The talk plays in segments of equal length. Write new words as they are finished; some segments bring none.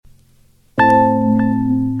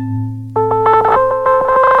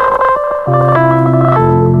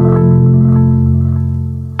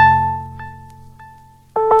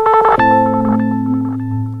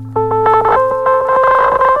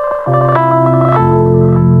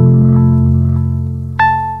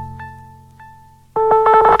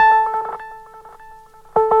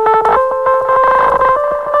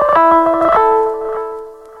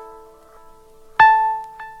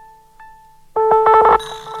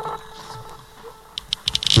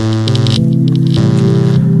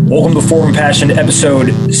Welcome to Form and Passion,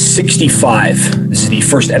 episode 65. This is the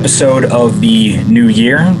first episode of the new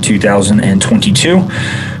year, 2022.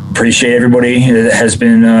 Appreciate everybody that has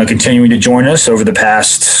been continuing to join us over the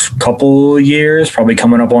past couple years, probably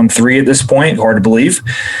coming up on 3 at this point, hard to believe.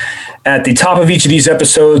 At the top of each of these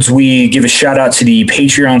episodes, we give a shout out to the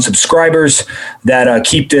Patreon subscribers that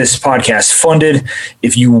keep this podcast funded.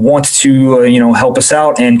 If you want to, help us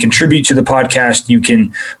out and contribute to the podcast, you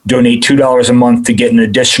can donate $2 a month to get an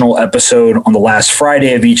additional episode on the last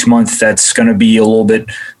Friday of each month. That's going to be a little bit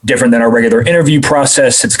different than our regular interview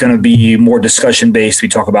process. It's going to be more discussion based. We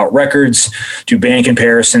talk about records, do band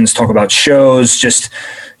comparisons, talk about shows, just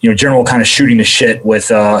general kind of shooting the shit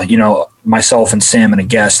with, myself and Sam and a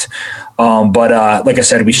guest. But like I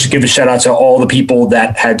said, we should give a shout out to all the people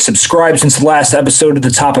that had subscribed since the last episode at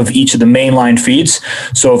the top of each of the mainline feeds.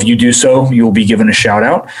 So if you do so, you'll be given a shout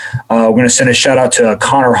out. We're going to send a shout out to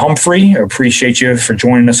Connor Humphrey. I appreciate you for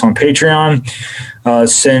joining us on Patreon.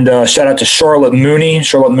 Send a shout out to Charlotte Mooney.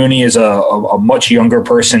 Charlotte Mooney is a much younger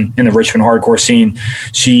person in the Richmond hardcore scene.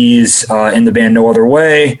 She's in the band No Other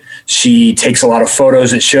Way. She takes a lot of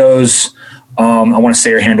photos at shows. I want to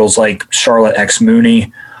say her handle's like Charlotte X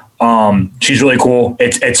Mooney. She's really cool.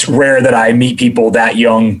 It's rare that I meet people that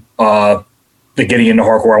young, that getting into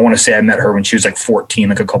hardcore. I want to say I met her when she was like 14,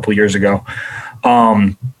 like a couple of years ago.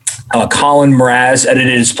 Colin Mraz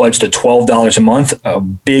edited his pledge to $12 a month. A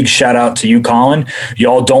big shout out to you, Colin.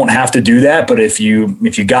 Y'all don't have to do that, but if you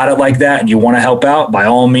got it like that and you want to help out, by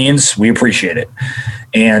all means, we appreciate it.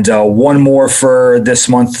 And one more for this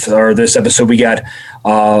month or this episode, we got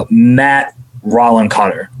Matt Rollin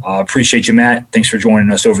Cotter. Appreciate you, Matt. Thanks for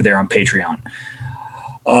joining us over there on Patreon.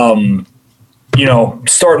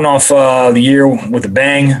 Starting off the year with a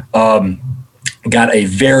bang. Got a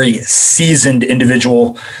very seasoned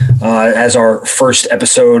individual as our first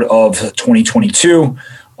episode of 2022.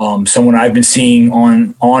 Someone I've been seeing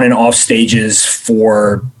on and off stages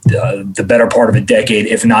for the better part of a decade,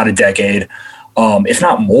 if not a decade, if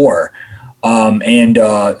not more. And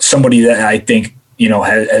somebody that I think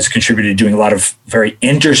has contributed to doing a lot of very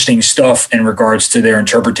interesting stuff in regards to their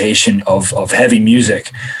interpretation of heavy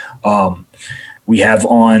music. We have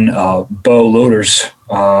on Bo Loaders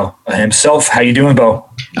himself. How you doing, Bo?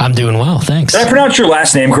 I'm doing well, thanks. Did I pronounce your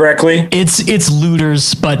last name correctly? It's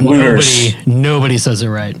Looters, but nobody says it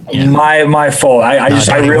right. Yeah. My fault.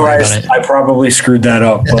 I realized I probably screwed that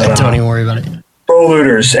up. But, don't even worry about it. Bo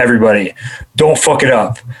Looters, everybody, don't fuck it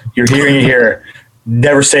up. You're here.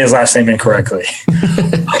 Never say his last name incorrectly.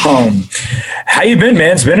 How you been,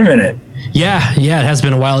 man? It's been a minute. Yeah, it has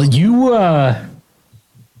been a while. You,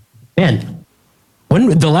 man,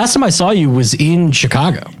 when the last time I saw you was in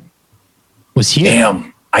Chicago. Was here.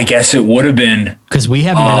 Damn, I guess it would have been. Because we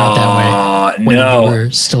haven't been out that way. No. We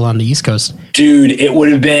were still on the East Coast. Dude, that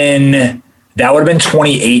would have been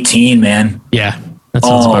 2018, man. Yeah, that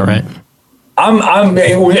sounds about right.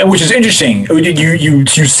 Which is interesting. You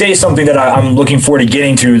say something that I'm looking forward to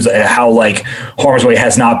getting to is how like Harm's Way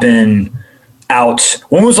has not been out.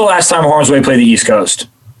 When was the last time Harm's Way played the East Coast?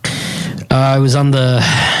 I was on the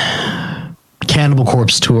Cannibal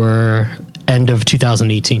Corpse tour end of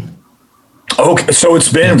 2018. Okay, so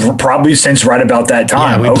it's been probably since right about that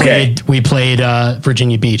time. Yeah, we played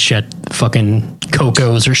Virginia Beach at fucking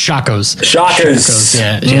Coco's or Shaco's. Shaco's.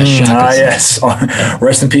 Yeah, Shaco's. Yes.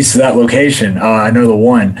 Rest in peace to that location. I know the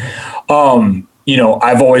one.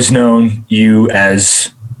 I've always known you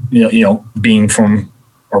as being from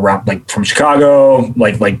around, like from Chicago,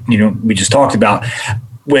 like we just talked about.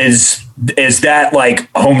 Is that like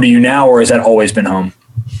home to you now, or has that always been home?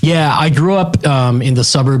 Yeah, I grew up in the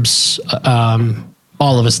suburbs.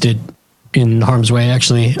 All of us did in Harm's Way,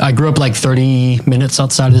 actually. I grew up like 30 minutes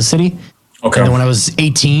outside of the city. Okay. And then when I was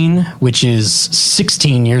 18, which is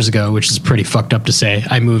 16 years ago, which is pretty fucked up to say,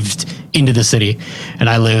 I moved into the city. And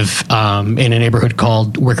I live in a neighborhood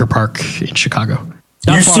called Wicker Park in Chicago.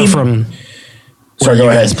 Not far from where you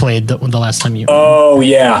guys played the last time you... Oh,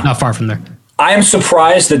 yeah. Not far from there. I am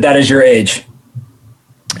surprised that is your age.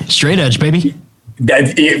 Straight edge, baby. There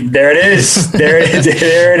it is. There it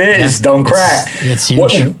is. Yeah, don't crack. It's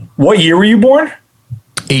huge. What year were you born?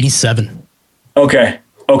 87. Okay.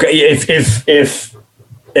 If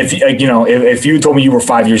you told me you were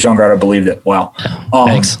 5 years younger, I'd have believed it. Wow.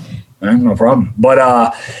 Thanks. No problem. But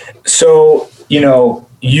you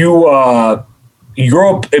grew up.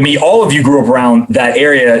 I mean, all of you grew up around that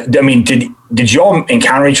area. I mean, did y'all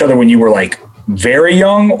encounter each other when you were like very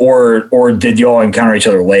young, or did y'all encounter each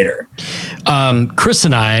other later? Chris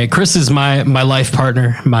is my life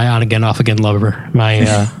partner, my on again, off again lover, my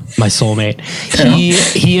soulmate.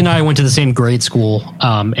 He and I went to the same grade school,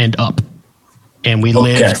 and up. And we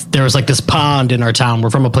lived, there was like this pond in our town. We're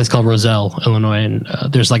from a place called Roselle, Illinois. And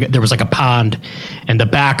there was like a pond, and the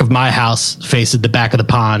back of my house faced the back of the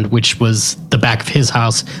pond, which was the back of his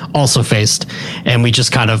house also faced. And we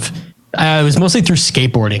just kind of, it was mostly through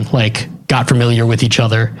skateboarding, like got familiar with each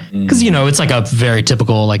other. Cause it's like a very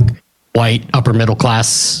typical, like white upper middle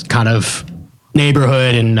class kind of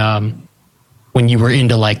neighborhood. And, when you were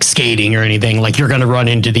into like skating or anything, like you're going to run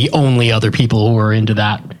into the only other people who are into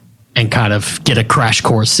that. And kind of get a crash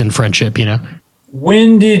course in friendship,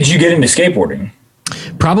 When did you get into skateboarding?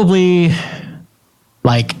 Probably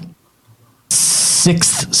like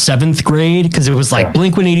 6th, 7th grade, because it was like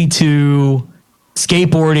Blink-182,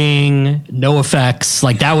 skateboarding, NoFX.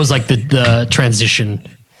 Like that was like the transition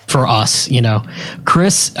for us,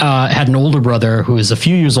 Chris had an older brother who is a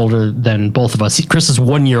few years older than both of us. Chris is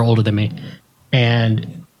 1 year older than me.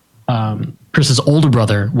 And Chris's older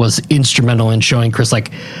brother was instrumental in showing Chris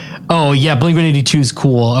like, oh yeah, Blink-182 is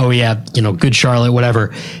cool. Oh yeah, Good Charlotte, whatever.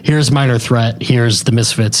 Here's Minor Threat. Here's the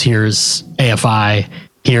Misfits. Here's AFI.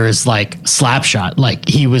 Here's like Slapshot. Like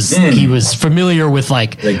he was familiar with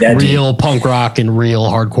like real punk rock and real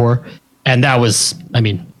hardcore. And that was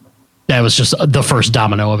just the first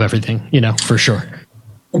domino of everything, for sure.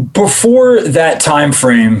 Before that time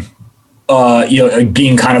frame,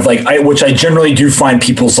 being kind of like, which I generally do find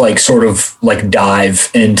people's like sort of like dive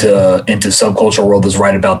into subculture world is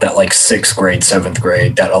right about that like 6th grade, 7th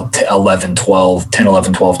grade, that 11, 12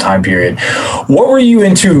 time period. What were you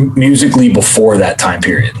into musically before that time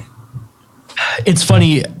period? It's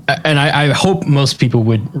funny. And I hope most people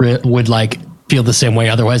would like feel the same way.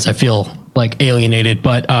 Otherwise I feel like alienated,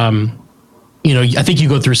 but, I think you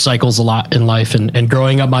go through cycles a lot in life, and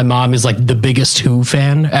growing up, my mom is like the biggest Who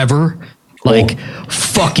fan ever. Like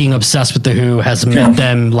fucking obsessed with the Who, has met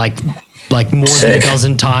them like more than a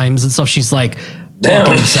dozen times and stuff. She's like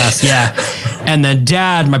fucking obsessed. Yeah. And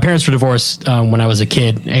then my parents were divorced when I was a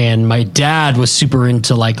kid, and my dad was super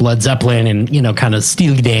into like Led Zeppelin and, kind of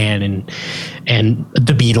Steely Dan and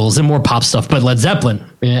the Beatles and more pop stuff, but Led Zeppelin.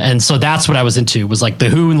 And so that's what I was into, was like the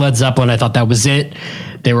Who and Led Zeppelin. I thought that was it.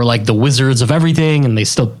 They were like the wizards of everything, and they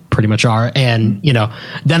still pretty much are. And,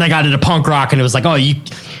 then I got into punk rock, and it was like, oh,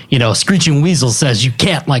 Screeching Weasel says you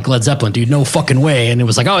can't like Led Zeppelin, dude. No fucking way. And it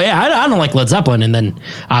was like, oh yeah, I don't like Led Zeppelin. And then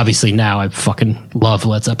obviously now I fucking love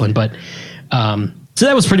Led Zeppelin. But, so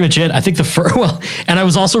that was pretty much it. I think and I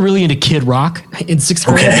was also really into Kid Rock in 6th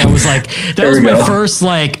grade. Okay. I was like, that was my first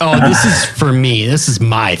like, oh, this is for me. This is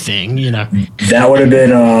my thing, That would have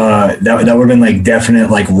been, that would have been like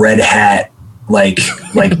definite like red hat, like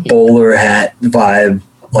bowler hat vibe,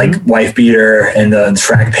 like wife beater and the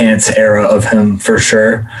track pants era of him for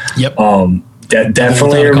sure. Yep.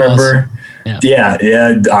 Definitely remember. Yeah.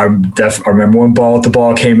 I remember when Ball at the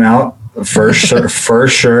Ball came out for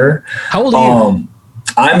sure. How old are you?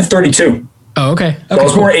 I'm 32. Oh, okay. I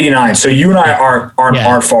was born in 89. So you and I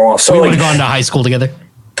aren't far off. So we would have gone to high school together.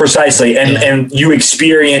 Precisely. And you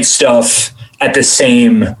experience stuff at the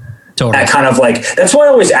same. Totally. That kind of like, that's why I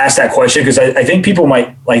always ask that question, because I think people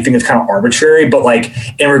might like think it's kind of arbitrary, but like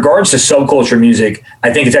in regards to subculture music,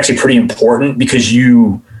 I think it's actually pretty important, because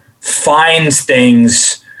you find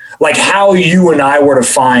things like how you and I were to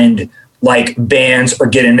find like bands or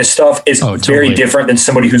get into stuff is very different than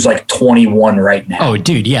somebody who's like 21 right now. Oh,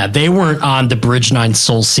 dude, yeah, they weren't on the Bridge 9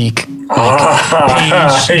 Soulseek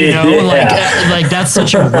page, like that's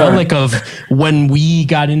such a relic of when we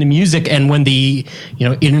got into music, and when the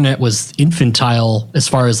internet was infantile as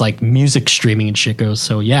far as like music streaming and shit goes.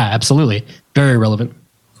 So yeah, absolutely, very relevant.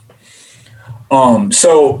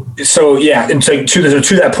 So yeah, and so to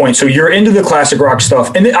that point, so you're into the classic rock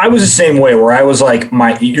stuff, and I was the same way, where I was like,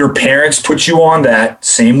 your parents put you on that,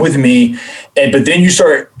 same with me, but then you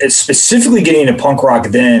start specifically getting into punk rock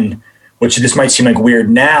then, which this might seem like weird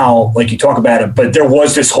now, like you talk about it, but there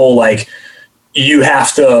was this whole like, you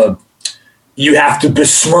have to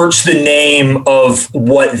besmirch the name of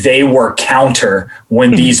what they were counter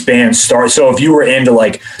when these bands start. So if you were into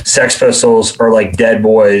like Sex Pistols or like Dead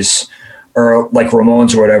Boys or like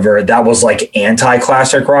Ramones or whatever, that was like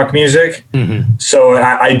anti-classic rock music. Mm-hmm. So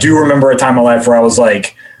I do remember a time in my life where I was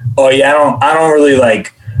like, oh yeah, I don't really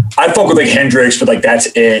like, I fuck with like Hendrix, but like that's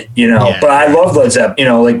it, Yeah. But I love Led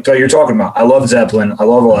Zeppelin, like what you're talking about. I love Zeppelin. I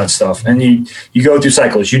love all that stuff. And you go through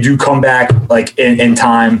cycles. You do come back like in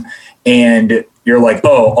time, and you're like,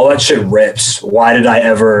 oh, all that shit rips. Why did I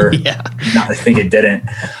ever not think it didn't?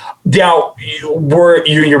 Now, were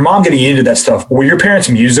your mom getting into that stuff? Were your parents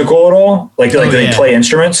musical at all? Did they play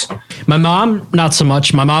instruments? My mom, not so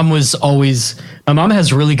much. My mom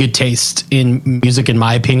has really good taste in music, in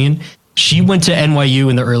my opinion. she went to NYU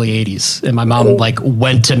in the early 80s, and my mom like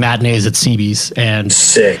went to matinees at CB's, and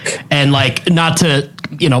sick. And like, not to,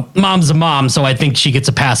 mom's a mom, so I think she gets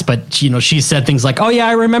a pass, but she said things like, oh yeah,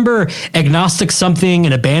 I remember Agnostic something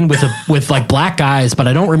in a band with like black guys, but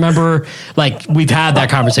I don't remember, like, we've had that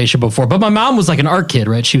conversation before. But my mom was like an art kid,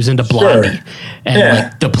 right? She was into Blondie and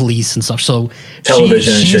like the Police and stuff. So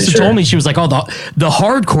television she used to told me, she was like, oh, the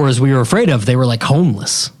hardcores we were afraid of, they were like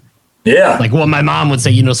homeless. Yeah. Like what my mom would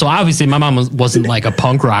say, so obviously my mom wasn't like a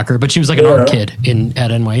punk rocker, but she was like an art kid at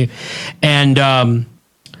NYU. And,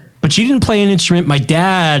 but she didn't play an instrument. My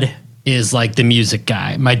dad is like the music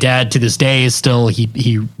guy. My dad to this day is still,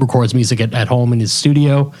 he records music at home in his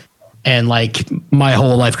studio. And like my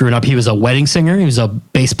whole life growing up, he was a wedding singer. He was a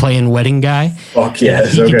bass playing wedding guy. Fuck yeah.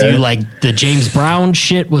 He could do like the James Brown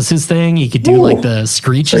shit was his thing. He could do like the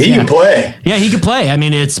screeches. So he can play. Yeah, he could play. I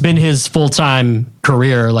mean, it's been his full-time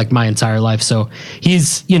career like my entire life. So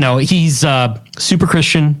he's super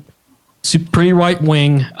Christian, pretty right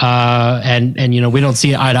wing. And we don't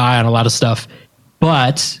see eye to eye on a lot of stuff.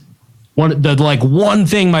 But one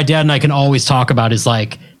thing my dad and I can always talk about is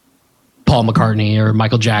like Paul McCartney or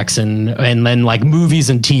Michael Jackson, and then like movies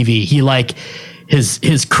and TV. He like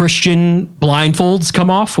his Christian blindfolds come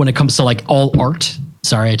off when it comes to like all art.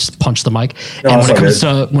 Sorry, I just punched the mic. And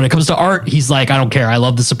when it comes to art, he's like, I don't care. I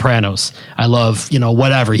love The Sopranos. I love,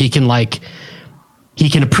 whatever. He can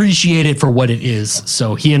appreciate it for what it is.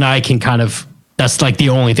 So he and I can that's like the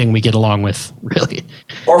only thing we get along with, really.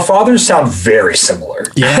 Our fathers sound very similar.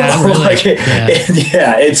 Yeah, really.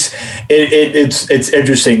 It's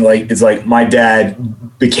interesting. Like, it's like my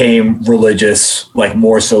dad became religious like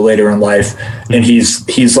more so later in life, and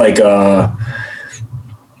he's like not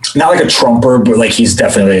like a Trumper, but like he's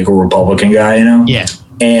definitely like a Republican guy, Yeah.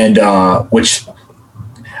 And which,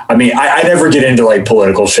 I mean, I never get into like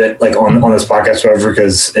political shit like on this podcast, whatever,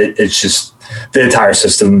 because it's just the entire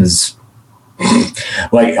system is.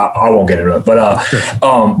 Like I won't get into it, but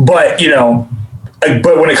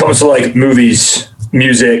but when it comes to like movies,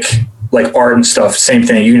 music, like art and stuff, same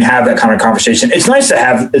thing. You can have that kind of conversation. It's nice to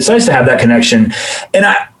have that connection, and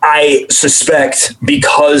I suspect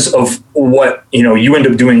because of what you end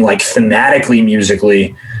up doing like thematically,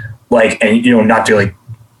 musically, like, and not to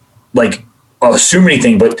like assume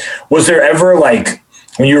anything, but was there ever like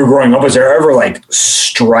when you were growing up, was there ever like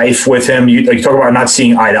strife with him? You talk about not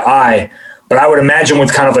seeing eye to eye. But I would imagine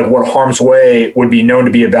with kind of like what Harm's Way would be known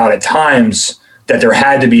to be about at times, that there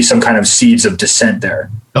had to be some kind of seeds of dissent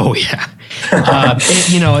there. Oh yeah.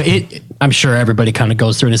 I'm sure everybody kind of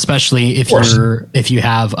goes through it, especially if you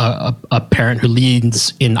have a parent who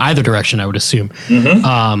leans in either direction, I would assume.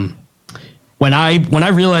 Mm-hmm. When I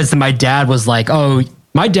realized that my dad was like, oh,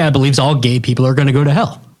 my dad believes all gay people are going to go to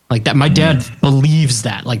hell. Like that. My dad believes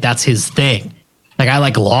that, like, that's his thing. Like I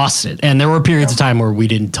like lost it. And there were periods of time where we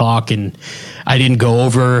didn't talk and I didn't go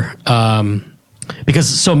over,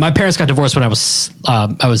 because my parents got divorced when I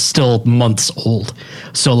was still months old.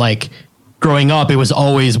 So like growing up, it was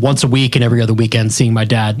always once a week and every other weekend seeing my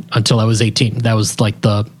dad until I was 18. That was like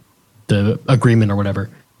the agreement or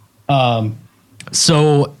whatever.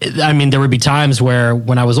 So, I mean, there would be times where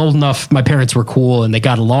when I was old enough, my parents were cool and they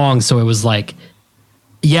got along. So it was like,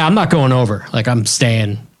 yeah, I'm not going over. Like I'm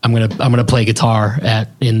staying. I'm gonna play guitar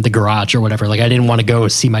in the garage or whatever. Like I didn't want to go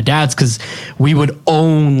see my dad's because we would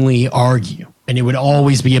only argue, and it would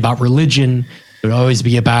always be about religion. It would always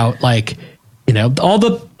be about like all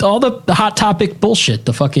the hot topic bullshit,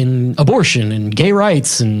 the fucking abortion and gay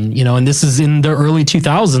rights, and and this is in the early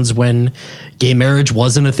 2000s when gay marriage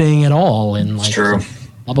wasn't a thing at all, and like true.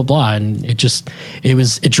 Blah blah blah, and it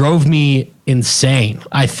drove me insane.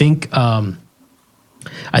 I think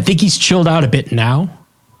he's chilled out a bit now.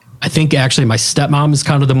 I think actually my stepmom is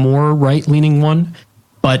kind of the more right-leaning one,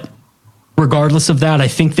 but regardless of that, I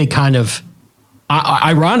think they kind of,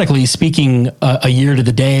 ironically speaking, a year to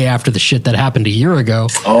the day after the shit that happened a year ago.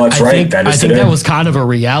 Oh, that's right. I think that was kind of a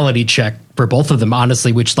reality check for both of them,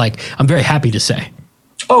 honestly, which like I'm very happy to say.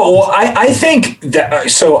 Oh, well, I think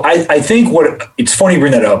that. So I think it's funny you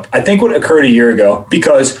bring that up. I think what occurred a year ago,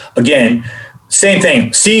 because again, same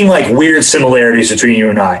thing, seeing like weird similarities between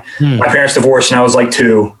you and I. My parents divorced and I was like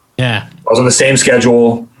 2. Yeah. I was on the same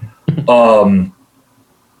schedule.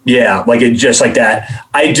 Yeah, like it just like that.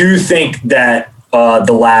 I do think that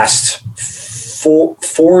the last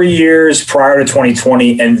 4 years prior to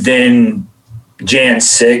 2020 and then Jan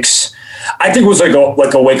 6, I think was like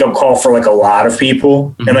a wake up call for like a lot of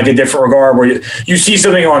people in like a different regard, where you see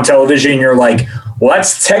something on television and you're like, well,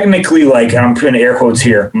 that's technically like, and I'm putting air quotes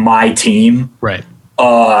here, my team. Right.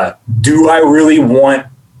 Do I really want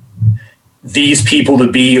these people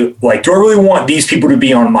to be like, do I really want these people to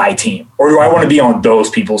be on my team, or do I want to be on those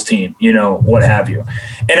people's team? You know, what have you.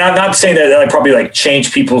 And I'm not saying that I probably like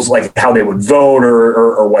change people's like how they would vote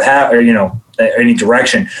or what have, or, you know, any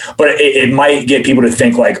direction, but it might get people to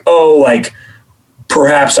think like, oh, like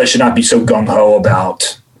perhaps I should not be so gung ho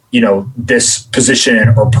about, you know, this position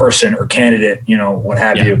or person or candidate, you know, what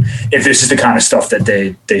have you, if this is the kind of stuff that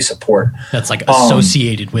they support. That's like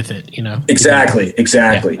associated with it, you know? Exactly.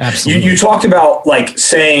 Yeah, absolutely. You talked about like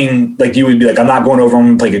saying, like you would be like, I'm not going over, I'm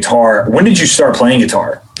going to play guitar. When did you start playing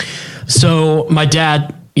guitar? So my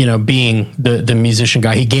dad, you know, being the musician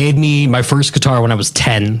guy, he gave me my first guitar when I was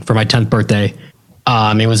 10 for my 10th birthday.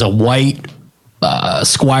 It was a white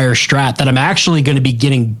Squire Strat that I'm actually going to be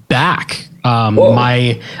getting back.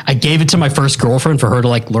 I gave it to my first girlfriend for her to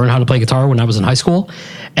like learn how to play guitar when I was in high school,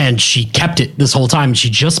 and she kept it this whole time. She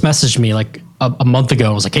just messaged me like a month ago.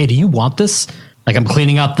 I was like, hey, do you want this? Like, I'm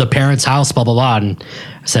cleaning up the parents' house, blah, blah, blah. And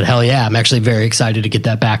I said, hell yeah, I'm actually very excited to get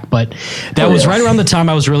that back. But that was right around the time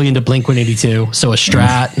I was really into Blink-182. So a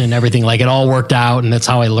Strat and everything, like it all worked out. And that's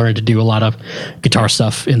how I learned to do a lot of guitar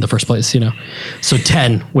stuff in the first place, you know? So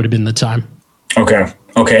 10 would have been the time. Okay.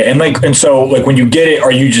 And so like when you get it,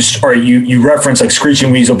 you reference like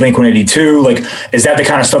Screeching Weasel, Blink-182, like, is that the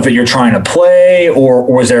kind of stuff that you're trying to play,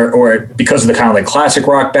 or because of the kind of like classic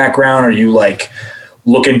rock background, are you like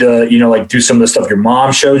looking to, you know, like do some of the stuff your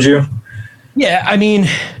mom showed you? Yeah. I mean,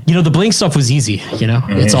 you know, the Blink stuff was easy, you know,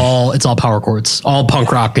 it's all power chords. All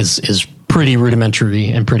punk rock is pretty rudimentary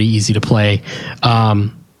and pretty easy to play,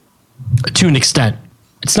 to an extent.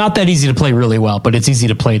 It's not that easy to play really well, but it's easy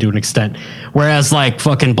to play to an extent. Whereas like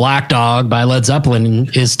fucking Black Dog by Led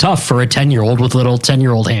Zeppelin is tough for a 10-year-old with little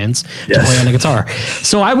 10-year-old hands to play on a guitar.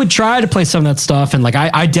 So I would try to play some of that stuff. And like,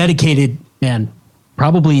 I dedicated,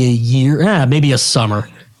 probably a year, maybe a summer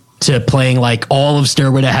to playing like all of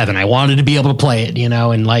Stairway to Heaven. I wanted to be able to play it, you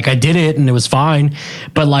know, and like I did it and it was fine,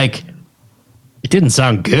 but like, it didn't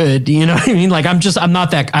sound good. You know what I mean? Like, I'm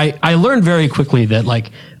not that, I learned very quickly that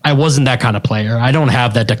like, I wasn't that kind of player. I don't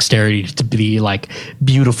have that dexterity to be like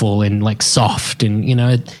beautiful and like soft. And, you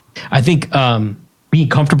know, I think, being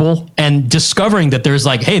comfortable and discovering that there's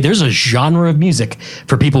like, hey, there's a genre of music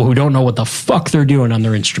for people who don't know what the fuck they're doing on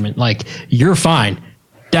their instrument. Like, you're fine.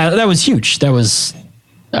 That was huge. That was,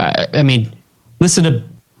 I mean, listen to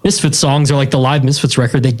Misfits songs or like the live Misfits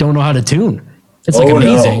record. They don't know how to tune. It's like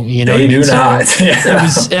amazing. No, you know, they do not.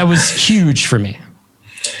 That was huge for me.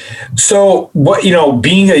 So what, you know,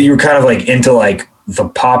 being that you were kind of like into like the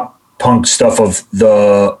pop punk stuff of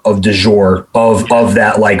the jour of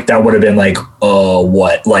that, like that would have been like,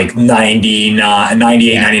 what, like 99,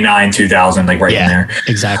 98, 99, 2000, like right in there.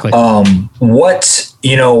 Exactly. What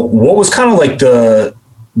was kind of like the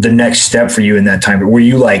next step for you in that time? Were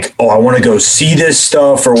you like, oh, I want to go see this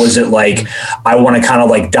stuff? Or was it like, I want to kind of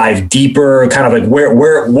like dive deeper, kind of like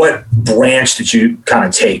what branch did you kind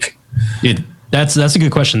of take? Dude, that's a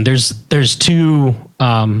good question. There's two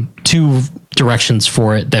directions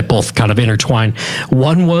for it that both kind of intertwine.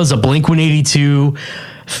 One was a Blink-182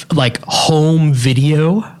 like home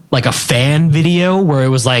video, like a fan video where it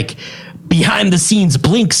was like behind the scenes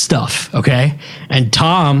Blink stuff. Okay. And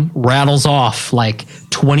Tom rattles off like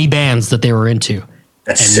 20 bands that they were into.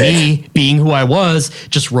 That's and sick. Me being who I was,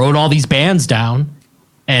 just wrote all these bands down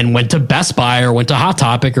and went to Best Buy or went to Hot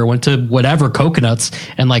Topic or went to whatever, Coconuts,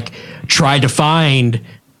 and like tried to find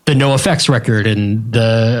the NoFX record and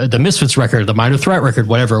the Misfits record, the Minor Threat record,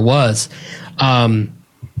 whatever it was.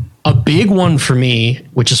 A big one for me,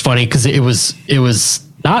 which is funny because it was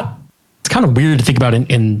not, it's kind of weird to think about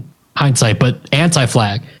in hindsight, but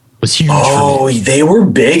Anti-Flag was huge. Oh, for me. They were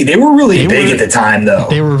big. They were really big at the time though.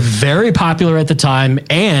 They were very popular at the time,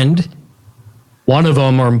 and one of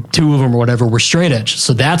them or two of them or whatever were Straight Edge.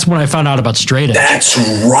 So that's when I found out about Straight Edge. That's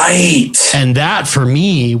right. And that for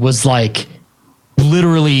me was like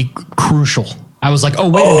literally crucial. I was like, oh,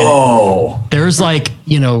 wait a minute. There's like,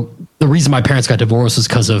 you know, the reason my parents got divorced was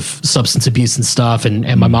because of substance abuse and stuff. And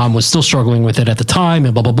my mom was still struggling with it at the time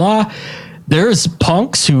and blah, blah, blah. There's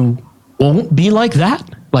punks who won't be like that.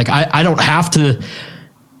 Like, I don't have to,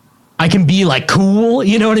 I can be like cool,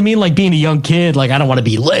 you know what I mean? Like being a young kid, like I don't want to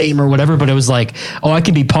be lame or whatever, but it was like, oh, I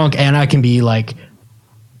can be punk and I can be like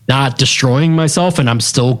not destroying myself and I'm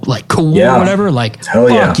still like cool or whatever. Like, hell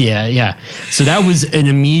fuck yeah. So that was an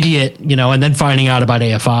immediate, you know, and then finding out about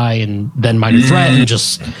AFI and then Minor Threat and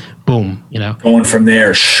just boom, you know. Going from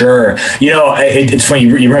there, sure. You know, it's funny,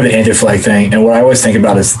 you remember the Anti-Flag thing, and what I always think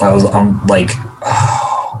about is I'm like,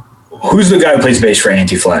 who's the guy who plays bass for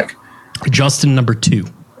Anti-Flag? Justin number 2.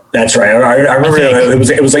 That's right. I remember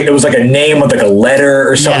it was like a name with like a letter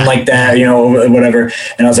or something like that, you know, whatever.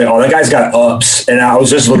 And I was like, oh, that guy's got ups. And I was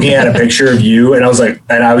just looking at a picture of you, and I was like,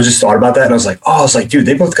 and I was just thought about that, and I was like, dude,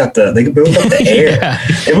 they both got the air.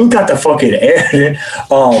 They both got the fucking air.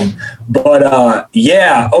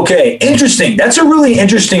 Okay, interesting. That's a really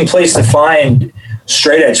interesting place to find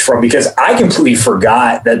Straight Edge from, because I completely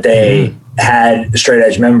forgot that they had Straight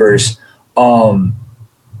Edge members.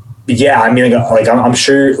 Yeah, I mean, like I'm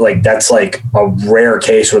sure, like that's like a rare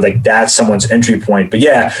case where like that's someone's entry point. But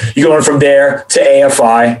yeah, you going from there to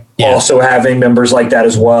AFI, also having members like that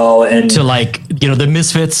as well, and to like, you know, the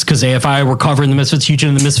Misfits, because AFI were covering the Misfits, huge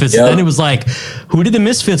into the Misfits. And then it was like, who did the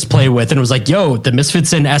Misfits play with? And it was like, yo, the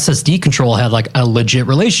Misfits and SSD Control had like a legit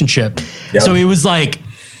relationship. So it was like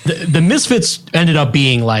the Misfits ended up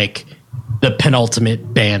being like the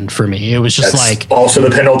penultimate band for me. It was just like also the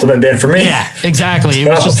penultimate band for me. Yeah, exactly. It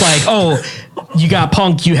was just like, oh, you got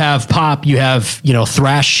punk, you have pop, you have, you know,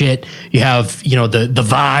 thrash shit, you have, you know, the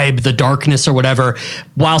vibe, the darkness or whatever,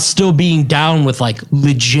 while still being down with like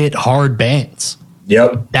legit hard bands.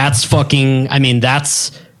 Yep. That's fucking, I mean, that's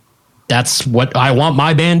what I want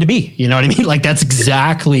my band to be. You know what I mean? Like that's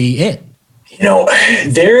exactly it. You know,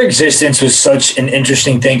 their existence was such an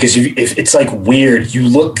interesting thing, because if it's like weird, you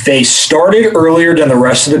look, they started earlier than the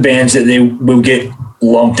rest of the bands that they will get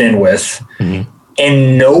lumped in with,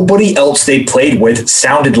 and nobody else they played with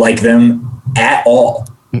sounded like them at all.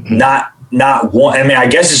 Not one. I mean, I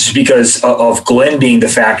guess it's just because of Glenn being the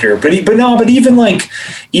factor, but even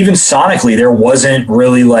sonically, there wasn't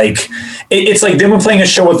really like, it's like them playing a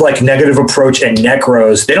show with like Negative Approach and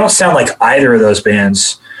Necros. They don't sound like either of those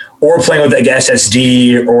bands. Or playing with like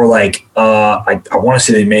SSD, or like I want to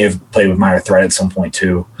say they may have played with Minor Threat at some point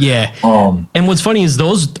too. Yeah. And what's funny is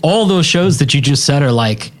all those shows that you just said are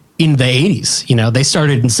like in the 80s. You know, they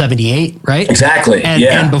started in 78, right? Exactly.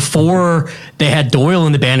 And before they had Doyle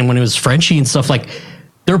in the band, and when it was Frenchie and stuff, like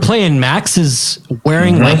they're playing Max's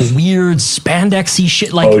wearing like weird spandexy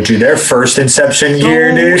shit. Like, oh, dude, their first Inception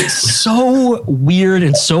gear, dude. So weird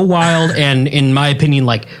and so wild, and in my opinion,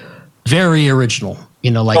 like very original. You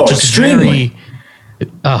know, like just extremely.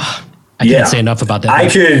 I can't say enough about that. I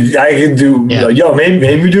could do.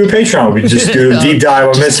 Maybe we do a Patreon. We just do a deep dive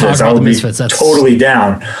on Misfits. I would be totally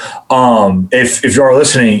down. If you are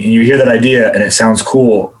listening and you hear that idea and it sounds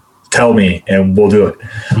cool, tell me and we'll do it.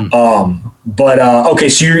 Okay,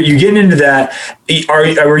 so you're getting into that.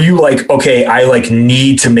 Are you like, okay, I like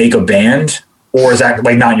need to make a band, or is that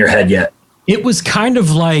like not in your head yet? It was kind of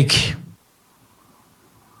like.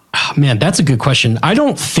 Oh, man, that's a good question. I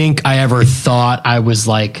don't think I ever thought I was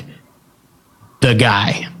like the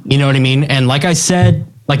guy, you know what I mean? And like I said,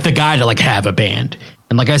 like the guy to like have a band.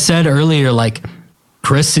 And like I said earlier, like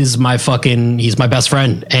Chris is he's my best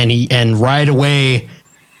friend. And right away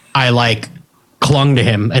I like clung to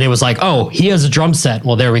him, and it was like, oh, he has a drum set.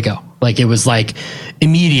 Well, there we go. Like it was like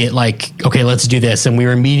immediate, like, okay, let's do this. And we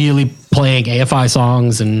were immediately playing AFI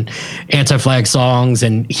songs and Anti-Flag songs.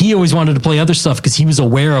 And he always wanted to play other stuff because he was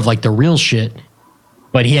aware of like the real shit,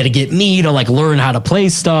 but he had to get me to like learn how to play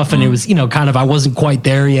stuff. And it was, you know, kind of, I wasn't quite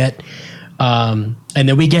there yet. And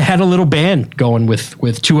then we had a little band going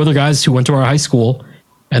with two other guys who went to our high school.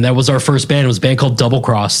 And that was our first band. It was a band called Double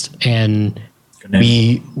Crossed. And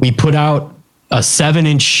we put out a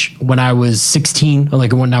 7-inch when I was 16,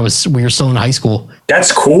 like we were still in high school. That's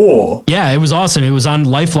cool. Yeah, it was awesome. It was on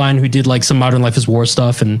Lifeline, who did like some Modern Life is War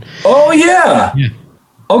stuff. And okay,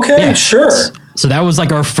 sure. So that was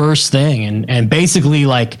like our first thing. And basically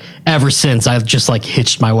like ever since, I've just like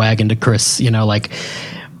hitched my wagon to Chris, you know, like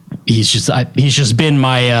he's just been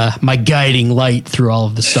my my guiding light through all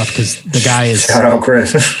of this stuff, because the guy is shout out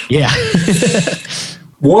Chris. Yeah.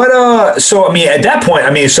 So I mean, at that point,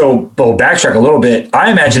 so we'll backtrack a little bit.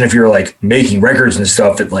 I imagine if you're like making records and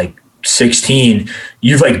stuff at like 16,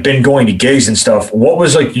 you've like been going to gigs and stuff. What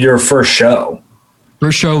was like your first show?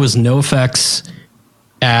 First show was NoFX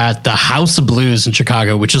at the House of Blues in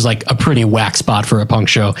Chicago, which is like a pretty whack spot for a punk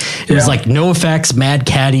show. It was like NoFX, Mad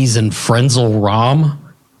Caddies, and Frenzel Rom.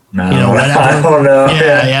 No, you know, I don't know.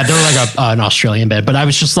 Yeah, they're like an Australian band, but I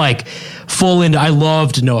was just like full into. I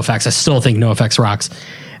loved NoFX. I still think NoFX rocks.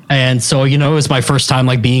 And so, you know, it was my first time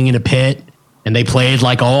like being in a pit, and they played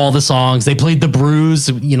like all the songs. They played the Bruise,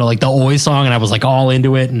 you know, like the Oi song, and I was like all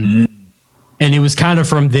into it. And it was kind of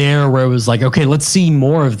from there where it was like, okay, let's see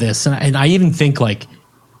more of this. And I even think like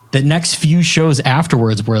the next few shows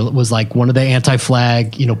afterwards was like one of the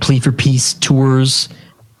Anti-Flag, you know, Plea for Peace tours,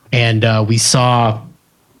 and we saw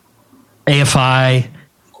AFI,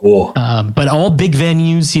 cool, but all big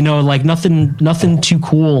venues, you know, like nothing too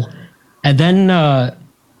cool. And then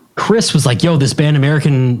Chris was like, yo, this band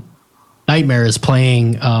American Nightmare is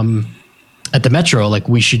playing at the Metro, like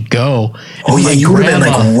we should go. And you would have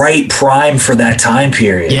been like right prime for that time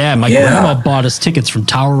period. Yeah, my grandma bought us tickets from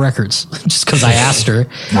Tower Records just because I asked her.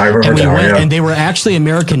 I remember and we went, and they were actually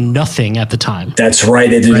American Nothing at the time. That's right.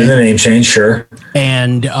 They did the name change, sure.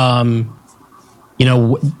 And you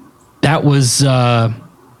know, that was that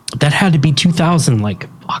had to be 2000, like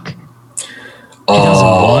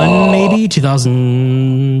 2001 maybe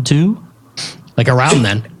 2002, like around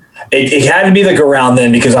then. It had to be like around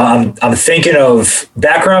then because I'm thinking of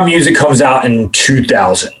Background Music comes out in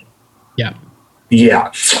 2000. Yeah.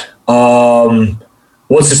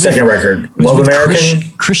 What's the second record? Love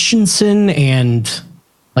American? Christensen and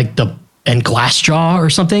Glassjaw or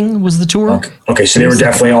something was the tour. Okay, so they were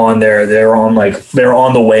definitely on there. They're on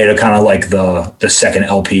the way to kind of like the second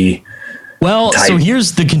LP. Well, type. So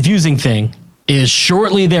here's the confusing thing: is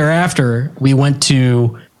shortly thereafter we went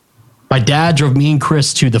to. My dad drove me and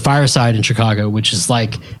Chris to the Fireside in Chicago, which is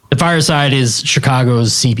like the Fireside is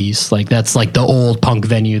Chicago's CB's. Like that's like the old punk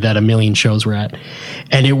venue that a million shows were at.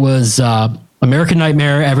 And it was American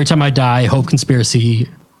Nightmare, Every Time I Die, Hope Conspiracy,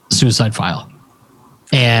 Suicide File.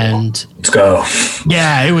 And let's go.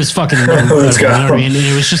 Yeah, it was fucking let's go. You know what I mean? And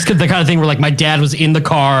it was just the kind of thing where like my dad was in the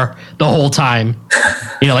car the whole time,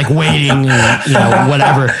 you know, like waiting and, you know,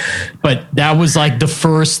 whatever. But that was like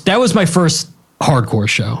that was my first hardcore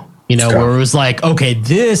show. You know, where it was like, okay,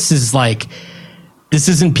 this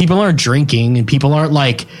isn't, people aren't drinking and people aren't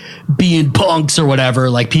like being punks or whatever.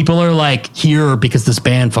 Like people are like here because this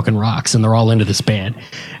band fucking rocks and they're all into this band.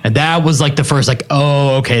 And that was like the first, like,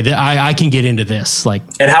 oh, okay, I can get into this. Like,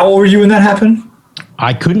 and how old were you when that happened?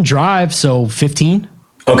 I couldn't drive. So 15.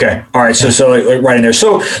 Okay. All right. So like right in there.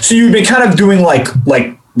 So you've been kind of doing like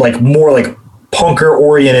more like punker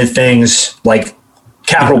oriented things, like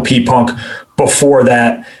capital P punk before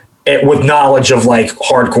that. With knowledge of like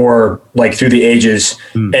hardcore, like through the ages,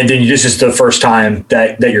 and then this is the first time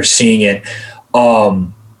that you're seeing it,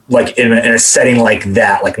 like in a setting like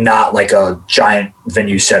that, like not like a giant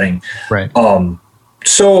venue setting, right?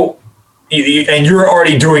 So, and you're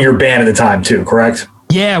already doing your band at the time too, correct?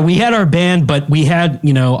 Yeah, we had our band, but we had I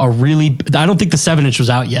don't think the 7-inch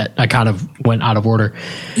was out yet. I kind of went out of order.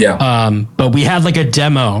 Yeah. But we had like a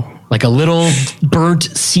demo. Like a little burnt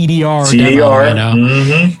CDR demo, you know?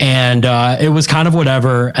 Mm-hmm. And it was kind of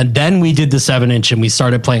whatever. And then we did the 7-inch and we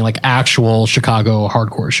started playing like actual Chicago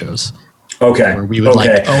hardcore shows. Okay. Where we would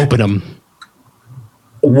like open them.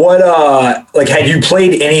 What, like, had you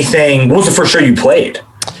played anything? What was the first show you played?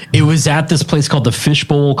 It was at this place called the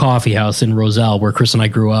Fishbowl Coffee House in Roselle, where Chris and I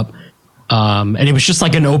grew up. And it was just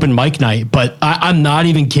like an open mic night, but I'm not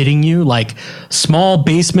even kidding you. Like small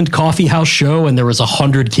basement coffee house show, and there was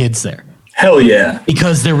 100 kids there. Hell yeah!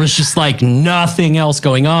 Because there was just like nothing else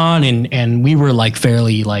going on, and we were like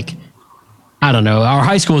fairly like, I don't know. Our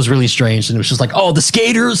high school was really strange, and it was just like, oh, the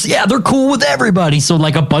skaters, yeah, they're cool with everybody. So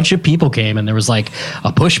like a bunch of people came, and there was like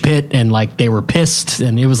a push pit, and like they were pissed,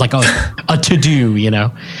 and it was like a to do, you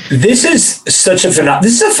know. This is such a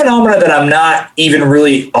this is a phenomenon that I'm not even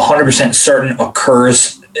really 100% certain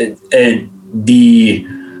occurs at the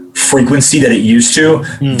frequency that it used to.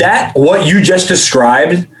 That what you just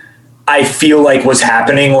described, I feel like was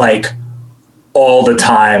happening like all the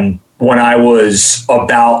time. When I was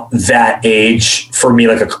about that age, for me,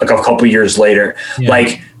 like a couple years later,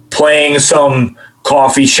 like playing some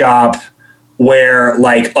coffee shop where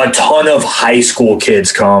like a ton of high school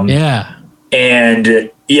kids come. Yeah. And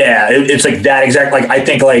it's like that exact, like, I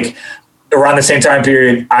think like around the same time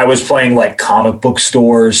period, I was playing like comic book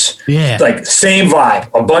stores. Yeah. Like same vibe,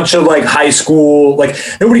 a bunch of like high school, like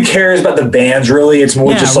nobody cares about the bands really. It's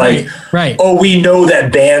more just like, oh, we know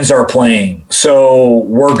that bands are playing, so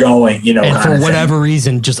we're going, you know. And for whatever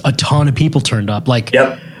reason, just a ton of people turned up. Like,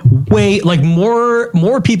 like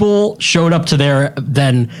more people showed up to there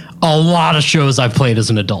than a lot of shows I've played as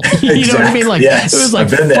an adult. You know what I mean? Like, it was like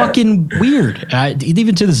fucking weird.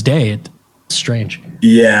 Even to this day, it's strange.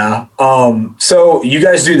 Yeah. So you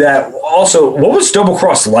guys do that. Also, what was Double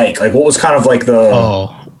Cross like? Like, what was kind of like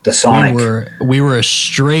the sonic? We were a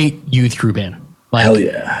straight youth crew band. Like, hell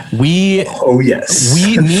yeah. Me,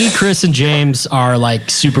 Chris, and James are like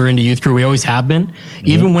super into youth crew. We always have been.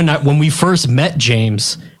 Even when we first met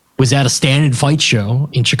James, was at a Stand and Fight show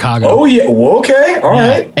in Chicago. Oh yeah. Well, okay. All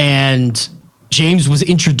right. And James was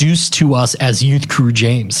introduced to us as Youth Crew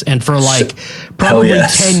James. And for like probably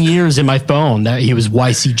 10 years in my phone that he was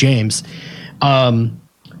YC James.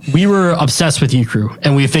 We were obsessed with Youth Crew,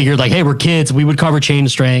 and we figured like, hey, we're kids. We would cover Chain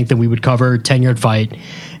Strength, and we would cover 10 Yard Fight,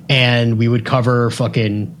 and we would cover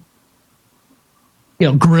fucking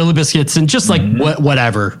Gorilla Biscuits and just like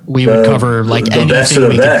whatever we would cover, like the best of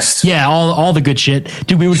the best. Yeah, all the good shit,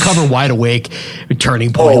 dude. We would cover Wide Awake,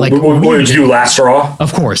 Turning Point. What did you do? Last Straw?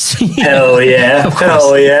 Of course. Hell yeah,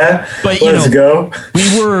 hell yeah. But let's go.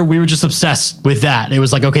 We were just obsessed with that. It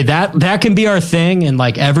was like, okay, that can be our thing, and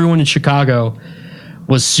like everyone in Chicago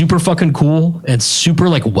was super fucking cool and super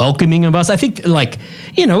like welcoming of us. I think like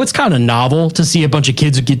it's kind of novel to see a bunch of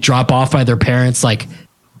kids who get dropped off by their parents like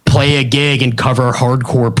play a gig and cover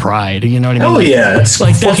Hardcore Pride. You know what I mean? Oh yeah, it's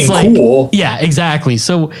like fucking cool. Yeah, exactly.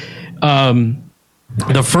 So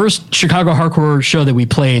the first Chicago hardcore show that we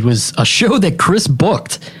played was a show that Chris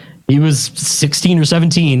booked. He was 16 or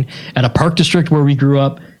 17 at a Park District where we grew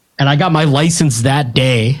up, and I got my license that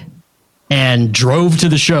day and drove to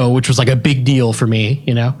the show, which was like a big deal for me,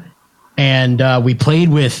 and we played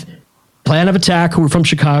with Plan of Attack, who were from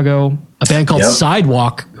Chicago, a band called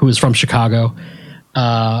Sidewalk, who was from Chicago,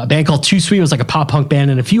 a band called Too Sweet, was like a pop punk band,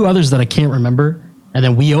 and a few others that I can't remember. And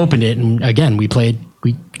then we opened it, and again, we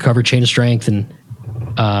covered Chain of Strength and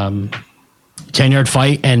 10 Yard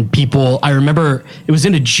Fight, and people, I remember it was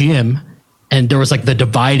in a gym, and there was like the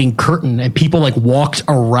dividing curtain, and people like walked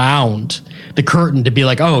around the curtain to be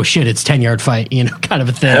like, oh shit, it's 10 Yard Fight, kind of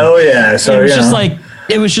a thing. Hell yeah. So it was just like,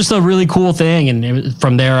 it was just a really cool thing. And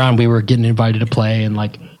from there on, we were getting invited to play, and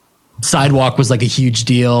like Sidewalk was like a huge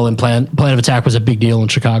deal, and Plan of Attack was a big deal in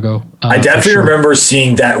Chicago. I definitely remember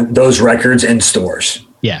seeing those records in stores.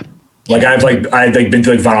 Yeah. Like I've been to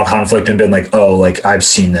like Vinyl Conflict and been like, oh, like I've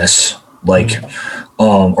seen this, like,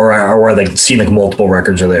 or I like seen like multiple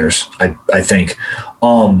records of theirs. I think.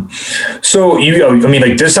 So I mean,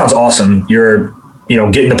 like this sounds awesome. You're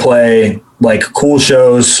getting to play like cool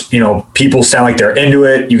shows. People sound like they're into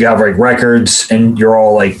it. You have like records, and you're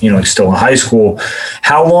all like like still in high school.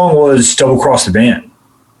 How long was Double Cross the band?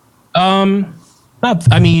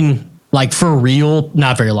 I mean, like for real,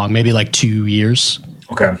 not very long. Maybe like 2 years.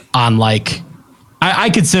 Okay. On like, I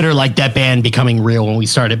consider like that band becoming real when we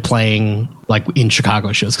started playing like in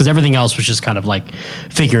Chicago shows, because everything else was just kind of like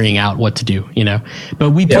figuring out what to do, But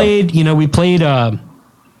we played, we played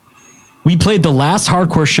the last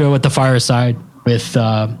hardcore show at the Fireside with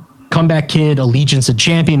Comeback Kid, Allegiance, and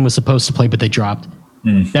Champion was supposed to play, but they dropped.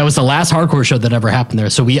 That was the last hardcore show that ever happened there.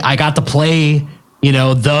 So I got to play,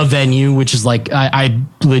 the venue, which is like I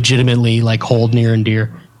legitimately like hold near and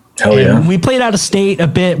dear. Hell yeah. We played out of state a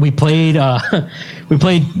bit. We played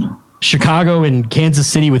Chicago and Kansas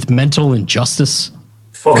City with Mental Injustice.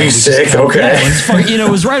 Fucking sick. Okay. Yeah,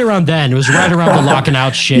 it was right around then. It was right around the locking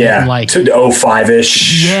out shit. Yeah. And like to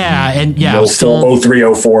 05-ish. Yeah. And yeah. Still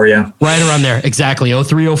 03, 04. Yeah. Right around there. Exactly.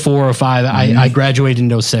 03, 04, 05. I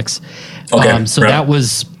graduated in 06. Okay. So that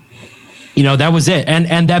was, that was it.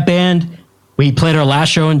 And that band, we played our last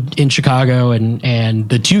show in Chicago, and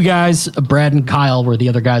the two guys, Brad and Kyle, were the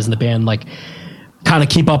other guys in the band, like kind of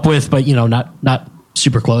keep up with, but not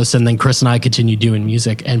super close. And then Chris and I continued doing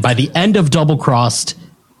music. And by the end of Double Crossed,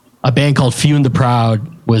 a band called Few and the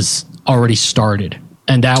Proud was already started.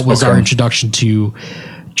 And that was our introduction to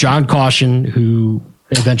John Caution, who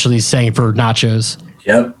eventually sang for Nachos.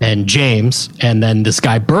 Yep. And James, and then this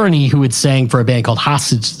guy Bernie, who had sang for a band called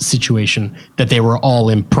Hostage Situation that they were all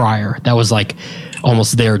in prior. That was like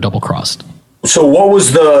almost their Double Crossed. So what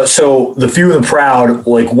was the Few and the Proud,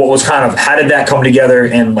 like what was how did that come together,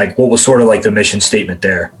 and like what was sort of like the mission statement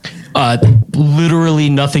there? Literally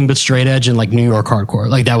nothing but straight edge and like New York hardcore.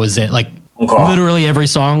 Like that was it. Like literally every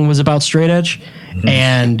song was about straight edge. Mm-hmm.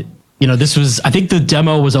 And this was, I think the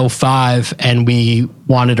demo was 05, and we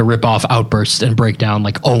wanted to rip off Outburst and Breakdown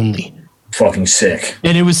like only. Fucking sick.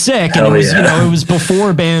 And it was sick. Hell and it was, yeah. It was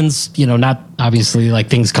before bands, not obviously like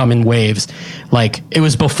things come in waves. Like it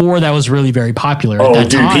was before that was really very popular. Oh, at that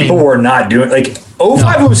dude, time. People were not doing like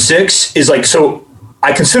 05, 06 is like, so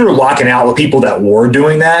I consider locking out the people that were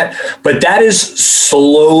doing that, but that is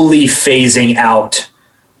slowly phasing out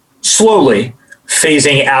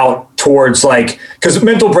towards like, because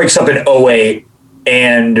Mental breaks up in 08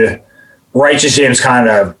 and Righteous James kind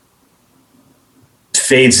of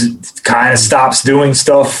stops doing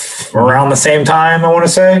stuff around the same time, I want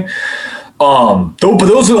to say. But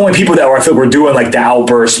those are the only people that I feel were doing like the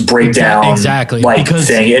Outburst Breakdown exactly like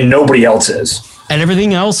thing, and nobody else is. And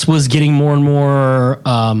everything else was getting more and more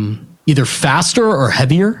either faster or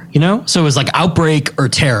heavier, So it was like Outbreak or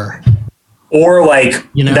Terror. Or like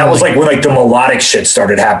that was like when like the melodic shit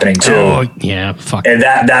started happening too. Oh yeah, fuck. And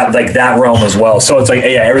that like that realm as well. So it's like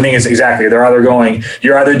everything is exactly. You're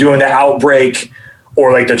either doing the Outbreak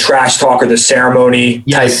or like the Trash Talk or the Ceremony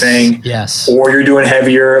type thing. Yes. Or you're doing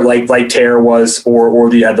heavier like Terror was, or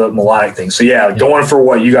the melodic thing. So going for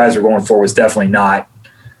what you guys are going for was definitely not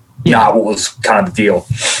not what was kind of the deal.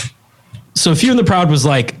 So Feud and the Proud was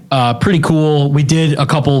like pretty cool. We did a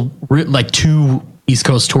couple, like 2 East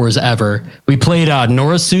Coast tours ever. We played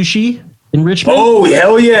Nora Sushi in Richmond. Oh,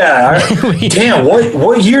 hell yeah. Damn,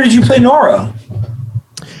 what year did you play Nora?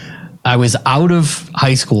 I was out of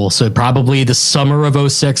high school, so probably the summer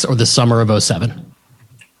of 06 or the summer of 07.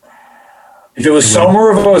 If it was summer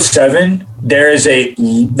of 07, there is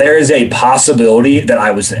a possibility that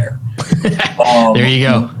I was there. There you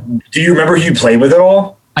go. Do you remember who you played with at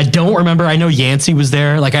all? I don't remember. I know Yancey was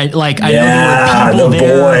there. I know yeah, there were people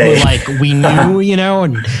there boy. who like we knew,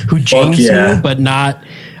 and who James knew, but not.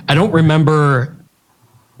 I don't remember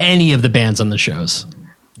any of the bands on the shows.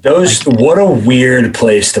 What a weird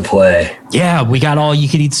place to play. Yeah, we got all you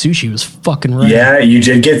could eat sushi. It was fucking right. Yeah, you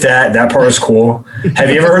did get that. That part was cool. Have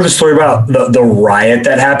you ever heard the story about the riot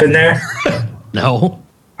that happened there? No.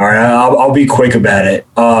 All right, I'll be quick about it.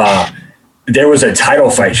 There was a title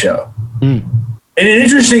fight show. And an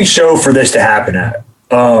interesting show for this to happen at.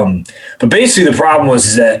 But basically the problem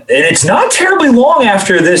was that, and it's not terribly long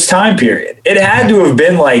after this time period. It had to have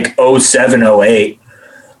been like 07, 08.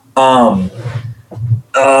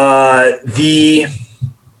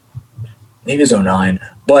 Maybe it's 09,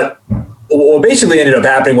 but what basically ended up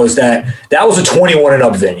happening was that was a 21 and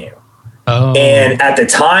up venue. Oh. And at the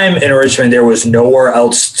time in Richmond, there was nowhere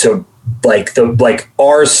else to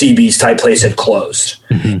our CB's type place had closed.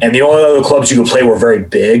 Mm-hmm. And the only other clubs you could play were very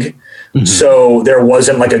big. Mm-hmm. So there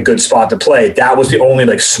wasn't like a good spot to play. That was the only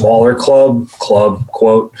like smaller club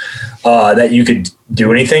quote, that you could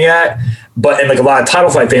do anything at. But, and like a lot of title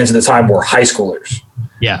fight fans at the time were high schoolers.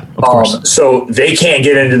 Yeah, of course. So they can't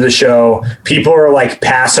get into the show. People are like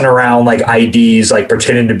passing around like IDs, like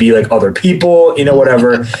pretending to be like other people,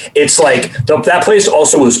 whatever. It's like that place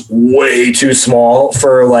also was way too small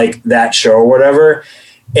for like that show or whatever.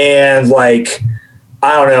 And like,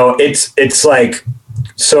 I don't know. It's like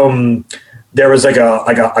there was like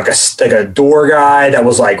a door guy that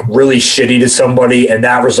was like really shitty to somebody, and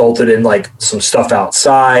that resulted in like some stuff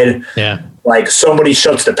outside. Yeah. Like somebody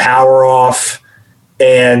shuts the power off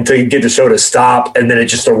and to get the show to stop, and then it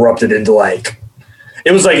just erupted into like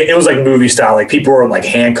it was like movie style. Like people were in like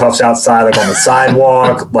handcuffs outside, like on the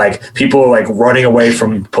sidewalk. Like people were like running away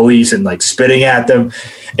from police and like spitting at them.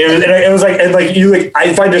 It was like, and like you like,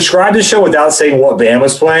 if I describe the show without saying what band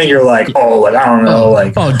was playing, you're like, oh, like I don't know,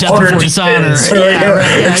 like Death Before Dishonor. Yeah,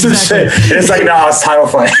 right, exactly. It's like it's title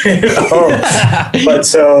fight. But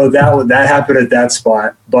so that happened at that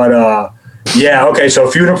spot. But yeah, okay. So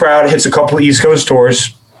Feud and Proud hits a couple of East Coast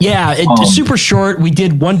tours. Yeah, it's super short. We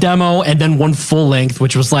did one demo and then one full length,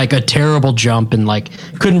 which was like a terrible jump and like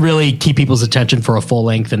couldn't really keep people's attention for a full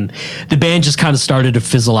length. And the band just kind of started to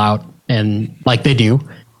fizzle out, and like they do.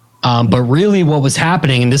 But really what was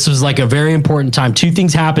happening, and this was like a very important time, 2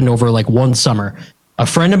 things happened over like one summer. A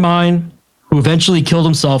friend of mine who eventually killed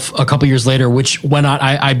himself a couple years later, which went on,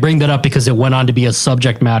 I bring that up because it went on to be a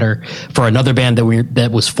subject matter for another band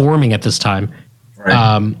that was forming at this time.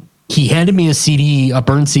 Right. He handed me a CD, a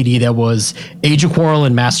burn CD that was Age of Quarrel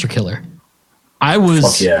and Master Killer. I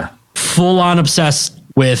was full on obsessed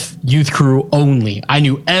with Youth Crew only. I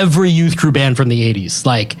knew every Youth Crew band from the 80s,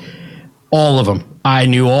 like all of them. I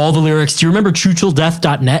knew all the lyrics. Do you remember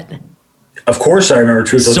TrueTillDeath.net? Of course I remember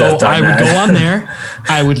TrueTillDeath.net. So I would go on there.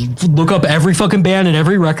 I would look up every fucking band and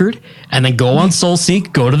every record, and then go on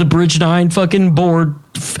SoulSeek, go to the Bridge 9 fucking board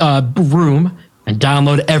room, and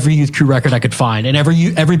download every Youth Crew record I could find, and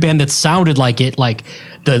every band that sounded like it, like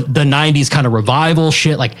the 90s kind of revival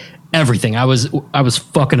shit, like everything. I was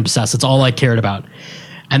fucking obsessed. It's all I cared about.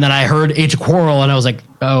 And then I heard Age of Quarrel, and I was like,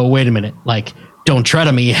 oh, wait a minute. Like, Don't Tread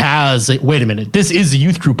on Me wait a minute. This is the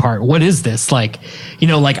Youth Crew part. What is this? Like,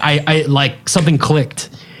 like I like something clicked.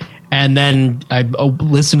 And then I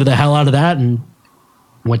listened to the hell out of that and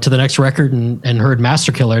went to the next record and heard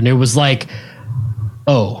Master Killer. And it was like,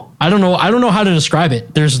 oh, I don't know how to describe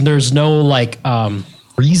it. There's no like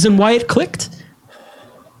reason why it clicked,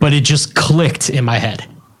 but it just clicked in my head.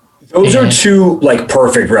 Those are 2 like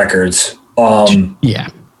perfect records. Yeah.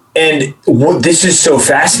 And this is so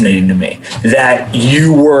fascinating to me that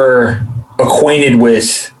you were acquainted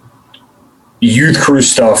with Youth Crew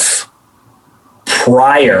stuff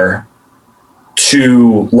prior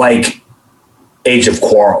to like Age of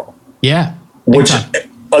Quarrel. Yeah. Which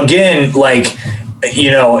again, like,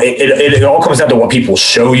 it all comes down to what people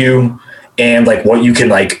show you and like what you can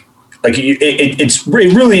like it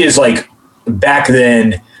really is like back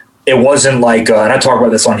then. It wasn't like, and I talk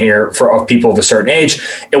about this on here of people of a certain age.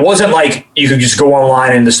 It wasn't like you could just go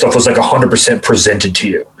online and the stuff was like 100% presented to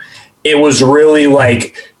you. It was really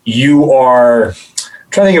like you are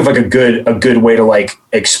trying to think of like a good way to like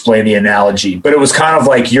explain the analogy, but it was kind of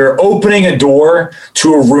like you're opening a door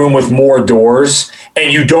to a room with more doors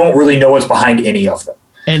and you don't really know what's behind any of them.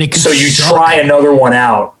 And so you try another one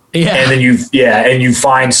out and then you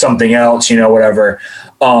find something else, whatever.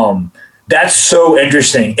 That's so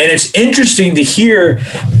interesting. And it's interesting to hear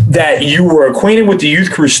that you were acquainted with the Youth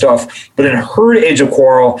Crew stuff, but then heard Age of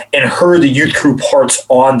Quarrel and heard the Youth Crew parts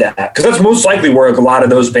on that. Because that's most likely where a lot of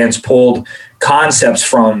those bands pulled concepts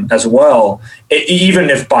from as well, even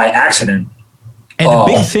if by accident. And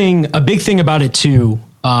a big thing about it too,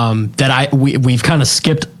 that we've kind of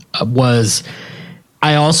skipped was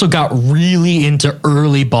I also got really into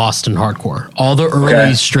early Boston hardcore, all the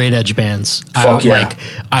early straight edge bands.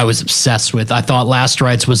 I was obsessed with. I thought Last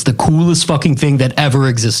Rites was the coolest fucking thing that ever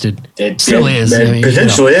existed. It still is.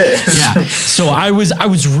 Potentially is. Yeah. So I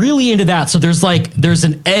was really into that. So there's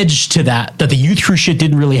an edge to that the Youth Crew shit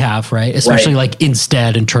didn't really have, right? Especially like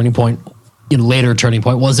Instead and Turning Point, later Turning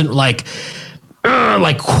Point wasn't like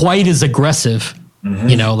quite as aggressive,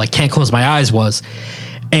 like Can't Close My Eyes was.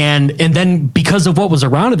 And then because of what was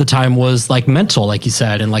around at the time was like Mental, like you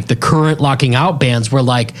said, and like the current Locking Out bands were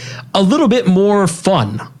like a little bit more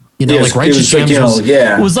fun, like Righteous Gems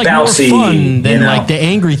was like bouncy, more fun than like the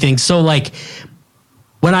angry thing. So like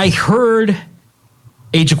when I heard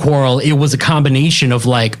Age of Quarrel, it was a combination of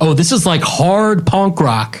like, oh, this is like hard punk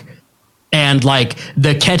rock and like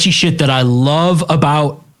the catchy shit that I love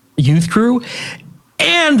about Youth Crew.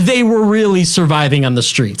 And they were really surviving on the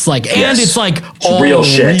streets. It's like all real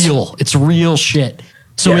shit. It's real shit.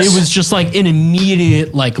 So it was just like an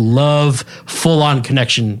immediate, like love, full on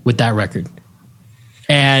connection with that record.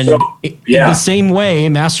 And in the same way,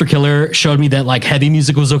 Master Killer showed me that like heavy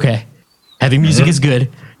music was okay. Heavy music is good.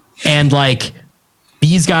 And like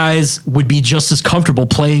these guys would be just as comfortable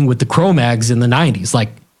playing with the Cro-Mags in the 90s. Like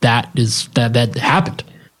that happened.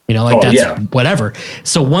 Whatever.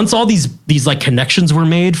 So once all these like connections were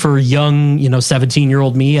made for young,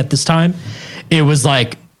 17-year-old me at this time, it was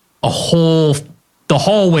like the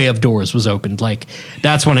hallway of doors was opened. Like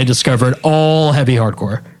that's when I discovered all heavy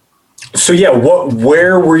hardcore. So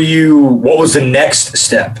where were you? What was the next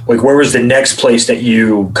step? Like where was the next place that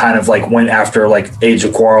you kind of like went after like Age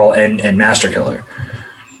of Quarrel and Master Killer?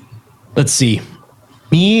 Let's see.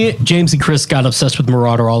 Me, James, and Chris got obsessed with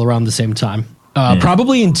Marauder all around the same time.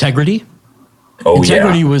 Probably Integrity.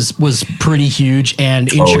 Integrity was pretty huge.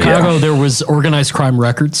 And in Chicago, there was Organized Crime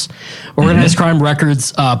Records. Organized Crime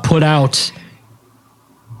Records put out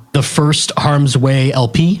the first Harm's Way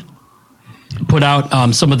LP, put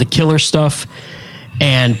out some of the Killer stuff,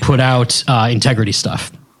 and put out Integrity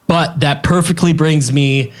stuff. But that perfectly brings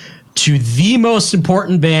me to the most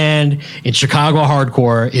important band in Chicago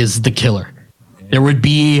hardcore is The Killer. There would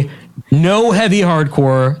be no heavy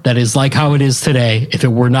hardcore that is like how it is today if it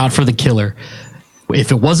were not for The Killer.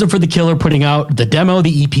 If it wasn't for The Killer putting out the demo,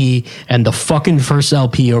 the EP, and the fucking first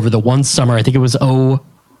LP over the one summer, I think it was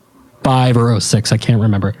 05 or 06, I can't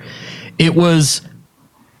remember. It was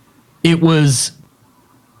the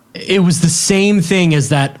same thing as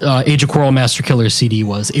that Age of Quarrel Master Killer CD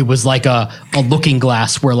was. It was like a looking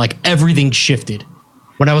glass where like everything shifted.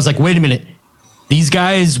 When I was like, wait a minute, these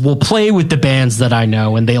guys will play with the bands that I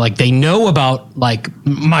know, and they know about like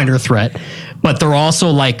Minor Threat, but they're also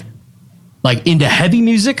like into heavy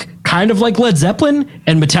music, kind of like Led Zeppelin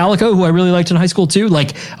and Metallica, who I really liked in high school too.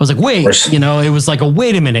 Like I was like, wait, it was like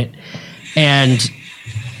wait a minute. And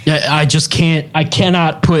I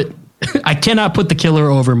cannot put The Killer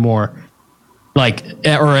over more, like,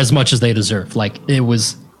 or as much as they deserve. Like it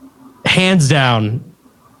was hands down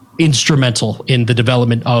instrumental in the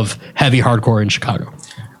development of heavy hardcore in Chicago.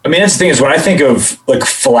 I mean, that's the thing is when I think of like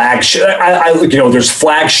flagship, there's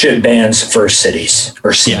flagship bands for cities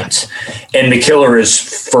or scenes, and The Killer is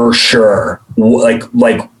for sure like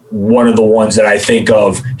one of the ones that I think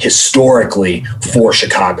of historically for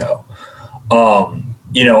Chicago.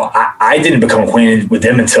 I didn't become acquainted with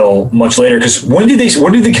them until much later. Because when did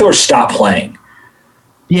The Killer stop playing?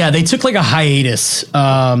 Yeah, they took like a hiatus.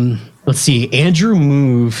 Let's see. Andrew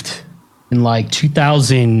moved in like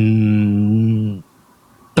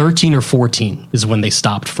 2013 or 14 is when they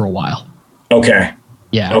stopped for a while. Okay.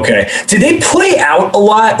 Yeah. Okay. Did they play out a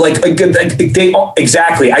lot? Like they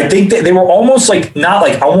exactly. I think that they were almost like not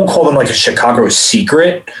like I won't call them like a Chicago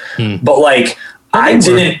secret, but like. I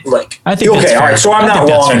think okay, all right. So I'm not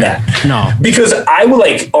wrong in that. No, because I would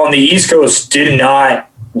like on the East Coast did not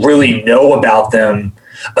really know about them,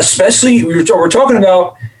 especially we're talking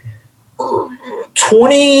about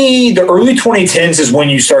the early 2010s is when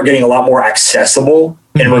you start getting a lot more accessible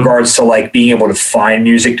in regards to like being able to find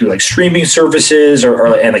music through like streaming services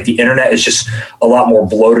and like the internet is just a lot more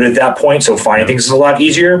bloated at that point. So finding things is a lot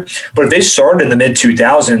easier. But if they started in the mid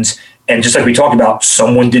 2000s and just like we talked about,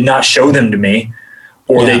 someone did not show them to me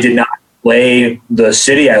or they did not play the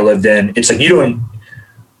city I lived in, it's like you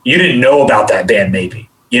didn't know about that band maybe.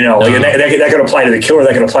 You know, like that could apply to The Killer.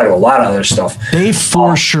 That could apply to a lot of other stuff. They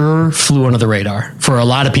for sure flew under the radar for a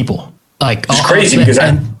lot of people. Like it's crazy because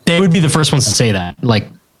they would be the first ones to say that, like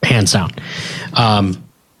hands down.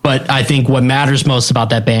 But I think what matters most about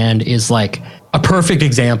that band is like a perfect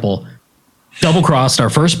example. Double Crossed, our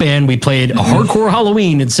first band, we played a hardcore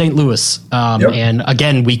Halloween in St. Louis. And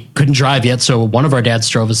again, we couldn't drive yet. So one of our dads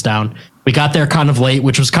drove us down. We got there kind of late,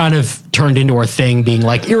 which was kind of turned into our thing being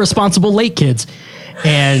like irresponsible late kids.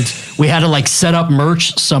 And we had to like set up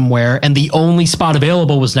merch somewhere. And the only spot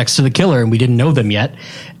available was next to The Killer. And we didn't know them yet.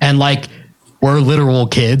 And like, we're literal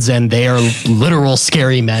kids and they are literal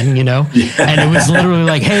scary men, you know? Yeah. And it was literally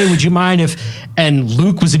like, hey, would you mind if, and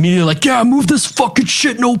Luke was immediately like, yeah, move this fucking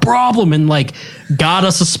shit, no problem. And like got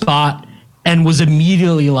us a spot and was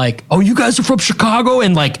immediately like, oh, you guys are from Chicago?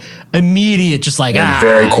 And like immediate, just like,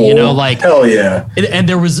 very cool. You know, like, hell yeah. And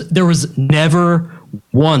there was never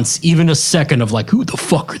once even a second of like, who the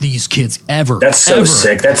fuck are these kids ever? That's so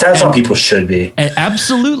sick. That's how people should be.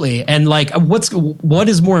 Absolutely. And like, what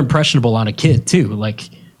is more impressionable on a kid too? Like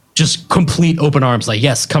just complete open arms. Like,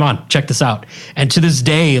 yes, come on, check this out. And to this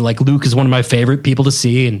day, like Luke is one of my favorite people to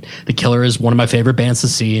see, and The Killer is one of my favorite bands to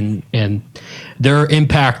see, and their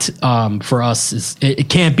impact for us is it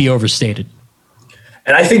can't be overstated.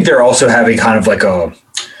 And I think they're also having kind of like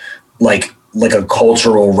a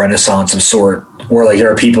cultural renaissance of sort, where like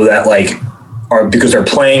there are people that like are, because they're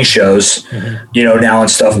playing shows, you know, now and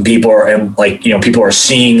stuff, and people are, and like, you know, people are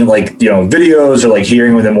seeing like, you know, videos or like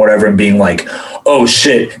hearing them, whatever, and being like, oh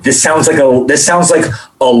shit, this sounds like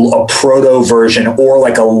a proto version or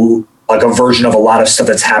like a version of a lot of stuff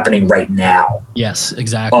that's happening right now. Yes,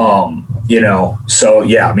 exactly. You know, so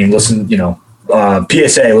yeah, I mean, listen, you know,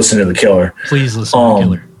 PSA, listen to The Killer. Please listen to The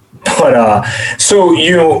Killer. But so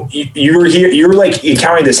you're here, you're like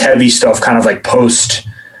encountering this heavy stuff kind of like post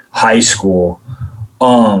high school.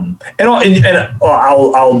 And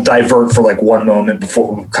I'll divert for like one moment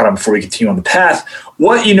before we continue on the path.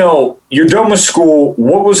 What, you know, you're done with school.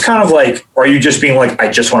 What was kind of like, are you just being like,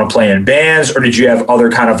 I just want to play in bands, or did you have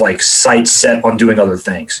other kind of like sights set on doing other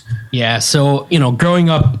things? Yeah. So, you know, growing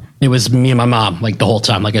up, it was me and my mom, like the whole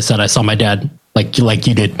time. Like I said, I saw my dad like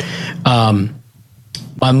you did.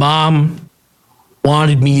 My mom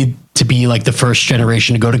wanted me to be like the first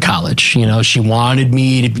generation to go to college. You know, she wanted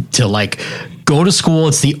me to like go to school.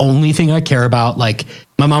 It's the only thing I care about. Like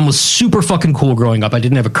my mom was super fucking cool growing up. I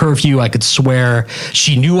didn't have a curfew. I could swear.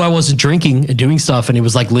 She knew I wasn't drinking and doing stuff, and it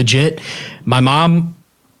was like legit. My mom,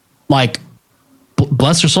 like,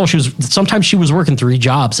 bless her soul, sometimes she was working 3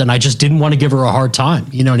 jobs, and I just didn't want to give her a hard time.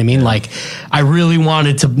 You know what I mean? Like, I really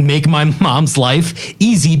wanted to make my mom's life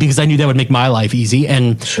easy because I knew that would make my life easy.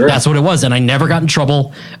 And that's what it was. And I never got in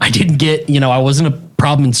trouble. I didn't get, you know, I wasn't a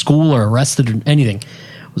problem in school or arrested or anything.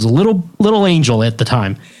 I was a little angel at the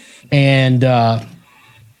time. And,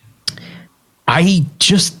 I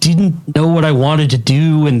just didn't know what I wanted to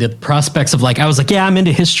do, and the prospects of like, I was like, yeah, I'm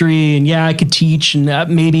into history, and yeah, I could teach, and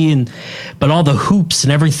maybe, but all the hoops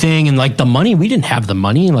and everything, and like the money, we didn't have the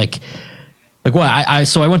money. Like what?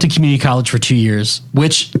 So I went to community college for 2 years,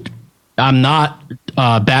 which I'm not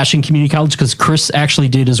bashing community college, because Chris actually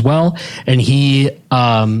did as well, and he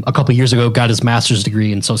a couple of years ago got his master's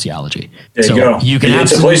degree in sociology. There you go. You can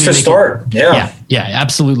it's a place to start. Yeah,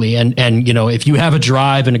 absolutely. And you know, if you have a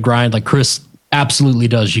drive and a grind like Chris absolutely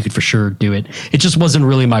does, you could for sure do it. It just wasn't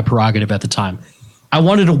really my prerogative at the time. I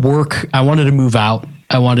wanted to work. I wanted to move out.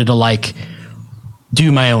 I wanted to like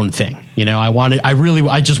do my own thing. You know,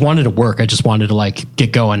 I just wanted to work. I just wanted to like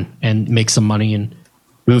get going and make some money and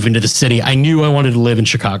move into the city. I knew I wanted to live in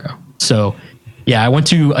Chicago. So yeah, I went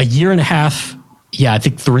to a year and a half. Yeah, I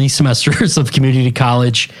think 3 semesters of community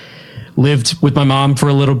college. Lived with my mom for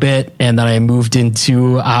a little bit, and then I moved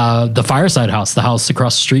into the Fireside House, the house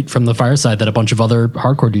across the street from the Fireside that a bunch of other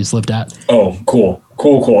hardcore dudes lived at. Oh, cool.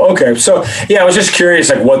 Okay, so yeah, I was just curious,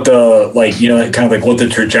 like what the, like, you know, kind of like what the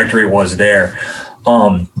trajectory was there.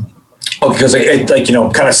 Because like you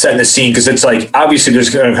know, kind of setting the scene, because it's like obviously there's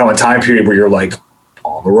going to come a time period where you're like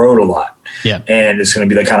on the road a lot, yeah, and it's going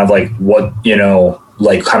to be like kind of like what, you know,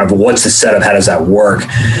 like kind of what's the setup, how does that work?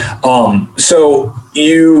 So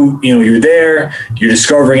you know, you're there, you're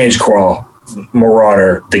discovering Age Crawl,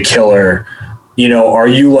 Marauder, The Killer. You know, are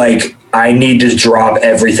you like, I need to drop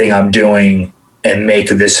everything I'm doing and make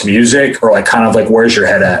this music, or like kind of like where's your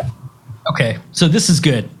head at? Okay, so this is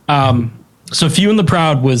good. So Few and the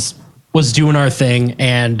Proud was doing our thing,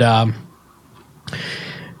 and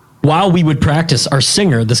while we would practice, our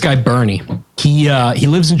singer, this guy Bernie, he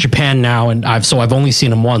lives in Japan now, and I've only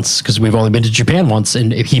seen him once because we've only been to Japan once,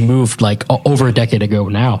 and he moved like over a decade ago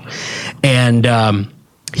now, and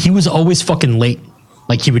he was always fucking late.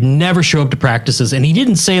 Like, he would never show up to practices, and he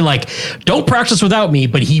didn't say like, "Don't practice without me,"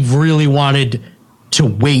 but he really wanted to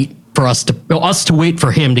wait for us to wait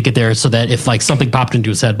for him to get there, so that if like something popped into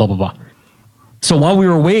his head, blah blah blah. So while we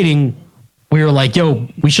were waiting, we were like, "Yo,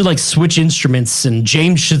 we should like switch instruments, and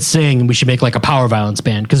James should sing, and we should make like a power violence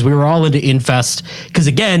band," because we were all into Infest. Because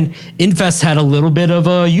again, Infest had a little bit of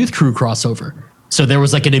a Youth Crew crossover, so there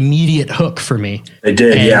was like an immediate hook for me. They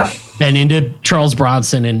did, yeah. And into Charles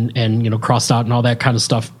Bronson and Crossed Out and all that kind of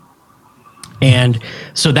stuff. And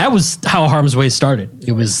so that was how Harm's Way started.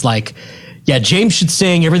 It was like, yeah, James should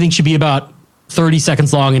sing. Everything should be about 30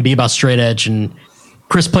 seconds long and be about straight edge. And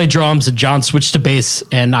Chris played drums and John switched to bass,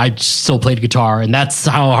 and I still played guitar. And that's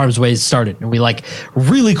how Harm's Way started. And we like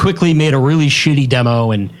really quickly made a really shitty demo,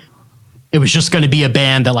 and it was just going to be a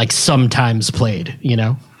band that like sometimes played,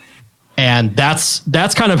 And that's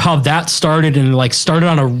kind of how that started, and like started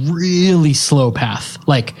on a really slow path,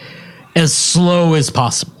 like as slow as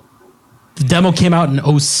possible. The demo came out in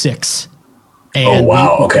 2006. And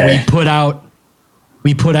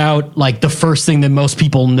we put out like the first thing that most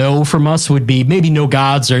people know from us would be maybe No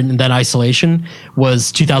Gods, or then Isolation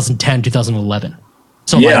was 2010, 2011.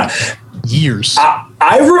 So like years.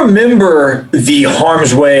 I remember the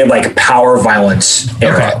Harm's Way like power violence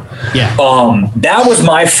era. Okay. Yeah. That was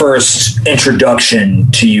my first introduction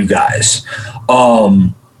to you guys.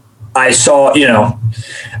 I saw,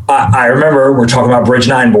 I remember we're talking about Bridge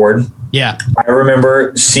 9 board. Yeah. I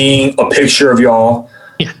remember seeing a picture of y'all.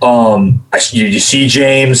 Yeah. You see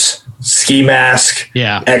James, ski mask,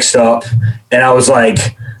 X'd up, and I was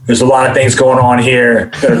like, there's a lot of things going on here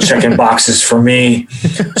that are checking boxes for me.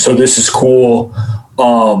 So this is cool.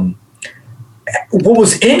 What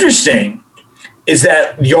was interesting is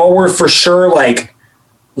that y'all were for sure like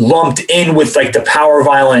lumped in with like the power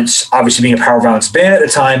violence, obviously being a power violence band at the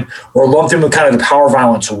time, or lumped in with kind of the power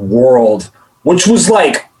violence world, which was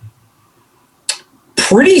like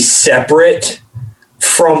pretty separate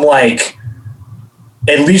from like,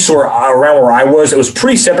 at least around where I was, it was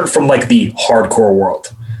pretty separate from like the hardcore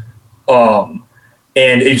world.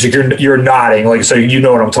 And it's like you're nodding, like, so you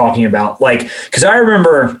know what I'm talking about. Like, because I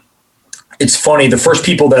remember, it's funny, the first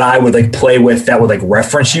people that I would like play with that would like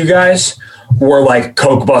reference you guys were like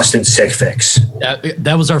Coke Bust and Sick Fix.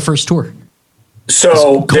 That was our first tour.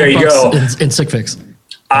 So there you go. And Sick Fix.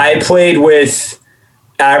 I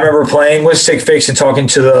remember playing with Sick Fix and talking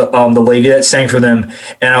to the lady that sang for them,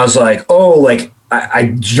 and I was like, oh, like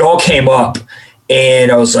y'all came up.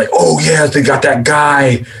 And I was like, oh yeah, they got that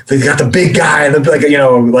guy. They got the big guy, and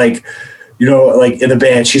like like in the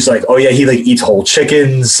band. She's like, oh yeah, he like eats whole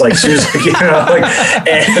chickens. Like she was like,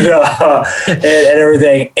 and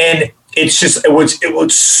everything. And it's just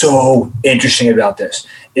what's so interesting about this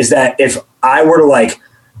is that if I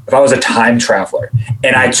was a time traveler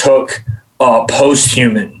and I took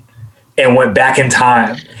Posthuman and went back in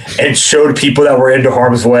time and showed people that were into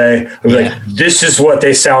Harm's Way, I'd be like, this is what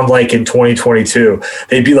they sound like in 2022.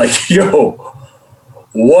 They'd be like, yo,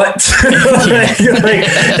 what?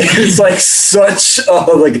 It's like such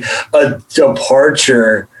a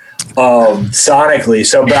departure sonically.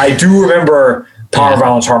 So, but I do remember Power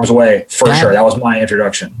Violence Harm's Way for sure. That was my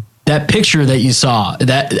introduction. That picture that you saw,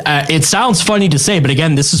 that it sounds funny to say, but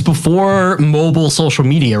again, this is before mobile social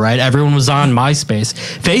media, right? Everyone was on MySpace.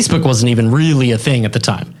 Facebook wasn't even really a thing at the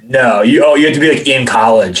time. No, you had to be like in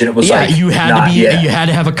college, and it was you had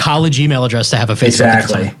to have a college email address to have a Facebook.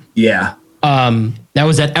 Exactly. Yeah. That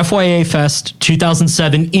was at FYA Fest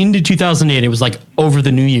 2007 into 2008. It was like over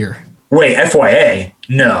the new year. Wait, FYA?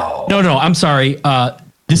 No. No. I'm sorry.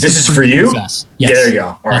 This is for you? Yes. Yeah, there you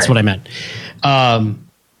go. That's what I meant.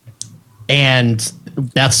 And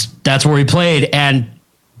that's where we played. And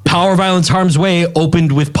Power Violence Harm's Way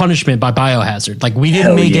opened with Punishment by Biohazard. Like, we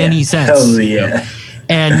didn't make any sense. Hell yeah.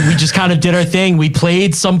 And we just kind of did our thing. We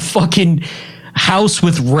played some fucking house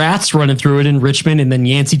with rats running through it in Richmond, and then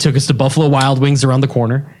Yancey took us to Buffalo Wild Wings around the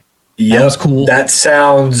corner. Yeah, that was cool. That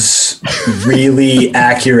sounds really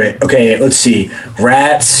accurate. Okay, let's see.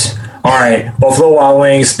 Rats. All right, Buffalo Wild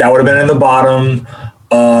Wings. That would have been in the bottom.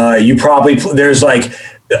 You probably there's like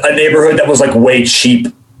a neighborhood that was like way cheap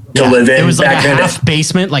to live in. It was like a half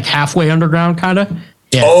basement, like halfway underground, kind of.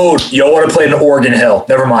 Yeah. Oh, y'all would have played in Oregon Hill.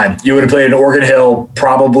 Never mind. You would have played in Oregon Hill,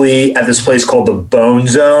 probably at this place called the Bone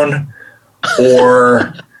Zone,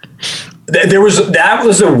 or That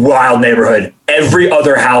was a wild neighborhood. Every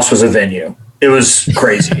other house was a venue. It was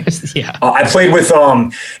crazy. Yeah. I played with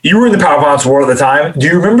you were in the Power Plants War at the time. Do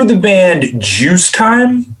you remember the band Juice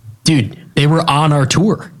Time? Dude, they were on our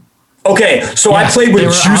tour. Okay, so I played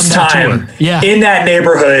with Juice Time in that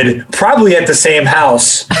neighborhood, probably at the same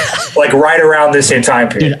house, like right around the same time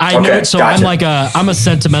period. Dude, I know. So gotcha. I'm a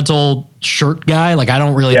sentimental shirt guy. Like I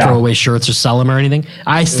don't really throw away shirts or sell them or anything.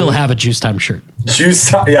 I still have a Juice Time shirt. Juice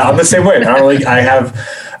Time, yeah, I'm the same way. I have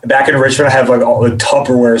back in Richmond. I have like all the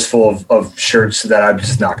Tupperwares full of shirts that I'm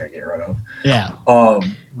just not gonna get rid of. Yeah.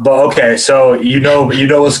 But okay, so you know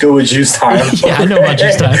what's good with Juice Time. Yeah, I know about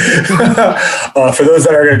Juice Time. For those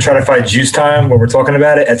that are going to try to find Juice Time when we're talking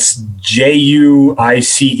about it, it's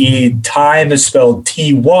JUICE. Time is spelled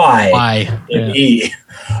TYME. But I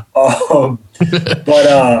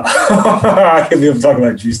can't believe I'm talking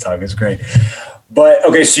about Juice Time. It's great. But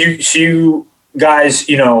okay, so you guys, but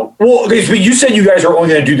you said you guys were only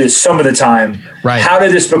going to do this some of the time. Right. How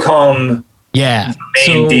did this become the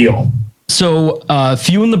main deal? So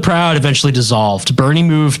Few and the Proud eventually dissolved. Bernie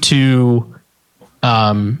moved to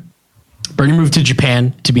Japan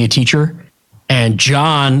to be a teacher, and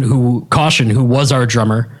John, who was our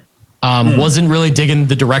drummer, wasn't really digging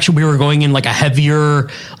the direction we were going in, like a heavier,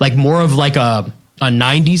 like more of like a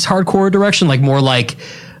 90s hardcore direction, like more like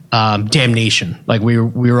Damnation. Like we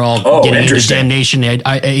were all getting into Damnation,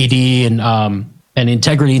 AD, and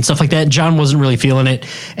Integrity and stuff like that. John wasn't really feeling it,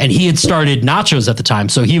 and he had started Nachos at the time,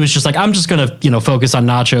 so he was just like, I'm just gonna focus on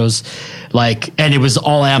Nachos, and it was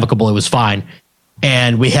all amicable, it was fine.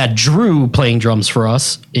 And we had Drew playing drums for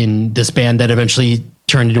us in this band that eventually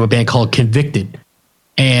turned into a band called Convicted,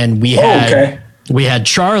 and we had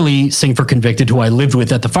Charlie sing for Convicted, who I lived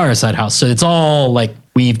with at the Fireside House, so it's all like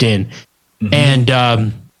weaved in. And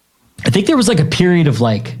I think there was like a period of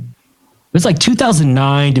it was like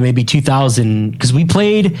 2009 to maybe 2000, because we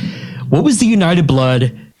played, what was the United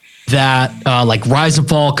Blood that like Rise and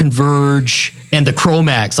Fall, Converge, and the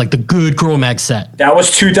Cro-Mags, like the good Cro-Mag set? That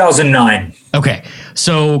was 2009. Okay,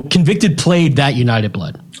 so Convicted played that United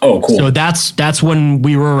Blood. Oh, cool. So that's when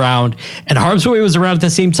we were around, and Harm's Way was around at the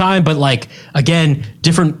same time, but like again,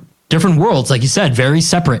 different worlds, like you said, very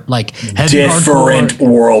separate, like heavy different hardcore.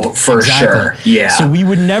 World for sure. Yeah. So we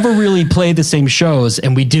would never really play the same shows,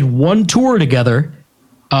 and we did one tour together,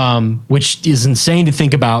 which is insane to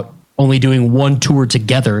think about, only doing one tour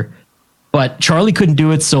together. But Charlie couldn't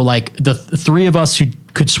do it, so like the three of us who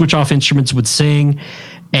could switch off instruments would sing,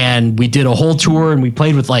 and we did a whole tour, and we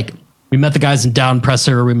played with we met the guys in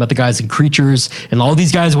Downpresser, we met the guys in Creatures, and all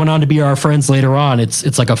these guys went on to be our friends later on.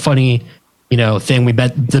 It's like a funny thing. We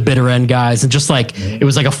met the Bitter End guys, and just it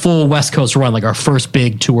was like a full West Coast run, like our first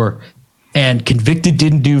big tour. And Convicted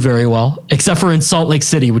didn't do very well, except for in Salt Lake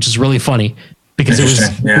City, which is really funny because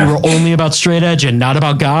we were only about straight edge and not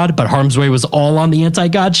about God, but Harm's Way was all on the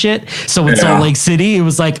anti-God shit. So in Salt Lake City, it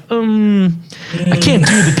was like, I can't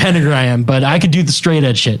do the pentagram, but I could do the straight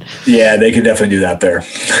edge shit. Yeah, they could definitely do that there.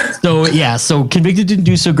 So Convicted didn't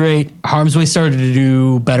do so great. Harm's Way started to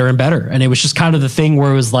do better and better. And it was just kind of the thing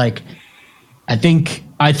where it was like, I think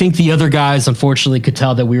the other guys, unfortunately, could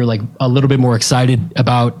tell that we were like a little bit more excited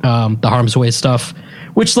about the Harm's Way stuff,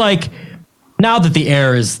 which now that the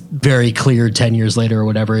air is very clear 10 years later or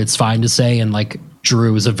whatever, it's fine to say. And like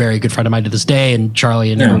Drew is a very good friend of mine to this day, and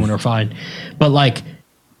Charlie and everyone are fine. But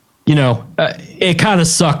it kind of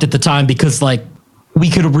sucked at the time because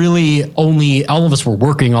we could really only, all of us were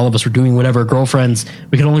working, all of us were doing whatever, girlfriends,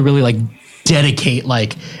 we could only really dedicate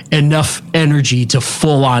enough energy to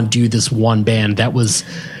full on do this one band that was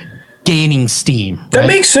gaining steam. Right? That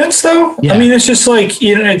makes sense though. Yeah. I mean, it's just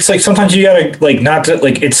it's sometimes you gotta not to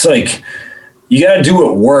it's you gotta do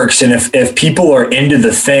what works. And if people are into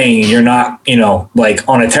the thing, you're not,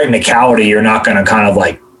 on a technicality, you're not gonna kind of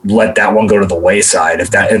let that one go to the wayside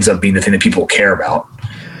if that ends up being the thing that people care about.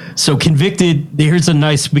 So Convicted,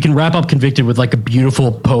 we can wrap up Convicted with a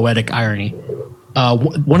beautiful poetic irony.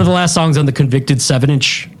 One of the last songs on the Convicted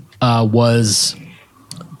 7-inch was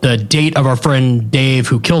the date of our friend Dave,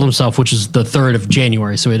 who killed himself, which is the 3rd of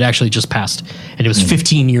January. So it actually just passed, and it was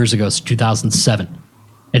 15 years ago, so 2007.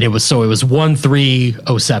 And it was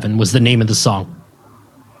 1307 was the name of the song.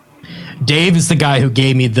 Dave is the guy who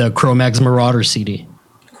gave me the Cro-Mags Marauder CD.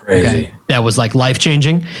 Crazy. Okay? That was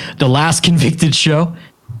life-changing. The last Convicted show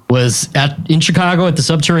was in Chicago at the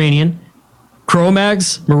Subterranean.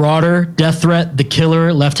 Cro-Mags, Marauder, Death Threat, The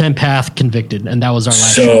Killer, Left Hand Path, Convicted, and that was our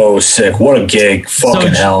last show. So sick. What a gig.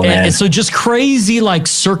 Fucking hell, man. And so just crazy,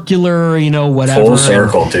 circular, whatever. Full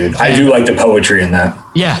circle, dude. I do like the poetry in that.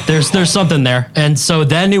 Yeah, there's something there. And so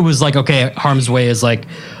then it was okay, Harm's Way is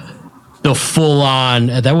the full on,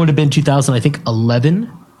 that would have been 2000, I think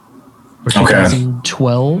 11 or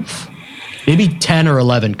 2012, maybe 10 or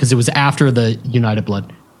 11, because it was after the United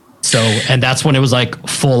Blood. So, and that's when it was like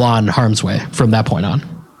full on Harm's Way from that point on.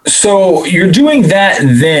 So you're doing that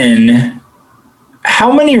then.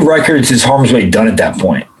 How many records has Harm's Way done at that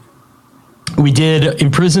point? We did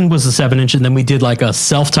Imprisoned was a 7-inch, and then we did like a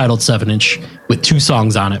self-titled 7-inch with 2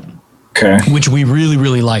 songs on it. Okay. Which we really,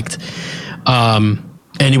 really liked.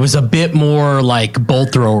 And it was a bit more like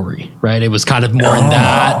Bolt Throwery, right? It was kind of more in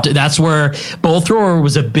that. That's where Bolt Thrower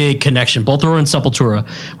was a big connection. Bolt Thrower and Sepultura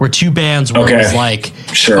were 2 bands where it was like,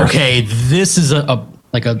 okay, this is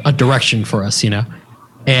a direction for us, you know?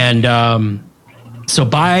 And so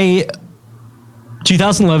by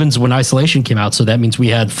 2011 is when Isolation came out, so that means we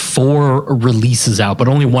had 4 releases out, but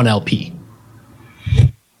only 1 LP.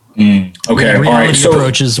 Okay, all right. So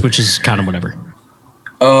Approaches, which is kind of whatever.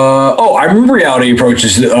 I remember Reality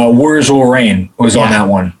Approaches. Warriors Will Reign was on that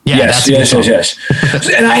one. Yeah, yes. So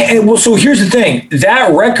here's the thing.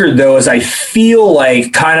 That record, though, is I feel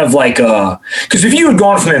like kind of like because if you had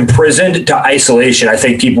gone from Imprisoned to Isolation, I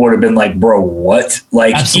think people would have been like, bro, what?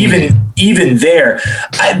 Like, absolutely. even there,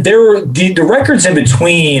 the records in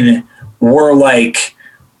between were like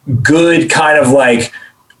good, kind of like,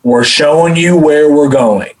 we're showing you where we're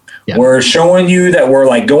going. Yep. We're showing you that we're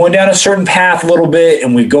like going down a certain path a little bit,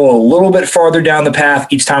 and we go a little bit farther down the path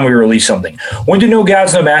each time we release something. When did No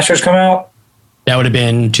Gods, No Masters come out? That would have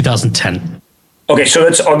been 2010. Okay, so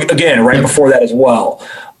that's again right before that as well.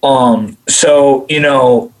 So you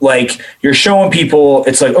know, like you're showing people,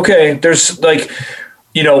 it's like, okay, there's like,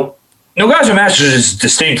 you know, No Gods, No Masters is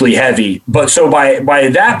distinctly heavy, but so by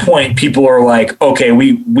that point, people are like, okay,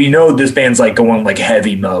 we know this band's like going like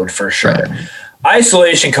heavy mode for sure. Right.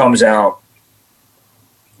 Isolation comes out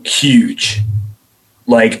huge.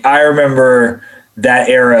 Like I remember that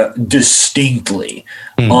era distinctly,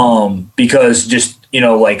 because just, you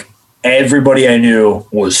know, like everybody I knew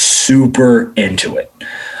was super into it.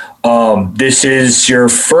 This is your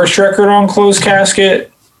first record on Closed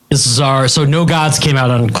Casket. This is so No Gods came out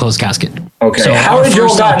on Closed Casket. Okay. So how had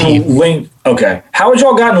y'all gotten linked? Okay. How had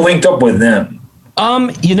y'all gotten linked up with them?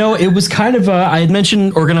 You know, it was kind of I had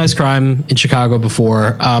mentioned organized crime in Chicago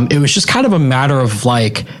before. It was just kind of a matter of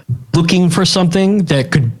like looking for something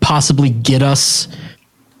that could possibly get us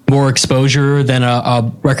more exposure than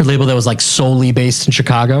a record label that was like solely based in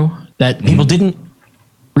Chicago that people didn't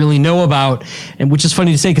really know about. And which is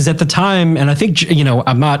funny to say, because at the time, and I think, you know,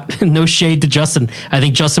 I'm not, no shade to Justin. I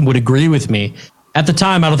think Justin would agree with me. At the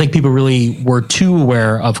time, I don't think people really were too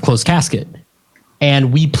aware of Closed Casket.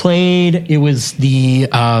 And we played, it was the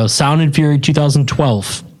Sound and Fury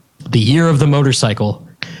 2012, the year of the motorcycle.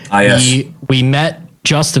 Yes. We met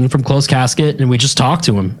Justin from Closed Casket and we just talked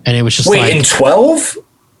to him. And it was just Wait, in 12?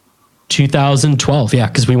 2012, yeah,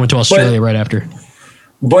 because we went to Australia right after.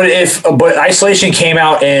 But Isolation came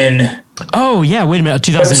out in... Oh, yeah, wait a minute,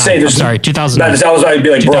 2009. I'm sorry, 2009. That was I'd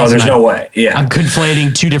be like, bro, there's no way. Yeah. I'm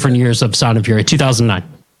conflating 2 different years of Sound and Fury, 2009.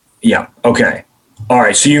 Yeah, okay. All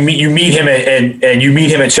right, so you meet him and you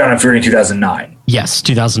meet him at Sound and Fury in 2009. Yes,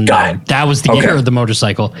 2009. That was the year of the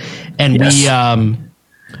motorcycle, and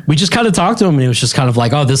we just kind of talked to him, and it was just kind of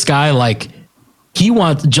like, oh, this guy, like, he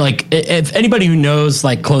wants, like, if anybody who knows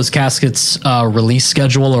like Closed Casket's release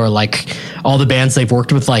schedule or like all the bands they've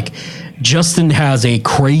worked with, like Justin has a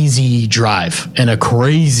crazy drive and a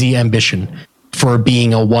crazy ambition for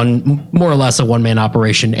being more or less a one-man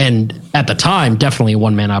operation, and at the time, definitely a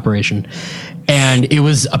one-man operation. And it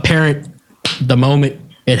was apparent the moment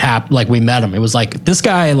it happened, like we met him, it was like, this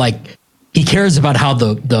guy, like, he cares about how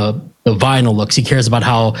the vinyl looks. He cares about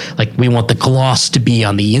how, like, we want the gloss to be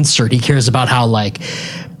on the insert. He cares about how, like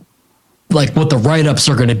what the write-ups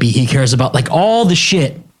are going to be. He cares about, like, all the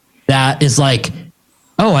shit that is like,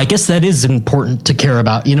 oh, I guess that is important to care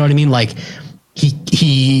about. You know what I mean? Like,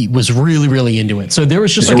 he was really, really into it. So there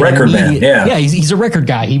was just he's like a record man. Yeah, he's a record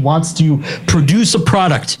guy. He wants to produce a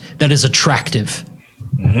product that is attractive,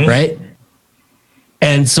 right?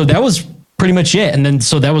 And so that was pretty much it. And then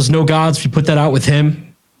so that was No Gods. We put that out with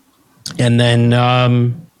him, and then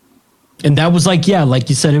and that was like, yeah, like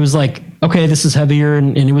you said, it was like, okay, this is heavier,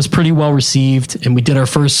 and it was pretty well received. And we did our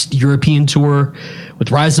first European tour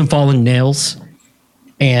with Rise and Fall and Nails,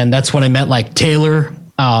 and that's when I met like Taylor.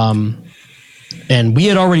 And we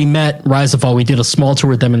had already met Rise and Fall. We did a small tour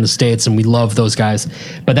with them in the States, and we love those guys.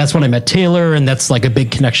 But that's when I met Taylor, and that's like a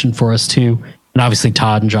big connection for us too. And obviously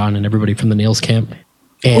Todd and John and everybody from the Nails camp.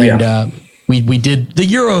 And we did the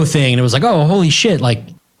Euro thing, and it was like, oh, holy shit, like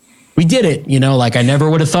we did it. You know, like I never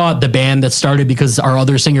would have thought the band that started because our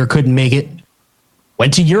other singer couldn't make it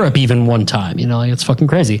went to Europe even one time. You know, like it's fucking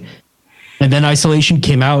crazy. And then Isolation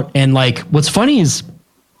came out, and like, what's funny is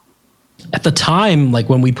at the time, like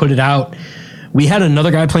when we put it out, we had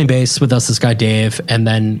another guy playing bass with us, this guy Dave, and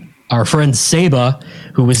then our friend Saba,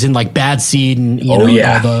 who was in like Bad Seed and all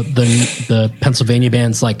the Pennsylvania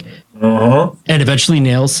bands, like, and eventually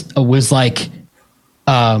Nails was like,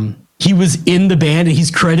 he was in the band and he's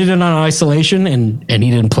credited on Isolation, and he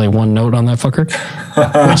didn't play one note on that fucker,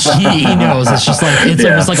 which he knows. It's just like,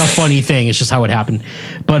 it's like a funny thing. It's just how it happened.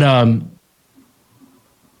 But,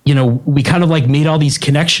 you know, we kind of like made all these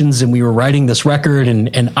connections, and we were writing this record.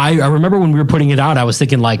 And I remember when we were putting it out, I was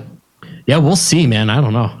thinking like, yeah, we'll see, man. I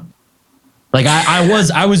don't know. Like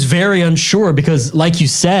I was very unsure because, like you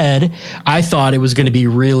said, I thought it was going to be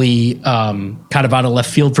really kind of out of left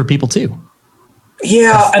field for people too.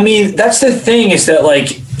 Yeah, I mean, that's the thing is that,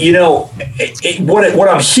 like, you know, what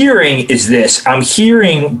I'm hearing is this. I'm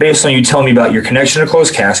hearing, based on you telling me about your connection to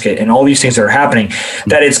Closed Casket and all these things that are happening,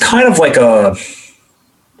 that it's kind of like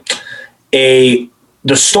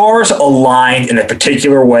the stars aligned in a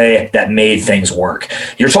particular way that made things work.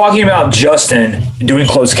 You're talking about Justin doing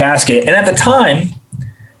Closed Casket, and at the time,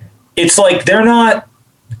 it's like they're not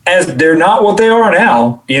what they are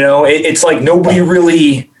now. You know, it's like nobody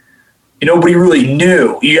really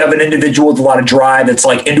knew. You have an individual with a lot of drive that's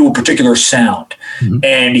like into a particular sound. Mm-hmm.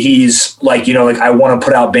 And he's like, you know, like, I want to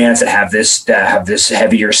put out bands that have this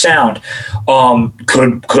heavier sound.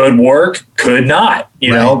 Could work, could not,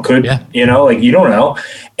 you know, you know, like, you don't know.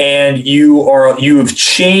 And you have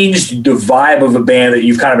changed the vibe of a band that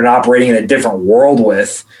you've kind of been operating in a different world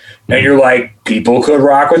with. And you're like, people could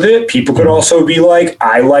rock with it. People could also be like,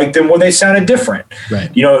 I liked them when they sounded different.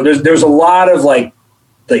 Right. You know, there's a lot of like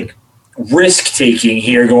risk taking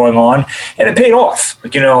here going on, and it paid off.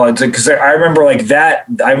 Like, you know, because I remember like that.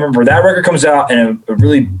 I remember that record comes out and it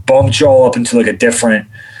really bumped y'all up into like a different,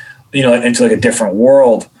 you know, into like a different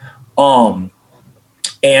world. And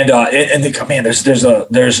man, there's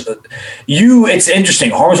it's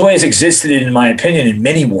interesting. Harm's Way has existed, in my opinion, in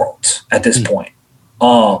many worlds at this point.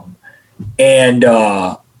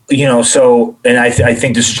 You know, so, and I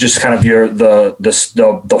think this is just kind of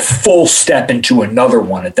the full step into another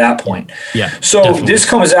one at that point. Yeah. So definitely. This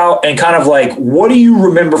comes out, and kind of like, what do you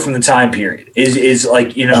remember from the time period? Is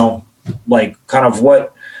like, you know, like kind of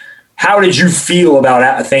how did you feel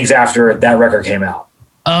about things after that record came out?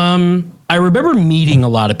 I remember meeting a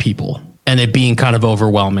lot of people and it being kind of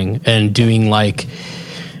overwhelming, and doing like,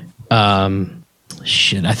 I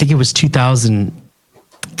think it was 2000.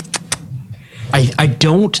 I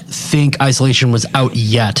don't think Isolation was out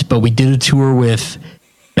yet, but we did a tour with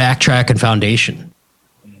Backtrack and Foundation,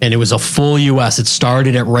 and it was a full US. It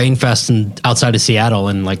started at Rainfest outside of Seattle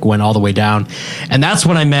and like went all the way down. And that's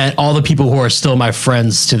when I met all the people who are still my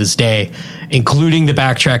friends to this day, including the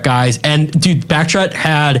Backtrack guys. And dude, Backtrack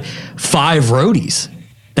had 5 roadies.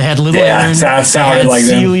 They had Little Aaron, they had like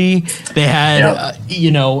Seeley, they had,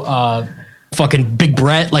 fucking Big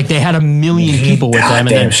Brett. Like, they had a million people with them. And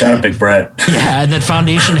then, shout out Big Brett. Yeah, and then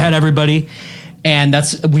Foundation had everybody. And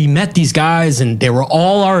we met these guys, and they were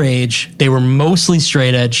all our age. They were mostly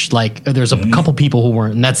straight edge. Like, there's a couple people who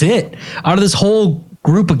weren't, and that's it. Out of this whole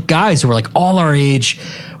group of guys who were like all our age,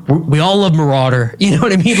 we all love Marauder. You know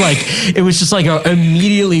what I mean? Like, it was just like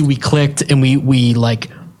immediately we clicked, and we like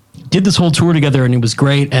did this whole tour together, and it was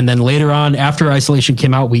great. And then later on, after Isolation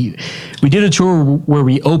came out, we did a tour where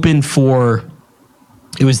we opened for,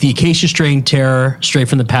 it was the Acacia Strain, Terror, Straight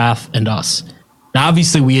from the Path, and us. Now,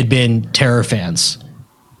 obviously, we had been Terror fans.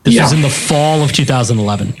 This was in the fall of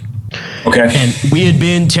 2011. Okay. And we had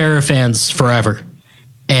been Terror fans forever,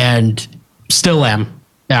 and still am.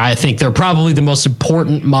 I think they're probably the most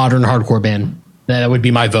important modern hardcore band. That would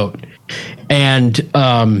be my vote. And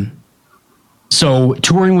so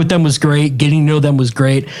touring with them was great. Getting to know them was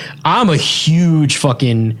great. I'm like a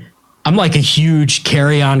huge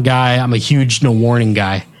Carry On guy. I'm a huge No Warning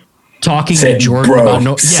guy. Talking to Jordan about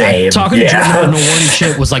to Jordan about No Warning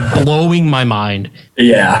shit was like blowing my mind.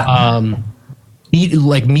 Yeah.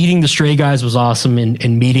 Meeting the Stray guys was awesome,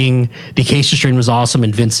 and meeting the Acacia Strain was awesome,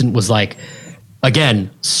 and Vincent was like, again,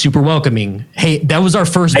 super welcoming. Hey, that was our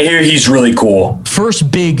first. I hear he's really cool. First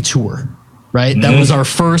big tour, right? Mm-hmm. That was our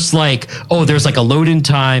first, like, there's like a load in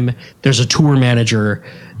time. There's a tour manager.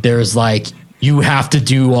 There's like, you have to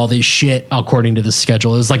do all this shit according to the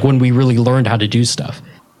schedule. It was like when we really learned how to do stuff.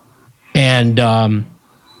 And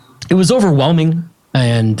it was overwhelming,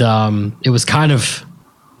 and it was kind of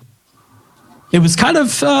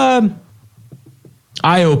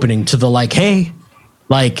eye-opening to the like, hey,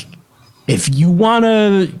 like, if you want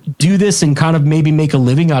to do this and kind of maybe make a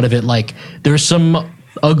living out of it, like, there's some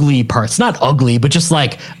ugly parts, not ugly, but just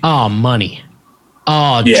like, money.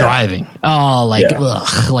 Driving.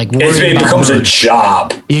 It becomes a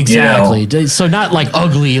job. Exactly. You know? So not like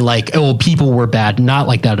ugly, like, oh, people were bad. Not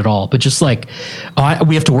like that at all. But just like,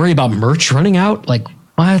 we have to worry about merch running out. Like,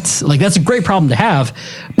 what? Like, that's a great problem to have.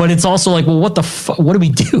 But it's also like, well, what do we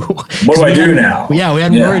do? What do I do now? Yeah, we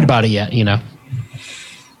hadn't worried about it yet, you know?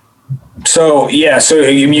 So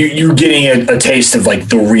you're getting a taste of like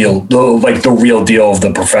the real deal of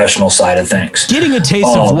the professional side of things. Getting a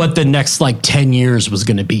taste of what the next like 10 years was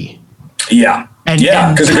going to be. Yeah,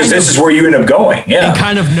 because this is where you end up going. Yeah, and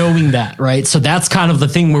kind of knowing that, right? So that's kind of the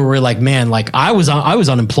thing where we're like, man, like I was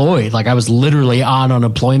unemployed, like I was literally on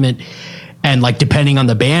unemployment, and like depending on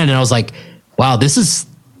the band, and I was like, wow, this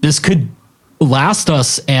could last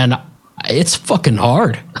us, and it's fucking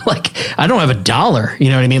hard. Like, I don't have $1. You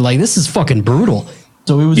know what I mean? Like, this is fucking brutal.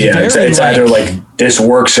 So it was it's either like this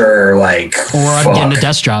works or like, or I'm getting a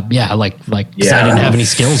desk job. Yeah, like because I didn't have any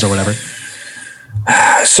skills or whatever.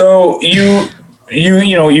 So you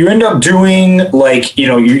end up doing like,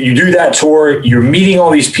 you do that tour. You're meeting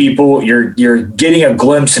all these people. You're getting a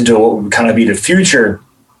glimpse into what would kind of be the future.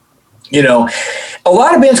 A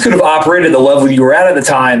lot of bands could have operated at the level you were at the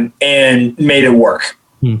time and made it work.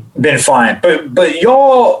 Been fine, but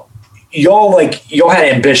y'all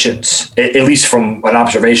had ambitions, at least from an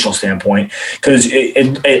observational standpoint, because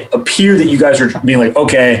it appeared that you guys were being like,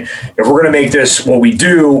 okay, if we're gonna make this what we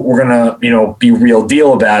do, we're gonna be real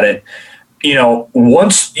deal about it.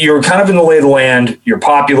 Once you're kind of in the lay of the land, you're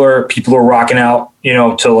popular, people are rocking out,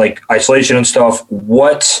 to like Isolation and stuff.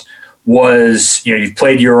 What was you've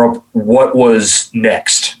played Europe? What was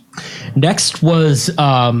next? Next was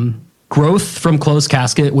Growth from Closed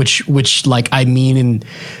Casket, which like I mean in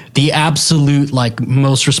the absolute like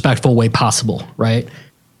most respectful way possible, right?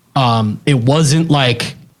 It wasn't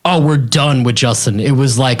like, oh, we're done with Justin. It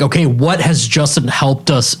was like, okay, what has Justin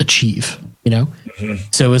helped us achieve? Mm-hmm.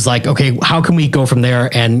 So it was like, okay, how can we go from there?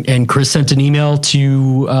 And Chris sent an email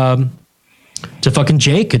to fucking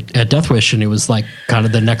Jake at Deathwish, and it was like kind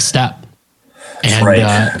of the next step. And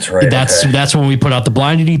that's right. That's when we put out the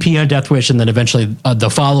Blinded EP on Deathwish, and then eventually the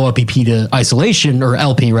follow-up EP to Isolation, or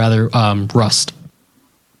LP rather, Rust,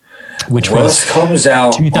 which comes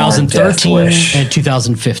out 2013 and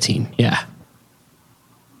 2015. Yeah.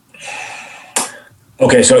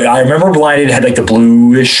 Okay, so I remember Blinded had like the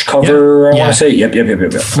bluish cover. I want to say, yep.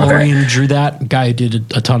 Florian drew that guy who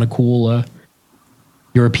did a ton of cool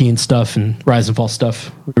European stuff and Rise and Fall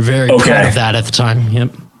stuff. We were very proud of that at the time. Yep.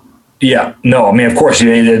 Yeah, no, I mean, of course,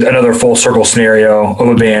 you needed another full circle scenario of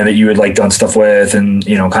a band that you had like done stuff with, and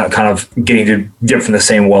kind of getting to dip from the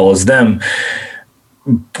same well as them.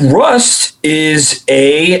 Rust is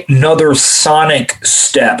another sonic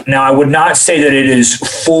step. Now, I would not say that it is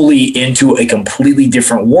fully into a completely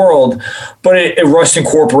different world, but Rust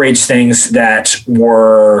incorporates things that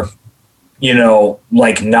were,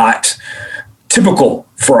 like not typical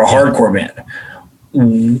for a hardcore band.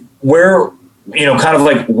 Where kind of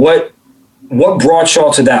like what brought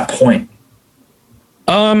y'all to that point?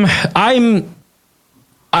 I'm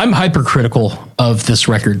hypercritical of this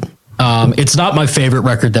record. It's not my favorite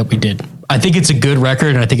record that we did. I think it's a good record,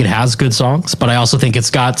 and I think it has good songs, but I also think it's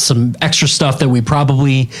got some extra stuff that we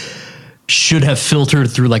probably should have filtered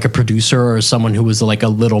through like a producer or someone who was like a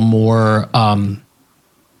little more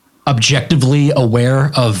objectively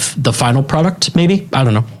aware of the final product, maybe. I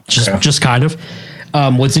don't know. Just kind of.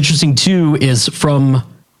 What's interesting too is from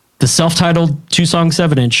the self-titled 2-song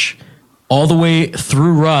 7-inch all the way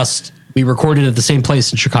through Rust, we recorded at the same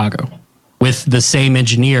place in Chicago with the same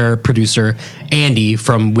engineer, producer, Andy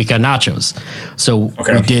from We Got Nachos. So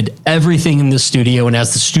we did everything in the studio, and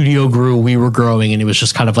as the studio grew, we were growing, and it was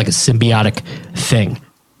just kind of like a symbiotic thing.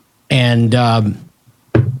 And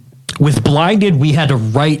with Blinded, we had to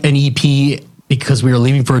write an EP because we were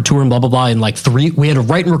leaving for a tour and blah, blah, blah. In like we had to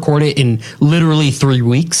write and record it in literally 3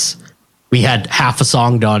 weeks. We had half a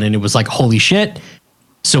song done, and it was like, holy shit.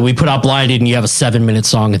 So we put out Blinded, and you have a 7-minute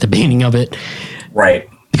song at the beginning of it. Right.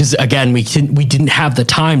 Because again, we didn't have the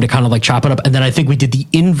time to kind of like chop it up. And then I think we did the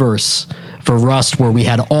inverse for Rust, where we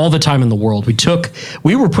had all the time in the world.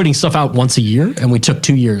 We were putting stuff out once a year, and we took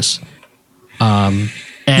 2 years.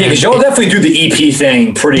 Because y'all definitely do the EP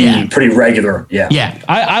thing pretty regular. Yeah. Yeah.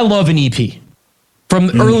 I love an EP. From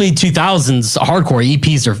the early 2000s, hardcore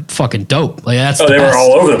EPs are fucking dope. Like they were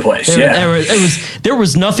all over the place. There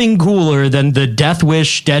was nothing cooler than the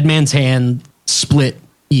Deathwish, Dead Man's Hand split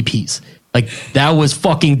EPs. Like that was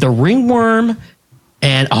fucking the Ringworm,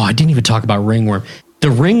 and I didn't even talk about Ringworm. The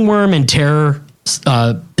Ringworm and Terror,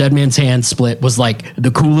 Dead Man's Hand split was like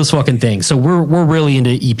the coolest fucking thing. So we're really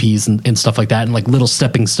into EPs and stuff like that, and like little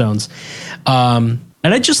stepping stones.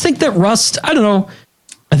 And I just think that Rust, I don't know.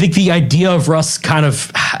 I think the idea of Rust kind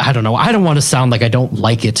of, I don't know. I don't want to sound like I don't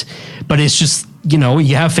like it, but it's just, you know,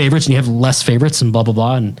 you have favorites and you have less favorites and blah, blah,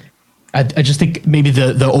 blah. And I just think maybe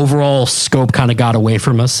the overall scope kind of got away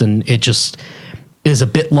from us, and it just is a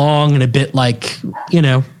bit long and a bit like, you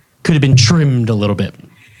know, could have been trimmed a little bit.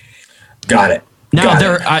 Got it. Now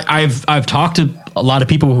I've talked to a lot of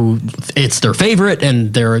people who it's their favorite,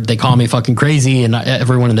 and they call me fucking crazy, and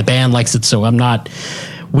everyone in the band likes it. So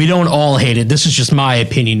we don't all hate it. This is just my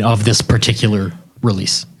opinion of this particular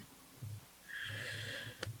release.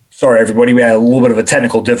 Sorry, everybody. We had a little bit of a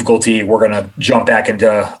technical difficulty. We're going to jump back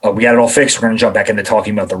into, we got it all fixed. We're going to jump back into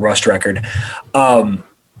talking about the Rust record.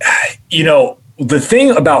 You know, the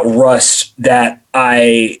thing about Rust that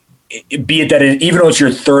even though it's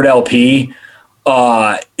your third LP,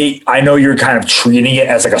 I know you're kind of treating it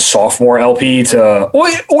as like a sophomore LP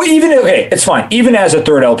or even, okay, it's fine. Even as a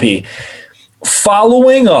third LP,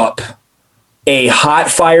 following up a Hot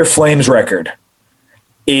Fire Flames record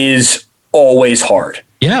is always hard.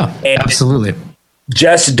 Yeah, and absolutely.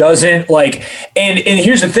 Just doesn't like, and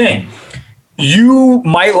here's the thing. You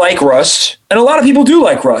might like Rust, and a lot of people do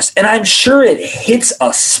like Rust, and I'm sure it hits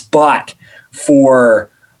a spot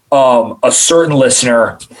for a certain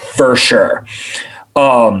listener for sure.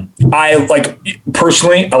 I like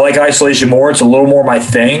Isolation more. It's a little more my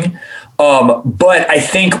thing. But I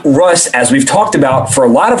think Rust, as we've talked about for a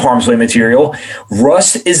lot of Harm's Way material,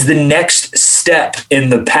 Rust is the next step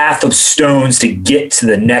in the path of Stones to get to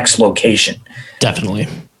the next location. Definitely.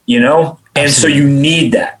 You know? And Absolutely. So you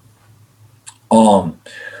need that.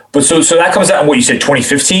 But so that comes out in what you said,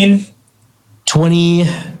 2015?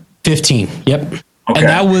 2015. Yep. Okay. And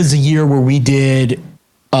that was a year where we did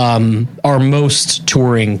our most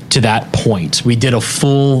touring to that point. We did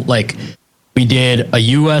we did a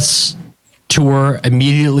US tour,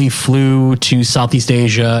 immediately flew to Southeast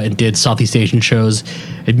Asia and did Southeast Asian shows,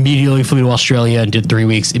 immediately flew to Australia and did 3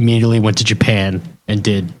 weeks, immediately went to Japan and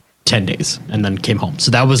did 10 days and then came home.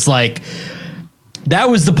 So that was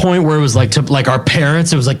the point where it was like, to like our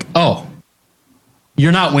parents, it was like, oh,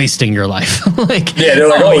 you're not wasting your life. Like, yeah, they're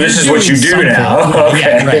like, oh, this is what you do something. Now. Okay.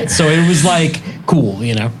 Yeah, right. So it was like cool,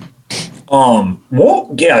 you know?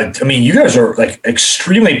 Well, yeah, I mean, you guys are like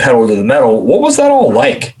extremely pedal to the metal. What was that all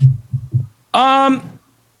like?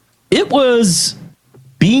 It was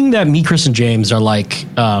being that me, Chris, and James are like,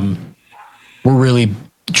 we're really,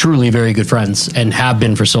 truly very good friends and have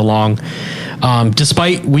been for so long.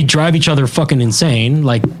 Despite we drive each other fucking insane,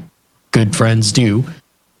 like good friends do.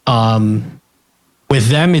 With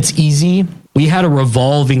them, it's easy. We had a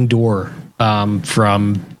revolving door,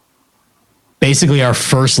 from basically our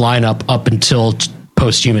first lineup up until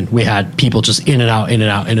Posthuman. We had people just in and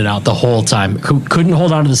out the whole time. Couldn't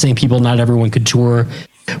hold on to the same people. Not everyone could tour.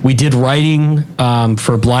 We did writing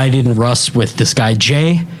for Blinded and Rust with this guy,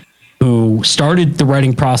 Jay, who started the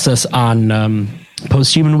writing process on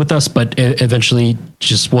Posthuman with us, but eventually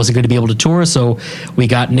just wasn't going to be able to tour. So we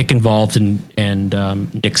got Nick involved,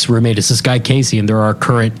 and Nick's roommate is this guy, Casey, and they're our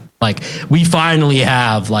current, like, we finally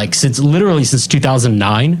have, like, since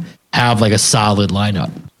 2009, have like a solid lineup.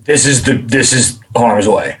 This is Harm's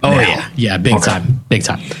Way. Oh now. Yeah, big time.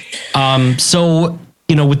 So,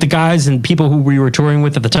 you know, with the guys and people who we were touring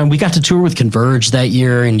with at the time, we got to tour with Converge that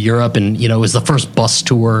year in Europe, and you know, it was the first bus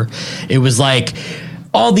tour. It was like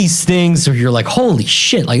all these things where you're like, holy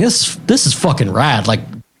shit, like this is fucking rad. Like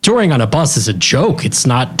touring on a bus is a joke. It's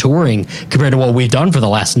not touring compared to what we've done for the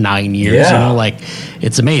last 9 years. Yeah. You know, like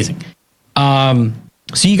it's amazing.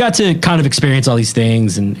 So you got to kind of experience all these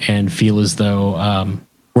things and feel as though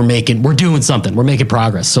we're doing something, we're making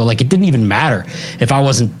progress. So like it didn't even matter if I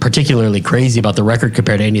wasn't particularly crazy about the record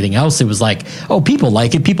compared to anything else. It was like, oh, people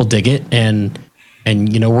like it, people dig it, and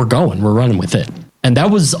you know, we're running with it. And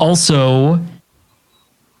that was also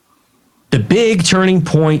the big turning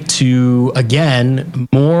point to, again,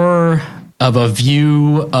 more of a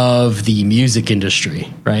view of the music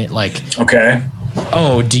industry, right? Like, okay,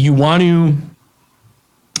 oh, do you want to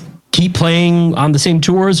keep playing on the same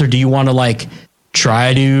tours, or do you want to like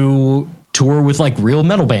try to tour with like real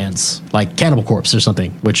metal bands like Cannibal Corpse or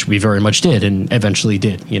something, which we very much did and eventually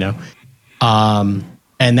did, you know?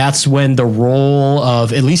 And that's when the role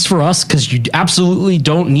of, at least for us, because you absolutely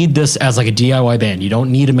don't need this as like a DIY band. You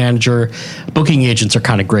don't need a manager. Booking agents are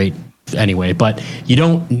kind of great anyway, but you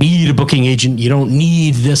don't need a booking agent. You don't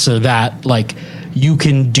need this or that. Like you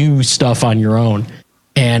can do stuff on your own.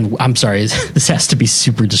 And I'm sorry, this has to be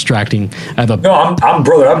super distracting. I'm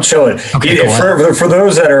chilling. Okay, for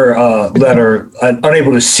those that are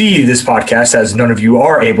unable to see this podcast, as none of you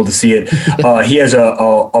are able to see it, he has a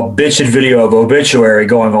bitchin' video of Obituary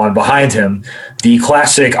going on behind him. The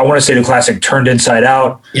classic Turned Inside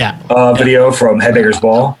Out video from Headbangers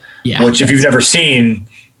Ball, which if you've never seen,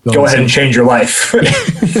 go ahead and change your life.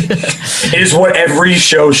 It is what every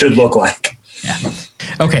show should look like. Yeah.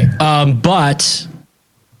 Okay. But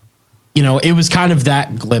it was kind of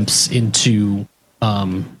that glimpse into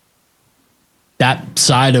that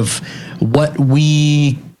side of what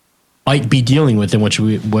we might be dealing with and what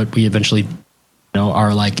we eventually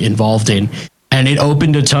are like involved in. And it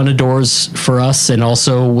opened a ton of doors for us, and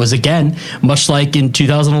also was, again, much like in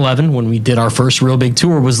 2011 when we did our first real big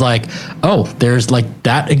tour, was like, oh, there's like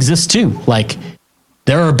that exists too. Like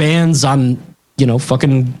there are bands on,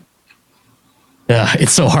 fucking.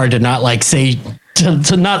 It's so hard to not like say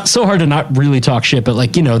to not so hard to not really talk shit, but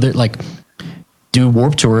like they're like do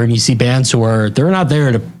Warped Tour, and you see bands who they're not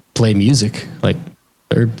there to play music, like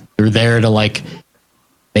they're there to like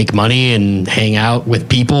make money and hang out with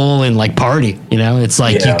people and like party. It's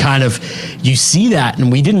like you see that,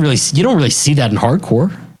 and you don't really see that in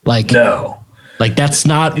hardcore. Like no, like that's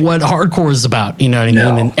not what hardcore is about. You know what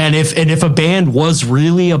I mean? And if a band was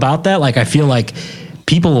really about that, like I feel like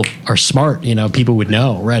people are smart, people would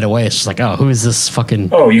know right away. It's just like, oh, who is this fucking...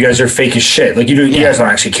 Oh, you guys are fake as shit. Like, you guys don't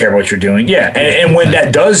actually care what you're doing. Yeah. And when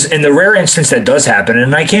that does, in the rare instance that does happen,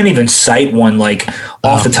 and I can't even cite one, like,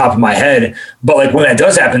 off the top of my head, but, like, when that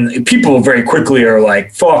does happen, people very quickly are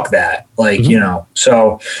like, fuck that. Like,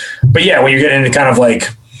 so... But, yeah, when you get into kind of, like,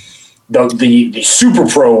 the super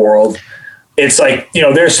pro world, it's like,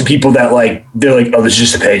 there's some people that, like, they're like, oh, this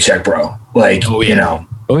is just a paycheck, bro. Like,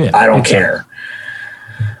 I don't care.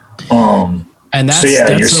 And that's,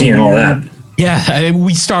 you're seeing all that. Yeah, I mean,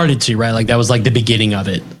 we started to, right? Like that was like the beginning of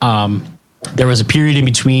it. There was a period in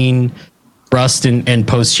between Rust and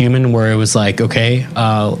Posthuman where it was like, okay,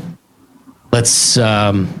 let's.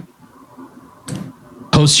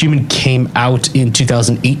 Posthuman came out in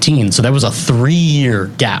 2018, so that was a 3-year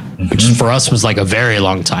gap, which for us was like a very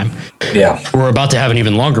long time. Yeah, we're about to have an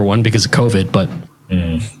even longer one because of COVID, but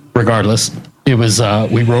regardless, it was.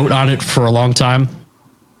 We wrote on it for a long time.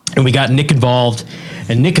 And we got Nick involved,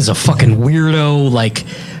 and Nick is a fucking weirdo, like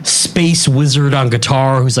space wizard on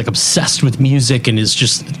guitar who's like obsessed with music and is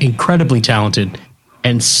just incredibly talented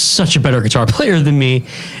and such a better guitar player than me.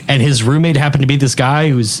 And his roommate happened to be this guy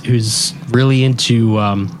who's really into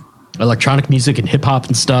electronic music and hip hop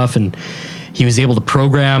and stuff. And he was able to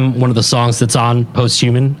program one of the songs that's on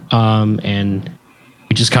Posthuman. And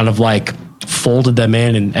we just kind of like folded them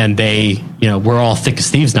in, and they, we're all thick as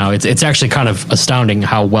thieves now. It's actually kind of astounding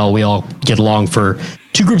how well we all get along for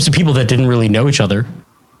two groups of people that didn't really know each other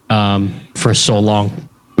for so long.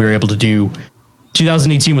 We were able to do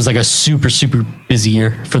 2018 was like a super, super busy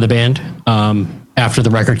year for the band. After the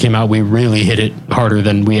record came out, we really hit it harder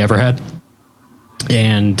than we ever had.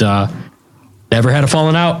 And never had a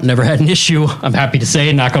falling out, never had an issue. I'm happy to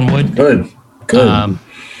say, knock on wood. Good.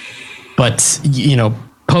 But,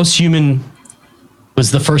 Posthuman was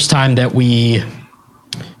the first time that we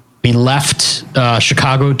left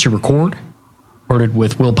Chicago to recorded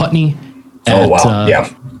with Will Putney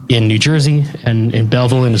in New Jersey and in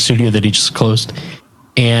Belleville in a studio that he just closed.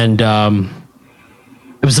 And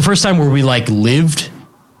it was the first time where we like lived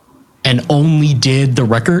and only did the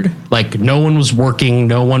record. Like no one was working.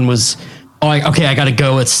 No one was, I got to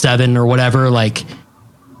go at 7 or whatever. Like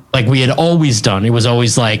we had always done. It was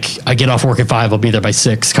always like, I get off work at 5, I'll be there by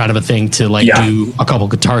 6 kind of a thing to like do a couple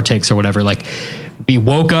guitar takes or whatever. Like we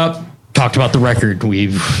woke up, talked about the record. We,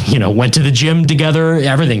 went to the gym together,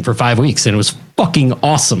 everything for 5 weeks. And it was fucking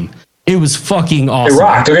awesome. It was fucking awesome. It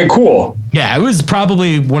rocked. Okay, cool. Yeah. It was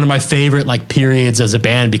probably one of my favorite like periods as a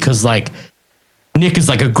band because like Nick is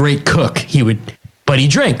like a great cook. But he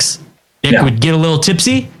drinks. Nick would get a little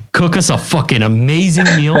tipsy, cook us a fucking amazing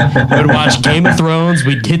meal. We'd watch Game of Thrones.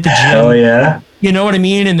 We'd hit the gym. Hell yeah. You know what I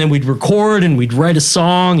mean? And then we'd record and we'd write a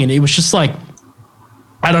song. And it was just like,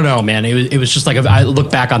 I don't know, man. It was just like, I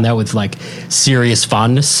look back on that with like serious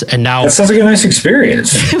fondness. And now that sounds like a nice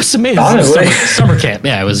experience. It was amazing. Honestly. Summer camp.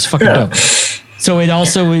 Yeah, it was fucking dope. So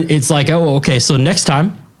it's like, oh, okay. So next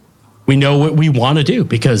time we know what we want to do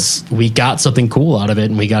because we got something cool out of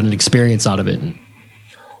it and we got an experience out of it.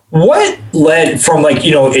 What led from like,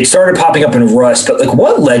 it started popping up in Rust, but like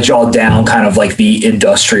what led y'all down kind of like the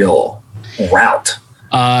industrial route?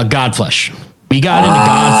 Godflesh. We got into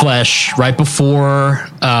Godflesh right before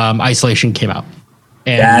Isolation came out.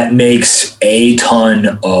 And that makes a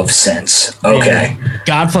ton of sense. Okay.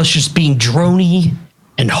 Godflesh just being droney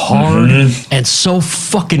and hard and so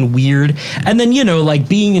fucking weird. And then, you know, like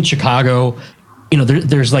being in Chicago, you know,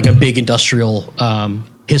 there's like a big industrial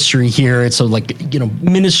history here. It's so like, you know,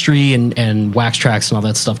 Ministry and Wax Trax and all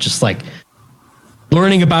that stuff, just like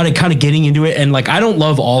learning about it, kind of getting into it. And like, I don't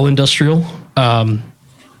love all industrial.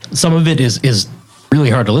 Some of it is really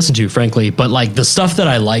hard to listen to, frankly, but like the stuff that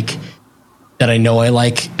I like, that I know I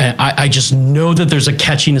like, I just know that there's a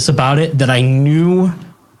catchiness about it that I knew,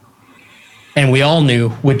 and we all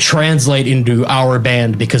knew, would translate into our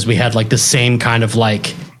band, because we had like the same kind of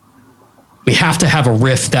like, we have to have a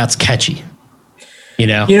riff that's catchy, you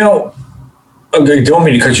know? You know, I don't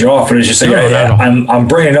mean to cut you off, but it's just like, I'm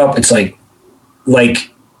bringing it up. It's like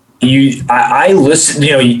I listen,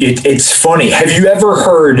 you know, it's funny. Have you ever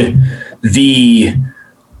heard the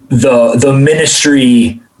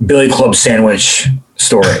Ministry Billy Club sandwich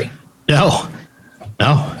story? No.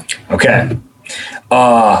 Okay.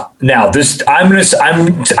 Now this,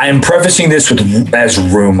 I'm prefacing this with as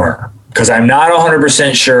rumor, because I'm not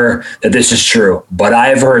 100% sure that this is true, but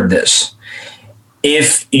I've heard this.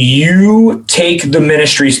 If you take the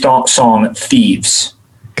Ministry song Thieves,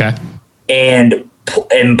 okay, and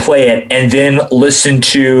play it, and then listen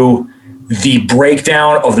to the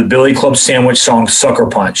breakdown of the Billy Club sandwich song Sucker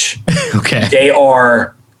Punch, okay, they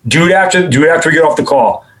are, do it after we get off the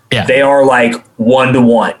call. Yeah, they are like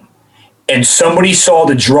 1-to-1. And somebody saw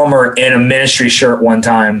the drummer in a Ministry shirt one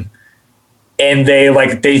time, and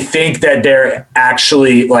they think that they're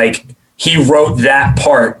actually like, he wrote that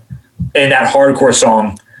part in that hardcore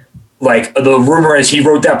song. Like, the rumor is he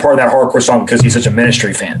wrote that part of that hardcore song because he's such a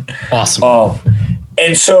Ministry fan. Awesome.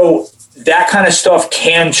 And so that kind of stuff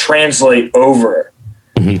can translate over,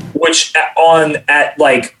 which at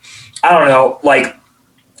like, I don't know, like,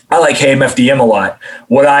 I like KMFDM a lot.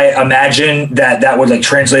 Would I imagine that would like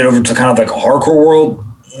translate over to kind of like a hardcore world?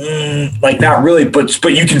 Like, not really, but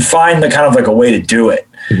you can find the kind of like a way to do it.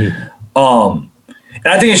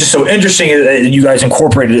 And I think it's just so interesting that you guys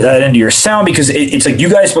incorporated that into your sound, because it's like you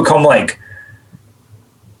guys become like,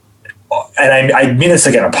 and I mean this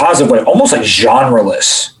like in a positive way, almost like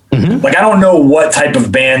genreless. Like, I don't know what type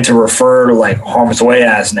of band to refer to like Harm's Way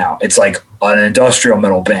as now. It's like an industrial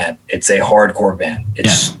metal band. It's a hardcore band.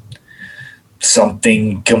 It's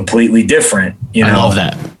something completely different. You know? I love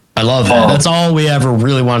that. That's all we ever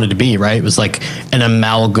really wanted to be, right? It was like an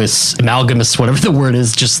amalgamous, whatever the word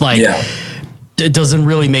is, just like, it doesn't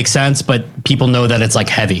really make sense, but people know that it's like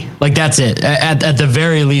heavy. Like, that's it. At the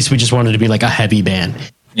very least, we just wanted to be like a heavy band.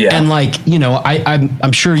 Yeah. And like, you know,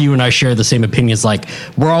 I'm sure you and I share the same opinions. Like,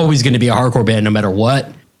 we're always going to be a hardcore band no matter what,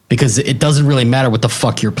 because it doesn't really matter what the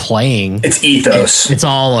fuck you're playing. It's ethos. It's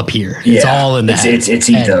all up here. Yeah. It's all in that. It's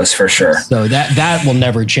ethos, for sure. So that will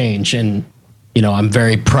never change. And, you know, I'm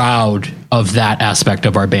very proud of that aspect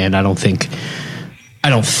of our band. I don't think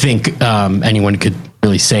anyone could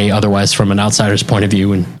really say otherwise from an outsider's point of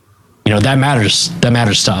view. And, you know, that matters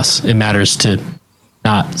to us. It matters to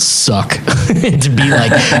not suck, to be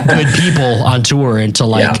like good people on tour, and to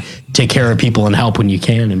like take care of people and help when you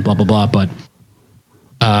can, and blah, blah, blah. But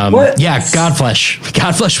Godflesh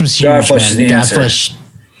was huge. Godflesh,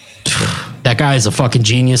 that guy is a fucking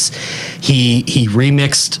genius. He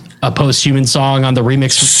remixed a Posthuman song on the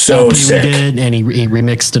remix so sick. We did, and he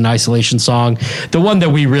remixed an Isolation song, the one that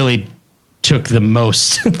we really took the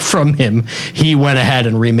most from him. He went ahead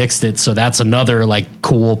and remixed it, so that's another like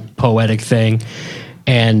cool poetic thing.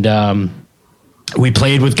 And we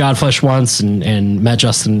played with Godflesh once and met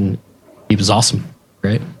Justin. He was awesome.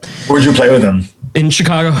 Right? Where'd you play with him? In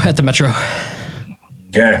Chicago at the Metro.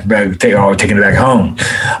 Yeah, taking it back home.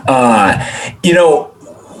 You know,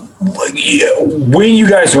 when you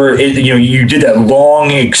guys were, you know, you did that long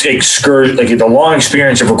excursion, like the long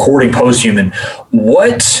experience of recording Posthuman.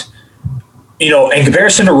 What, you know, in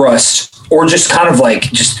comparison to Rust, or just kind of like,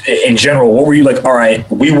 just in general, what were you like, all right,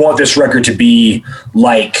 we want this record to be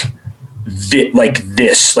like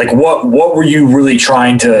this? Like, what were you really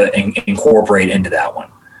trying to incorporate into that one?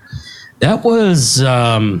 That was,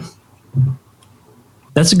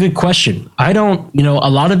 that's a good question. I don't, you know, a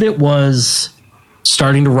lot of it was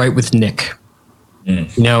starting to write with Nick. You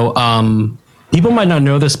know, people might not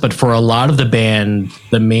know this, but for a lot of the band,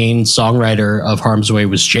 the main songwriter of Harm's Way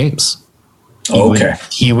was James.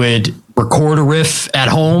 He would record a riff at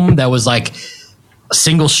home that was like a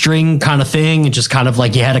single string kind of thing, and just kind of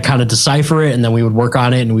like you had to kind of decipher it, and then we would work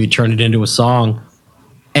on it and we'd turn it into a song.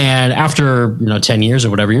 And after, you know, 10 years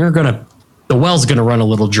or whatever, the well's gonna run a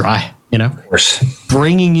little dry, you know? Of course.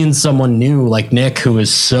 Bringing in someone new like Nick, who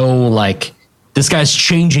is so like, this guy's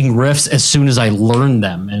changing riffs as soon as I learn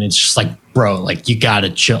them, and it's just like, bro, like, you gotta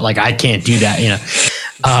chill. Like, I can't do that, you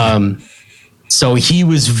know? So he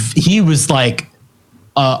was like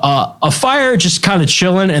a fire just kind of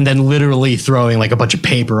chilling and then literally throwing like a bunch of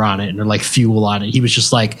paper on it or like fuel on it. He was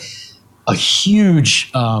just like a huge,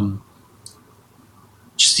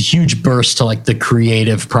 just a huge burst to like the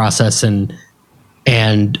creative process and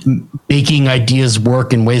making ideas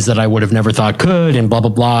work in ways that I would have never thought could and blah,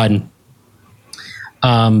 blah, blah. And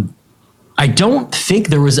I don't think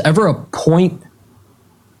there was ever a point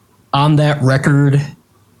on that record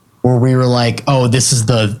where we were like, oh, this is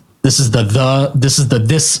the this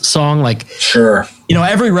song. Like, sure. You know,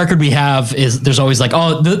 every record we have there's always like,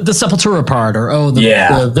 oh, the Sepultura part or, oh,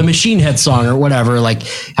 the Machine Head song or whatever, like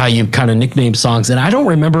how you kind of nickname songs. And I don't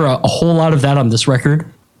remember a whole lot of that on this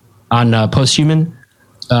record on Posthuman.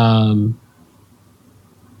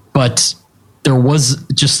 But there was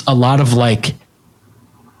just a lot of like,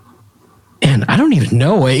 and I don't even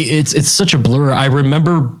know. It's such a blur. I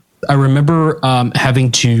remember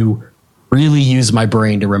having to really use my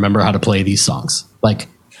brain to remember how to play these songs, like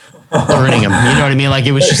learning them. You know what I mean? Like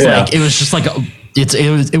it was just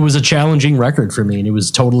it was a challenging record for me, and it was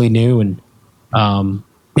totally new and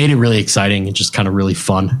made it really exciting and just kind of really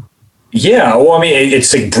fun. Yeah, well, I mean,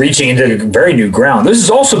 it's like breaching into very new ground. This is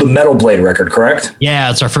also the Metal Blade record, correct?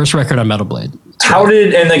 Yeah, it's our first record on Metal Blade. How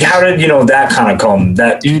did that kind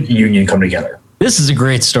of union come together? This is a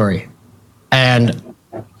great story, and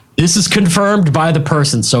this is confirmed by the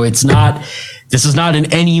person. So this is not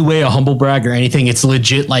in any way a humble brag or anything. It's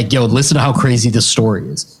legit. Like, yo, listen to how crazy this story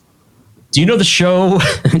is. Do you know the show?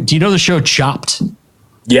 Do you know the show Chopped?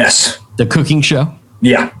 Yes, the cooking show.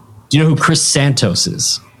 Yeah. Do you know who Chris Santos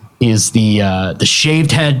is? He is the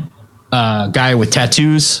shaved head guy with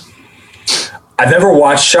tattoos. I've never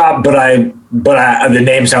watched Chopped, but the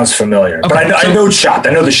name sounds familiar. Okay, but I know Chopped.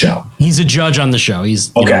 I know the show. He's a judge on the show.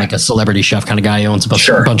 He's like a celebrity chef kind of guy. He owns a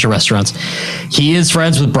bunch of restaurants. He is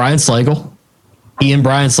friends with Brian Slagle. He and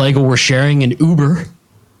Brian Slagle were sharing an Uber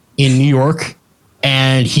in New York,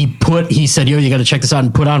 and he said, "Yo, you got to check this out,"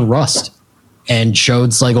 and put on Rust, and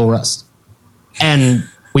showed Slagle Rust. And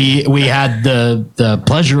we had the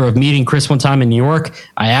pleasure of meeting Chris one time in New York.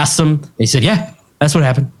 I asked him. They said, "Yeah, that's what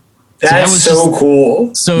happened." That's so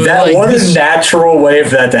cool. So that what a natural way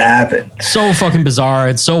for that to happen. So fucking bizarre.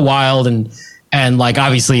 It's so wild and like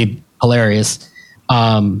obviously hilarious.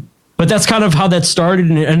 But that's kind of how that started.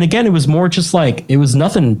 And again, it was more just like, it was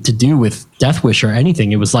nothing to do with Death Wish or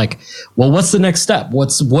anything. It was like, well, what's the next step?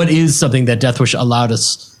 What is something that Death Wish allowed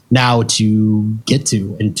us now to get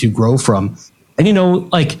to and to grow from? And, you know,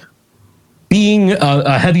 like being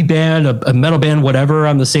a heavy band, a metal band, whatever,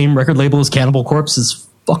 on the same record label as Cannibal Corpse is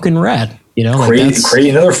fucking rad. You know, crazy,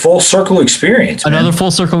 another full circle experience. Man. Another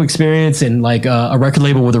full circle experience, and like a record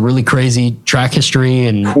label with a really crazy track history,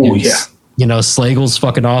 and you know, Slagle's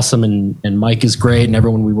fucking awesome, and Mike is great, and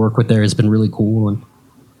everyone we work with there has been really cool,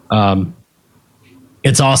 and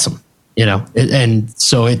it's awesome, you know, and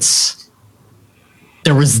so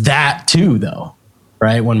there was that too, though,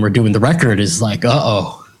 right? When we're doing the record, is like,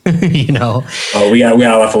 you know, we got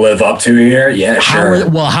a lot to live up to here. Yeah, sure.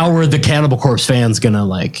 How are the Cannibal Corpse fans gonna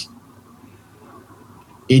like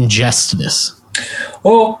ingest this?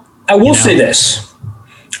 Well, I will say this.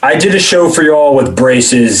 I did a show for y'all with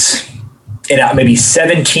Braces in maybe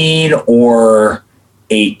 17 or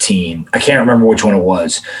 18. I can't remember which one it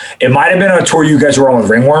was. It might have been on a tour you guys were on with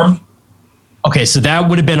Ringworm. Okay, so that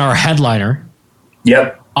would have been our headliner.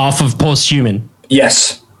 Yep. Off of Posthuman.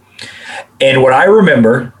 Yes. And what I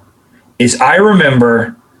remember is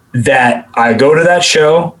that I go to that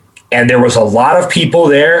show and there was a lot of people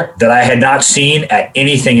there that I had not seen at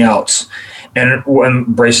anything else. And when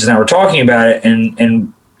Braces and I were talking about it,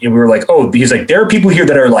 and we were like, oh, because like there are people here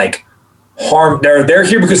that are like they're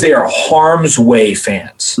here because they are Harm's Way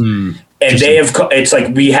fans. And it's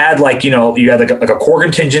like we had like, you know, you had like a core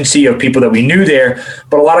contingency of people that we knew there,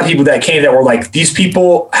 but a lot of people that came that were like, these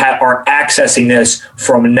people are accessing this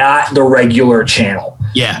from not the regular channel.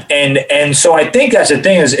 Yeah. And so I think that's the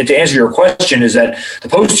thing, is to answer your question, is that the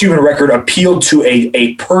Posthuman record appealed to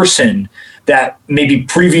a person that maybe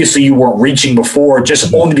previously you weren't reaching before,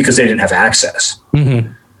 just only because they didn't have access.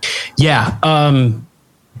 Mm-hmm. Yeah.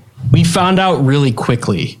 We found out really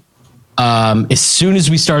quickly. As soon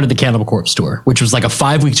as we started the Cannibal Corpse tour, which was like a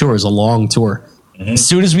 5-week tour, it was a long tour. Mm-hmm. As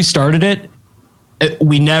soon as we started it,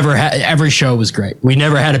 we never had, every show was great. We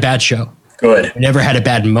never had a bad show. Good. We never had a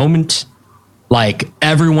bad moment. Like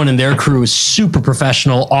everyone in their crew is super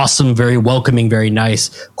professional, awesome, very welcoming, very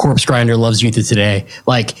nice. Corpse Grinder loves Youth of Today.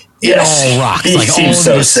 Like it all rocks. He like seems all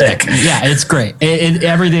so of it is sick. Yeah, it's great.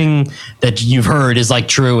 Everything that you've heard is like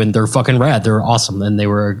true, and they're fucking rad. They're awesome, and it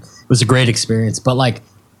was a great experience. But like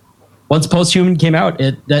once Posthuman came out,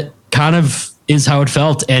 it is how it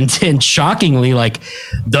felt. And shockingly, like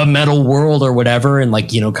the metal world or whatever, and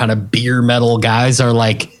like, you know, kind of beer metal guys are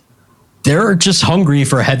like, they're just hungry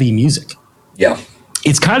for heavy music. Yeah.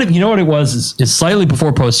 It's kind of, you know what it was, is slightly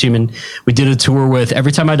before Posthuman. We did a tour with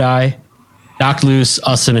Every Time I Die, Knocked Loose,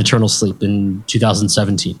 us, and Eternal Sleep in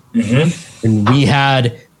 2017. Mm-hmm. And we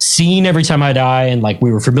had seen Every Time I Die, and like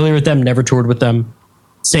we were familiar with them, never toured with them.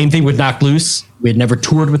 Same thing with Knocked Loose. We had never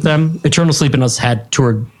toured with them. Eternal Sleep and us had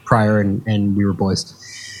toured prior, and we were boys.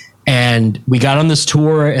 And we got on this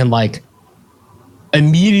tour, and like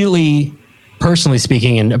immediately, personally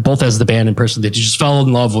speaking, and both as the band and personally, they just fell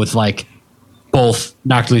in love with like both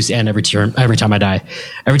Knocked Loose and Every Time I Die.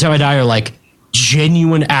 Every Time I Die are like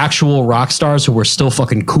genuine, actual rock stars who were still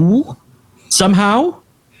fucking cool somehow.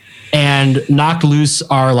 And Knocked Loose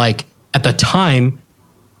are like, at the time,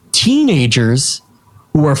 teenagers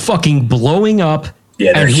who are fucking blowing up,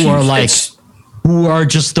 and who are like, who are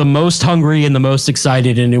just the most hungry and the most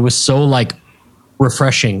excited. And it was so like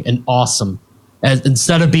refreshing and awesome. As,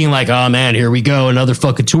 instead of being like, oh man, here we go, another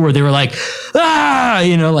fucking tour, they were like,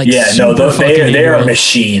 you know, like, yeah, no, they are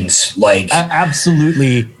machines. Like,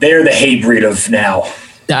 absolutely, they are the hate breed of now.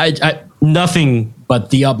 I nothing but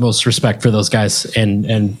the utmost respect for those guys,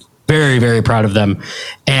 and very, very proud of them.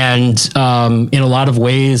 And in a lot of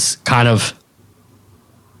ways,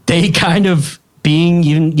 they kind of being,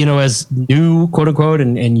 even, you know, as new, quote unquote,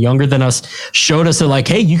 and younger than us, showed us that like,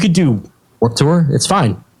 hey, you could do Warped Tour. It's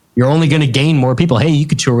fine. You're only going to gain more people. Hey, you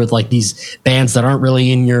could tour with like these bands that aren't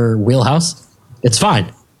really in your wheelhouse. It's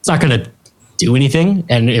fine. It's not going to do anything.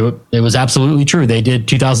 And it was absolutely true. They did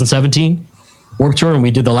 2017 Warped Tour, and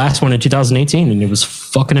we did the last one in 2018, and it was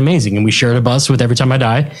fucking amazing. And we shared a bus with Every Time I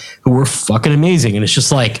Die, who were fucking amazing. And it's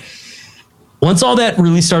just like, once all that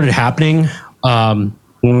really started happening, when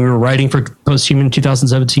we were writing for Posthuman in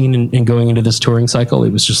 2017 and going into this touring cycle,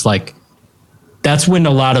 it was just like, that's when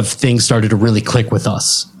a lot of things started to really click with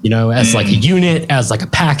us, you know, as like a unit, as like a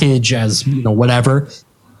package, as, you know, whatever.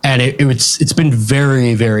 And it's been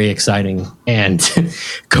very, very exciting. And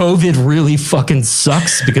COVID really fucking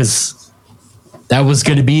sucks, because that was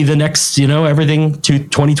going to be the next, you know, everything to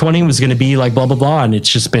 2020 was going to be like blah, blah, blah. And it's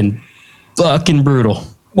just been fucking brutal.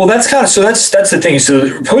 Well, that's the thing. So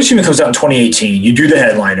Posthuman comes out in 2018. You do the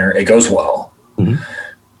headliner. It goes well. Mm-hmm.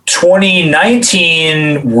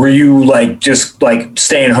 2019, were you like just like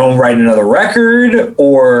staying home writing another record,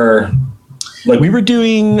 or like we were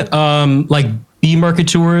doing like B market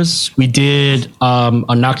tours? We did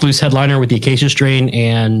a Knocked Loose headliner with the Acacia Strain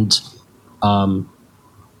and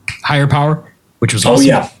Higher Power, which was awesome.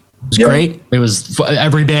 It was great. It was,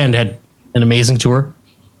 every band had an amazing tour.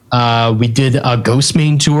 We did a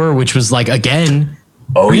Ghostemane tour, which was like, again,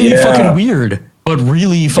 really fucking weird, but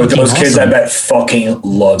really fucking but those awesome. Kids, I bet, fucking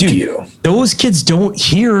loved you. Those kids don't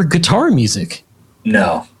hear guitar music.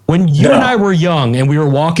 No. When you and I were young and we were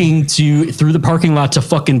walking through the parking lot to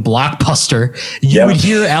fucking Blockbuster, you would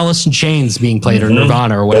hear Alice in Chains being played, or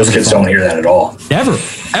Nirvana, or whatever. Those kids don't hear that at all. Never,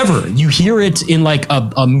 ever. You hear it in like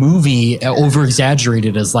a movie, over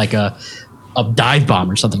exaggerated as like a dive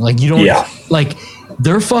bomb or something. Like, you don't like,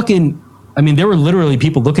 they're fucking, I mean, there were literally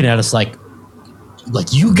people looking at us like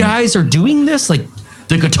you guys are doing this? Like,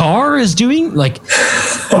 the guitar is doing, like,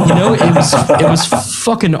 you know, it was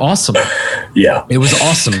fucking awesome. Yeah. It was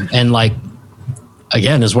awesome. And like,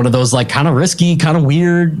 again, it's one of those like kind of risky, kind of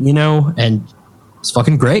weird, you know, and it's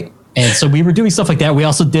fucking great. And so we were doing stuff like that. We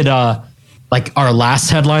also did like our last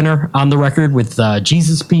headliner on the record with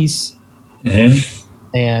Jesus Piece.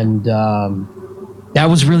 Mm-hmm. And that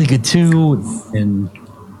was really good too. And,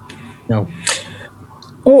 you know,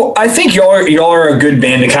 well, I think y'all are a good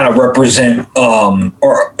band to kind of represent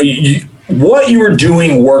what you were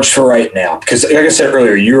doing works for right now. Because like I said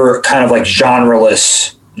earlier, you're kind of like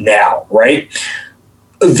genreless now, right?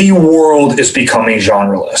 The world is becoming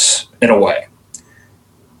genreless in a way.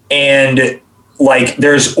 And like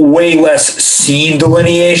there's way less scene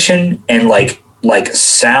delineation and like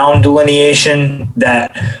sound delineation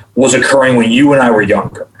that was occurring when you and I were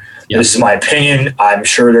younger. Yep. This is my opinion. I'm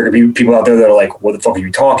sure there could be people out there that are like, what the fuck are you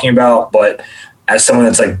talking about? But as someone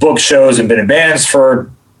that's like booked shows and been in bands for,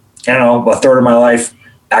 I don't know, a third of my life,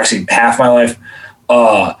 actually half my life,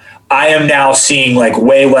 I am now seeing like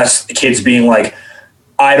way less kids being like,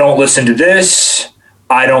 I don't listen to this,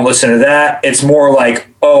 I don't listen to that. It's more like,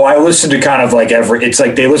 oh, I listen to kind of like it's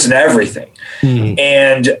like they listen to everything. Mm-hmm.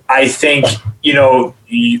 And I think, you know,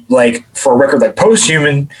 like for a record like Posthuman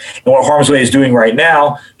and what Harm's Way is doing right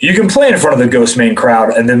now, you can play in front of the Ghostemane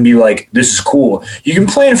crowd and then be like, this is cool. You can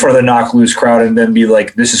play in front of the Knocked Loose crowd and then be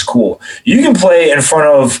like, this is cool. You can play in front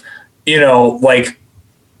of, you know, like,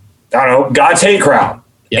 I don't know, God's Hate crowd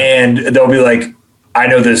and they'll be like, I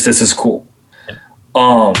know this is cool.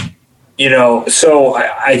 So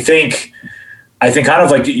I think kind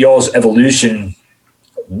of like y'all's evolution,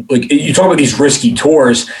 like you talk about these risky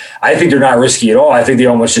tours, I think they're not risky at all. I think they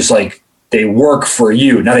almost just like, they work for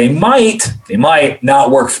you. Now they might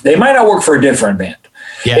not work for a different band.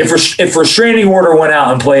 Yeah. If Restraining Order went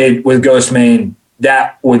out and played with Ghostemane,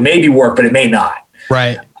 that would maybe work, but it may not.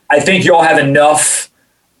 Right. I think y'all have enough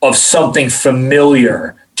of something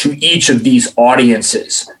familiar to each of these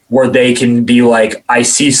audiences where they can be like, I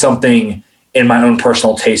see something in my own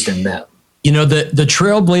personal taste in them. You know, the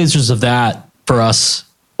trailblazers of that for us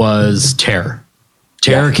was Terror.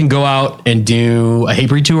 Terror can go out and do a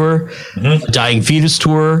Hatebreed tour, a Dying Fetus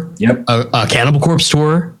tour, a Cannibal Corpse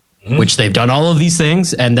tour, which they've done all of these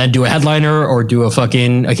things, and then do a headliner or do a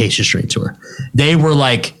fucking Acacia Strain tour. They were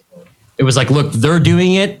like, it was like, look, they're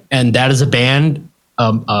doing it, and that is a band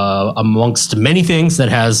amongst many things that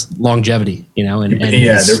has longevity, you know, and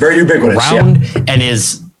they're very ubiquitous around and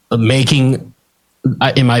is making,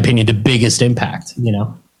 in my opinion, the biggest impact, you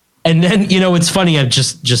know. And then, you know, it's funny, I've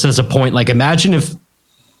just as a point, like imagine if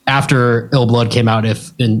after Ill Blood came out,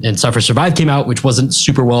 and Suffer Survive came out, which wasn't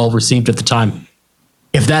super well received at the time,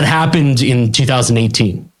 if that happened in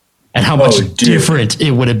 2018 and how much different it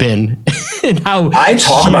would have been. And how I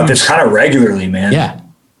talk about this kind of regularly, man. Yeah.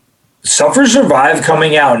 Suffer Survive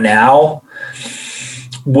coming out now,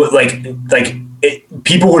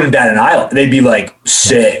 people wouldn't bat an eye. They'd be like,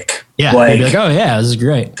 sick. Yeah. Like, they'd be like, oh yeah, this is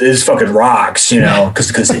great. This fucking rocks, you know,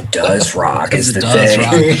 because it does rock. Is the thing. Rock.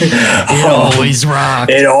 It always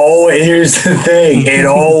rocks. Here's the thing. It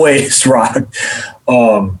always rocks.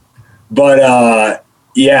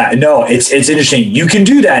 It's interesting. You can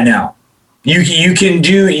do that now. You can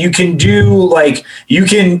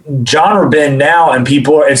genre bend now, and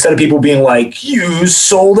people, instead of people being like, you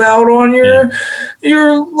sold out on your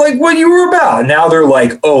like what you were about, now they're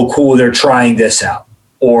like, oh cool, they're trying this out,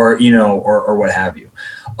 or you know, or what have you.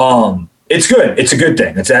 It's good. It's a good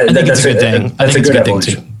thing. I think it's a good thing. That's a good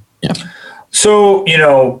evolution. Thing too. Yeah. So, you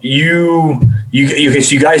know, you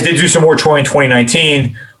guys did do some more touring in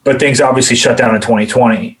 2019, but things obviously shut down in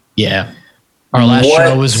 2020. Yeah. Our last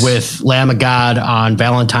show was with Lamb of God on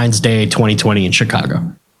Valentine's Day 2020 in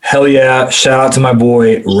Chicago. Hell yeah. Shout out to my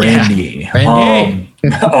boy, Randy. Yeah, Randy.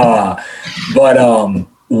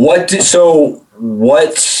 What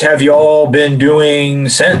have y'all been doing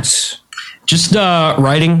since? Just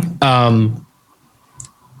writing.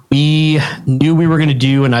 We knew we were going to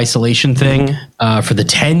do an isolation thing for the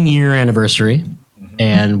 10-year anniversary.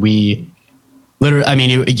 And we literally, I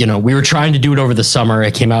mean, we were trying to do it over the summer.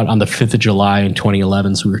 It came out on the 5th of July in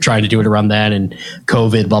 2011. So we were trying to do it around then, and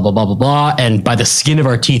COVID, blah, blah, blah, blah, blah. And by the skin of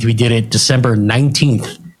our teeth, we did it December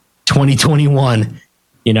 19th, 2021,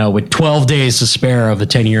 you know, with 12 days to spare of the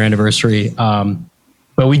 10-year anniversary.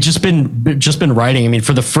 But we just been writing. I mean,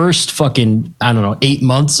 for the first fucking, 8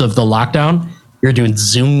 months of the lockdown, we were doing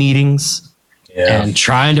Zoom meetings and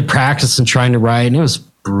trying to practice and trying to write. And it was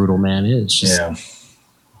brutal, man. It's just,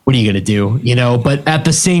 what are you going to do? You know, but at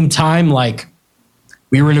the same time, like,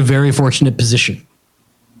 we were in a very fortunate position,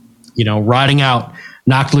 you know, Riding Out,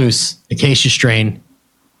 Knocked Loose, Acacia Strain,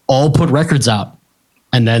 all put records out,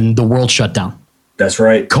 and then the world shut down. That's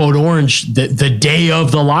right. Code Orange, the day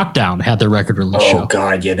of the lockdown, had their record release show. Oh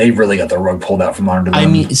God, yeah, they really got the rug pulled out from under them. I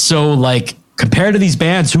mean, so like, compared to these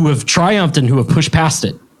bands who have triumphed and who have pushed past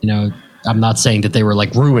it, you know, I'm not saying that they were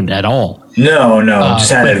like ruined at all. No,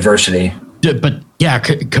 just had adversity. But yeah,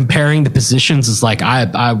 comparing the positions is like,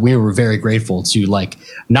 we were very grateful to like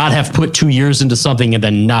not have put 2 years into something and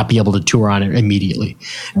then not be able to tour on it immediately.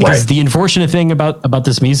 Because the unfortunate thing about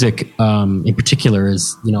this music in particular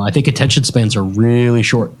is, you know, I think attention spans are really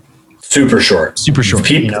short. Super short. People,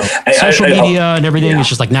 you know, social media and everything is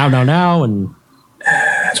just like now. And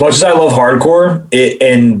as much as I love hardcore,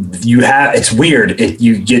 it's weird.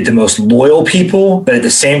 You get the most loyal people, but at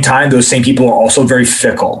the same time, those same people are also very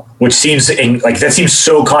fickle, which seems that seems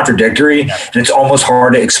so contradictory, and it's almost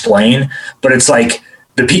hard to explain. But it's like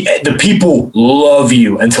the people love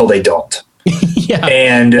you until they don't.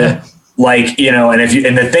 Like, you know, and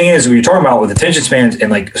the thing is, when you're talking about with attention spans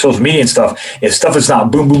and like social media and stuff, if stuff is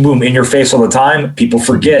not boom, boom, boom in your face all the time, people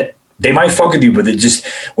forget. They might fuck with you, but it just,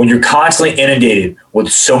 when you're constantly inundated with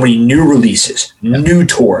so many new releases, new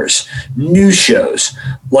tours, new shows,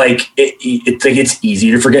 like it's easy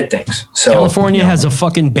to forget things. So California has a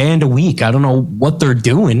fucking band a week. I don't know what they're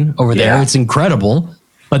doing over there. It's incredible,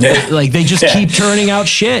 but they just keep turning out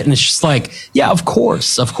shit, and it's just like, of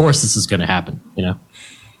course this is going to happen, you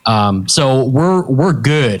know. So we're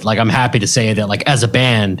good. Like, I'm happy to say that, like, as a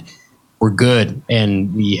band, we're good,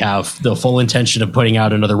 and we have the full intention of putting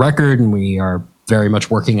out another record, and we are very much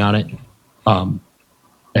working on it. And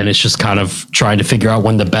it's just kind of trying to figure out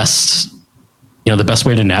when the best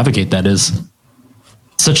way to navigate that is.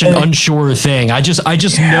 Such an unsure thing. I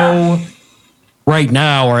just know right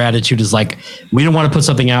now our attitude is like, we don't want to put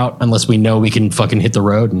something out unless we know we can fucking hit the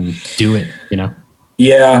road and do it, you know?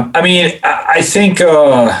 Yeah. I mean, I think,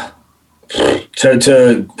 to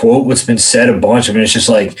quote what's been said a bunch, I mean, it's just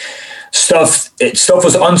like stuff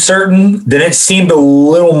was uncertain, then it seemed a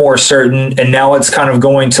little more certain, and now it's kind of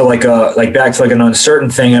going to back to an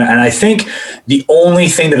uncertain thing. And I think the only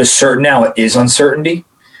thing that is certain now is uncertainty.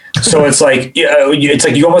 So it's like, it's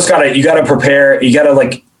like you almost gotta prepare. You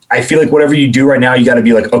gotta I feel like whatever you do right now, you gotta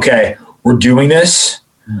be like, okay, we're doing this,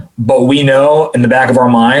 but we know in the back of our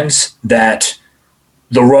minds that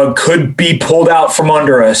the rug could be pulled out from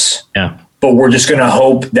under us. Yeah. But we're just gonna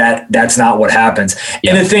hope that that's not what happens.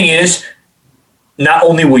 Yeah. And the thing is, not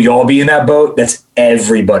only will y'all be in that boat, that's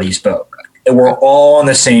everybody's boat. And we're all on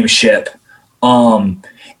the same ship. And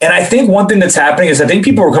I think one thing that's happening is I think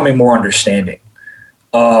people are becoming more understanding.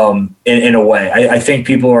 In a way, I think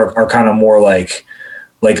people are kind of more like,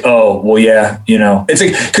 oh, well, yeah, it's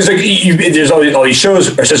like, because there's all these shows,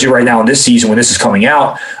 especially right now in this season when this is coming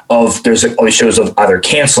out, there's all these shows of either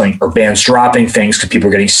canceling or bands dropping things because people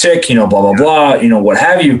are getting sick, blah, blah, blah, what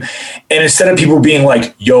have you. And instead of people being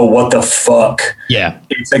like, yo, what the fuck? Yeah.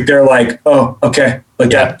 It's like, they're like, oh, okay.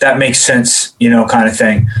 That makes sense, kind of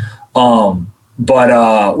thing.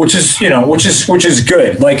 But which is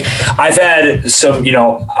good. Like I've had some,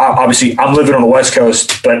 obviously I'm living on the West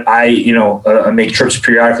Coast, but I make trips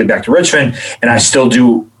periodically back to Richmond, and I still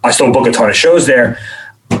book a ton of shows there.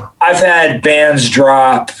 I've had bands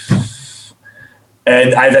drop,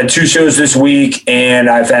 and I've had 2 shows this week, and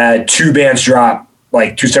I've had 2 bands drop,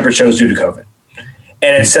 like 2 separate shows due to COVID.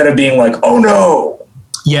 And instead of being like, oh no,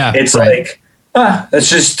 it's right. Like, that's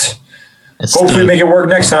just. Hopefully make it work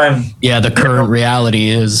next time. Yeah, the current reality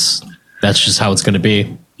is that's just how it's going to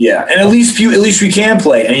be. Yeah, and at least we can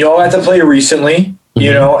play. And you all had to play recently,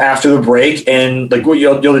 after the break. And like, what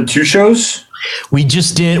y'all did 2 shows? We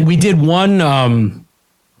did one.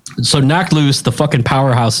 So Knocked Loose, the fucking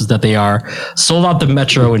powerhouses that they are, sold out the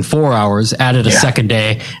Metro in 4 hours, added a second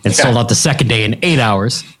day, and sold out the second day in 8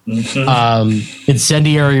 hours. Mm-hmm.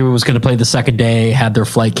 Incendiary was going to play the second day, had their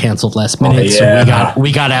flight canceled last minute, so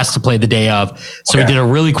we got asked to play the day of. So we did a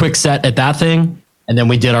really quick set at that thing, and then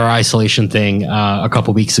we did our isolation thing a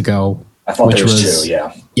couple weeks ago. I thought there was 2,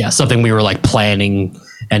 yeah, something we were like planning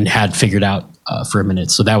and had figured out for a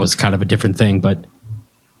minute. So that was kind of a different thing, but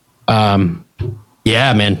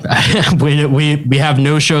yeah, man, we have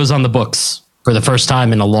no shows on the books for the first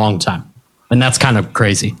time in a long time, and that's kind of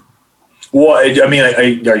crazy. Well, I mean,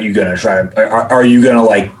 are you gonna try? Are you gonna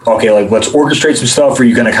let's orchestrate some stuff, or are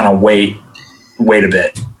you gonna kind of wait a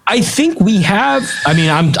bit? I think we have. I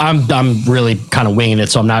mean, I'm really kind of winging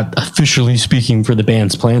it, so I'm not officially speaking for the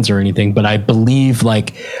band's plans or anything. But I believe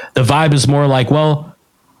like the vibe is more like, well,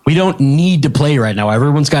 we don't need to play right now.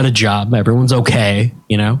 Everyone's got a job. Everyone's okay.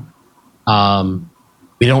 We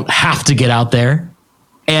don't have to get out there.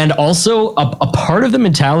 And also a part of the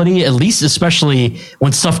mentality, at least especially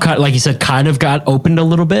when stuff like you said, kind of got opened a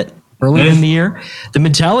little bit earlier in the year, the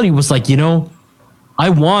mentality was like, I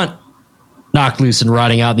want Knocked Loose and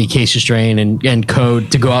Rotting Out, the Acacia Strain and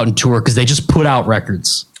Code to go out and tour because they just put out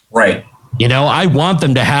records. Right. I want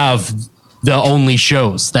them to have the only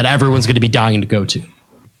shows that everyone's going to be dying to go to.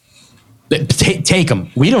 Take them.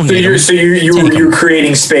 We don't need them. So you're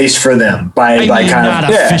creating space for them by kind not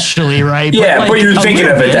of officially, right? Yeah, but you're thinking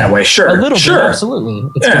of it that way. Sure, a little bit, absolutely.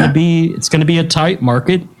 It's gonna be a tight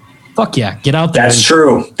market. Fuck yeah, get out there. That's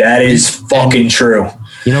true. That is fucking true.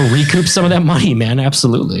 Recoup some of that money, man.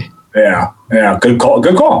 Absolutely. Yeah. Good call.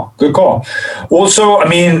 Well, so I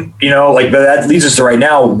mean, that leads us to right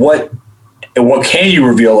now. What can you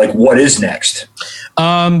reveal? Like, what is next?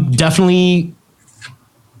 Definitely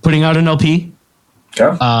putting out an LP.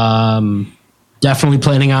 Okay. Definitely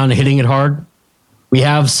planning on hitting it hard. We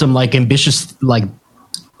have some ambitious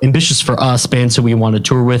for us bands who we want to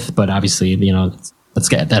tour with, but obviously,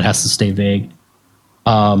 that has to stay vague.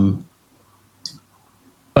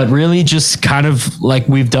 But really just kind of like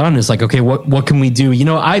we've done is like, okay, what can we do?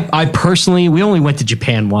 I personally, we only went to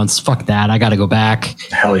Japan once. Fuck that. I got to go back.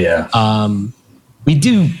 Hell yeah. We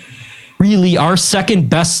do really our second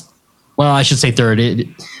best. Well, I should say third.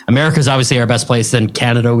 America's obviously our best place. Then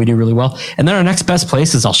Canada, we do really well. And then our next best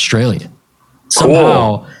place is Australia.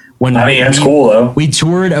 Somehow, that's cool though. We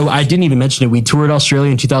toured. I didn't even mention it. We toured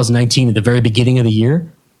Australia in 2019 at the very beginning of the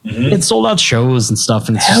year. It sold out shows and stuff.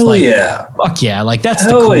 And it's Hell just like, yeah. fuck yeah. Like that's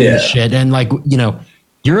the coolest shit. And like, you know,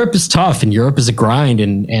 Europe is tough and Europe is a grind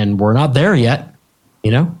and we're not there yet,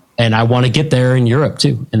 you know, and I want to get there in Europe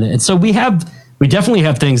too. And so we definitely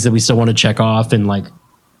have things that we still want to check off, and like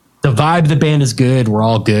the vibe of the band is good. We're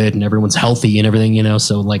all good and everyone's healthy and everything, you know?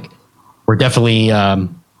 So like, we're definitely,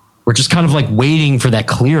 we're just kind of like waiting for that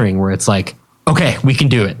clearing where it's like, okay, we can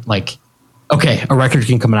do it. Like, okay, a record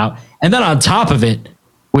can come out. And then on top of it,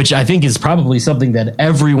 which I think is probably something that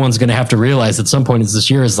everyone's going to have to realize at some point this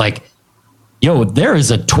year, is like, yo, there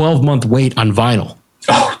is a 12-month wait on vinyl.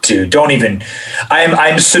 Oh, dude, don't even.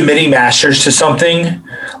 I'm submitting masters to something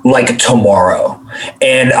like tomorrow,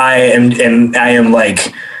 and I am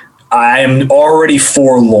already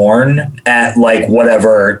forlorn at like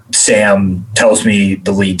whatever Sam tells me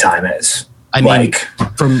the lead time is. I mean,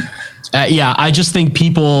 I just think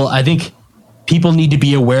people need to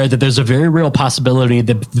be aware that there's a very real possibility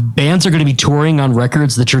that the bands are going to be touring on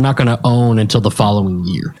records that you're not going to own until the following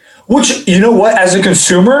year. Which, you know what, as a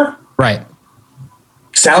consumer, right,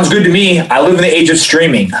 sounds good to me. I live in the age of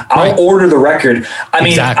streaming. I'll order the record. I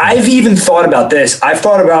mean, I've even thought about this. I've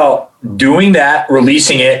thought about doing that,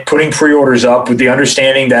 releasing it, putting pre-orders up with the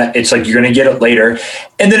understanding that it's like you're going to get it later.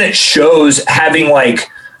 And then it shows having like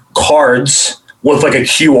cards with like a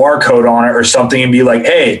QR code on it or something and be like,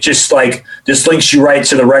 hey, just like this links you right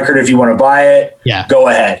to the record if you want to buy it. Yeah. Go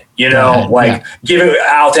ahead. You know, give it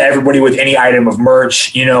out to everybody with any item of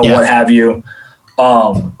merch, you know, what have you.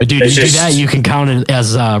 But dude, if you do that, you can count it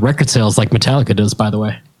as record sales like Metallica does, by the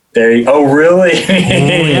way. There you, oh, really?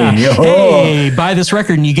 Hey, buy this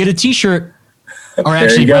record and you get a t-shirt. Or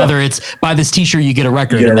actually, rather, it's buy this t-shirt, you get a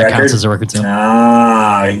record, and that counts as a record sale.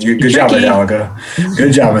 Good job, Metallica.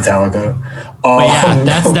 Good job, Metallica.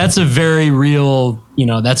 That's a very real, you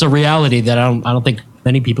know, that's a reality that I don't think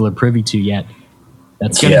many people are privy to yet.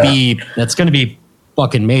 That's gonna be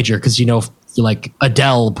fucking major, because you know, like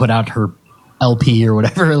Adele put out her LP or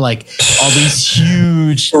whatever, like all these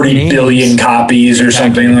huge 40 billion copies or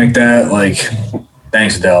something like that. Like,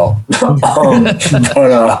 thanks, Adele.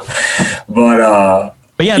 But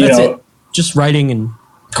yeah, that's it. Just writing and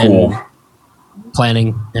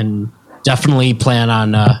planning, and definitely plan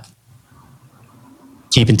on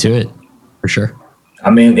keeping to it for sure.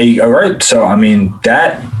 I mean, all right. So, I mean,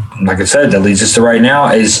 that, like I said, that leads us to right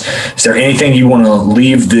now. Is there anything you want to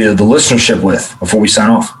leave the listenership with before we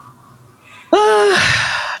sign off?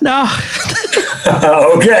 No.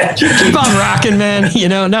 Okay. Keep on rocking, man. You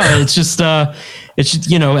know, no, it's just,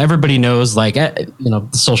 you know, everybody knows, like, you know,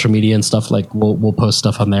 the social media and stuff, like we'll post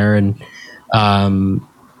stuff on there, and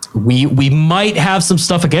we might have some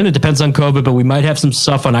stuff, again, it depends on COVID, but we might have some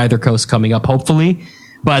stuff on either coast coming up, hopefully,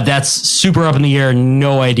 but that's super up in the air.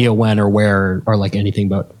 No idea when or where or like anything,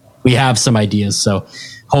 but we have some ideas. So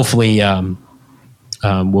hopefully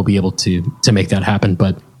we'll be able to make that happen.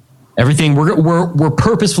 But everything, we're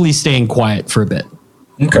purposefully staying quiet for a bit.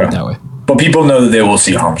 Okay. That way. But people know that they will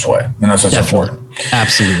see Harm's Way, and that's what's important.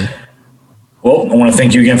 Absolutely. Well, I want to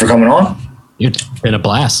thank you again for coming on. It's been a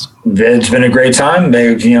blast. It's been a great time.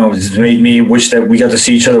 It's made me wish that we got to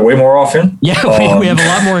see each other way more often. Yeah, we have a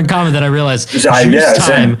lot more in common than I realized. Juice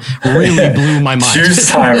time really blew my mind.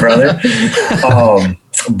 Juice time, brother.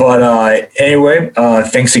 But anyway,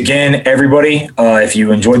 thanks again, everybody. If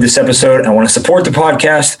you enjoyed this episode and want to support the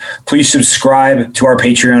podcast, please subscribe to our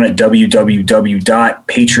Patreon at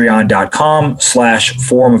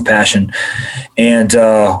www.patreon.com/Forum of Passion. And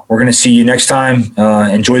we're going to see you next time.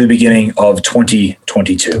 Enjoy the beginning of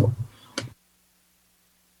 2022.